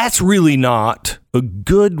 That's really not a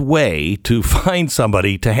good way to find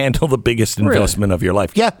somebody to handle the biggest investment of your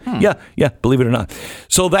life. Yeah. Believe it or not.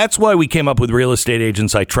 So that's why we came up with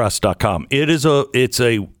realestateagentsitrust.com. It's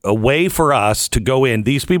a way for us to go in.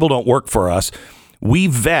 These people don't work for us. We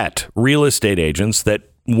vet real estate agents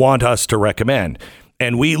that want us to recommend,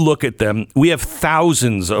 and we look at them. We have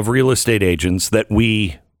thousands of real estate agents that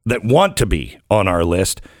want to be on our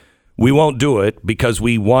list. We won't do it because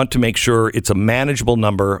we want to make sure it's a manageable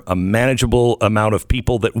number, a manageable amount of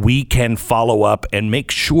people that we can follow up and make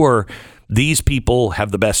sure these people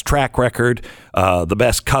have the best track record, the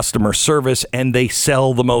best customer service, and they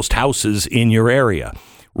sell the most houses in your area.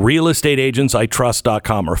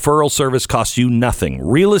 realestateagentsitrust.com. Referral service costs you nothing.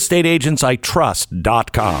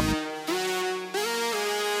 realestateagentsitrust.com.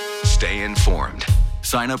 Stay informed.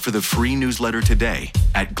 Sign up for the free newsletter today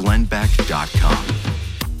at glennbeck.com.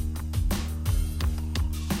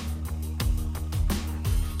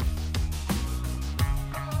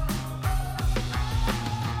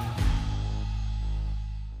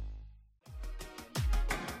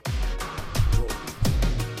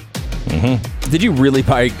 Did you really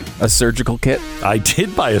buy a surgical kit? I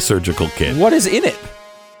did buy a surgical kit. What is in it?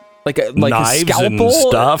 Like knives a scalpel and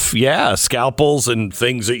stuff, yeah, scalpels and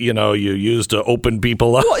things that you use to open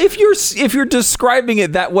people up. Well, if you're describing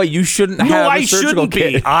it that way, you shouldn't have a surgical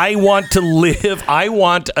kit. Be. I want to live. I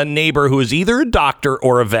want a neighbor who is either a doctor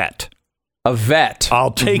or a vet. A vet.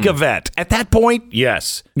 I'll take a vet. At that point,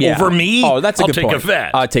 yes. Yeah. Over me, oh, that's a I'll good take point. a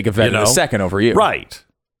vet. I'll take a vet in a second over you. Right.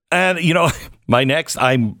 And my next,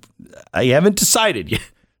 I haven't decided yet.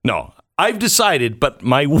 No. I've decided, but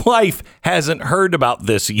my wife hasn't heard about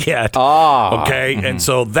this yet. Okay, and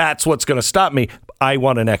so that's what's going to stop me. I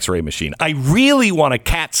want an X-ray machine. I really want a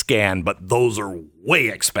CAT scan, but those are way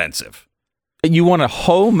expensive. You want a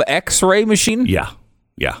home X-ray machine? Yeah.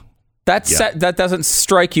 That doesn't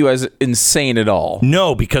strike you as insane at all.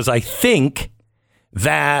 No, because I think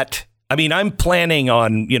that, I'm planning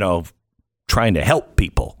on, trying to help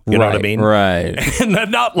people. You know what I mean? Right. And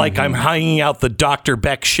not like I'm hanging out the Dr.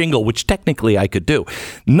 Beck shingle, which technically I could do.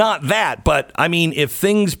 Not that, but if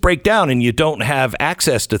things break down and you don't have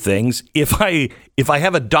access to things, if I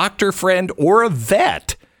have a doctor friend or a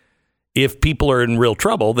vet, if people are in real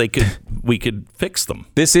trouble, we could fix them.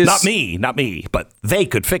 This is not me, but they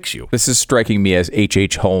could fix you. This is striking me as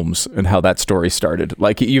H.H. Holmes and how that story started.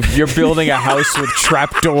 Like you're building a house with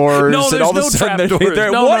trapdoors, and all of a sudden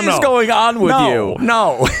what is going on with you?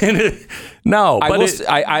 No.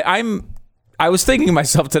 I was thinking to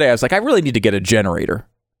myself today. I was like, I really need to get a generator,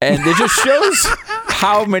 and it just shows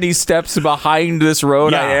how many steps behind this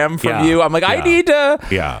road I am from you. I'm like, I need to,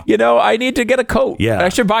 I need to get a coat. Yeah. I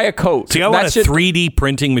should buy a coat. See, I want a 3D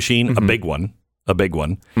printing machine, a big one.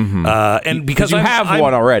 And because you have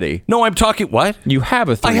one already. No, I'm talking, what? You have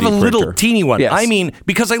a 3D I have a printer. little teeny one. Yes.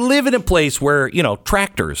 Because I live in a place where,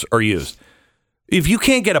 tractors are used. If you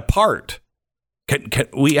can't get a part,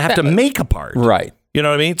 we have to make a part. Right. You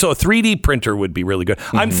know what I mean? So a 3D printer would be really good.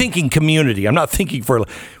 I'm thinking community. I'm not thinking for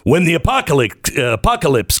when the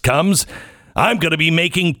apocalypse comes, I'm going to be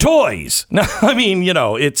making toys. No,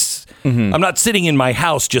 it's, I'm not sitting in my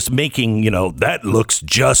house just making, that looks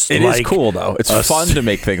just It like. is cool, though. It's fun to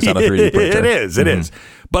make things on a 3D printer. It is.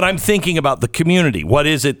 But I'm thinking about the community. What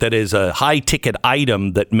is it that is a high ticket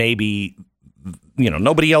item that maybe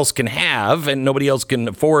nobody else can have and nobody else can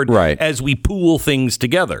afford as we pool things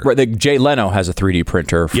together. Right. Jay Leno has a 3D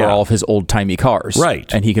printer for all of his old timey cars.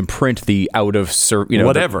 Right. And he can print the out of,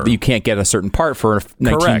 whatever. You can't get a certain part for a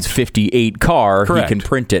 1958 car. Correct. He can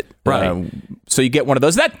print it. Right. So you get one of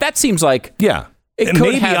those. That seems like. Yeah. It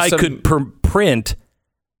maybe I could print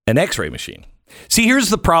an X-ray machine. See, here's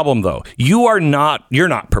the problem, though. You're not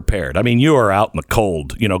prepared. You are out in the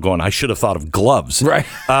cold, going, I should have thought of gloves. Right.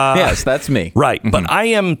 Yes, that's me. Right. But I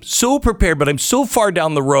am so prepared, but I'm so far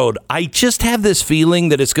down the road. I just have this feeling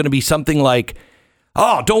that it's going to be something like,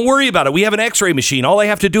 oh, don't worry about it. We have an X-ray machine. All I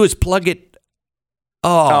have to do is plug it.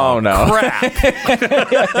 Oh, no. Crap.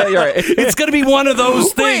 You're right. It's going to be one of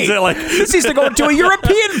those things. That this needs to go into a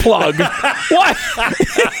European plug. What?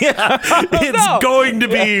 It's going to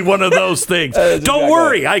be one of those things. Don't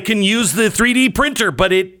worry. I can use the 3D printer,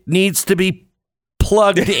 but it needs to be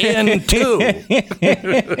plugged in too.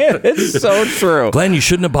 It's so true. Glenn, you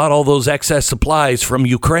shouldn't have bought all those excess supplies from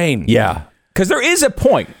Ukraine. Yeah. Because there is a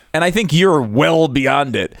point, and I think you're well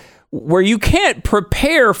beyond it, where you can't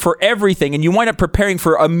prepare for everything, and you wind up preparing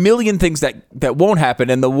for a million things that won't happen,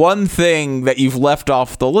 and the one thing that you've left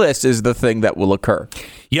off the list is the thing that will occur.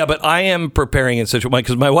 Yeah, but I am preparing in such a way,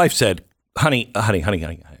 because my wife said, honey,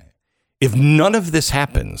 if none of this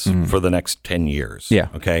happens for the next 10 years,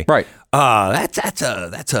 okay, right, that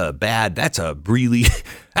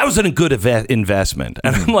was a good investment.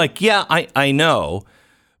 And I'm like, yeah, I know,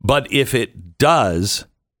 but if it does,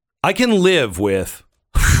 I can live with,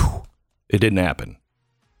 it didn't happen.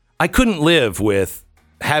 I couldn't live with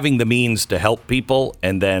having the means to help people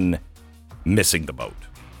and then missing the boat.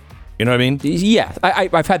 You know what I mean? Yeah,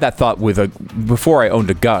 I've had that thought before I owned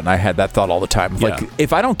a gun. I had that thought all the time. Like,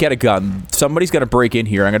 if I don't get a gun, somebody's going to break in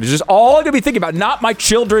here. I'm going to be thinking about not my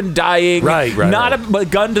children dying, not a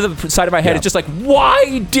gun to the side of my head. It's just like,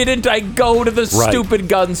 why didn't I go to the stupid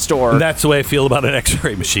gun store? And that's the way I feel about an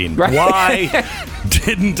X-ray machine. Right. Why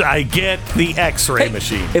didn't I get the X-ray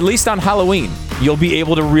machine? At least on Halloween, you'll be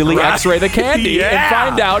able to really X-ray the candy and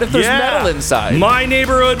find out if there's metal inside. My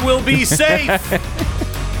neighborhood will be safe.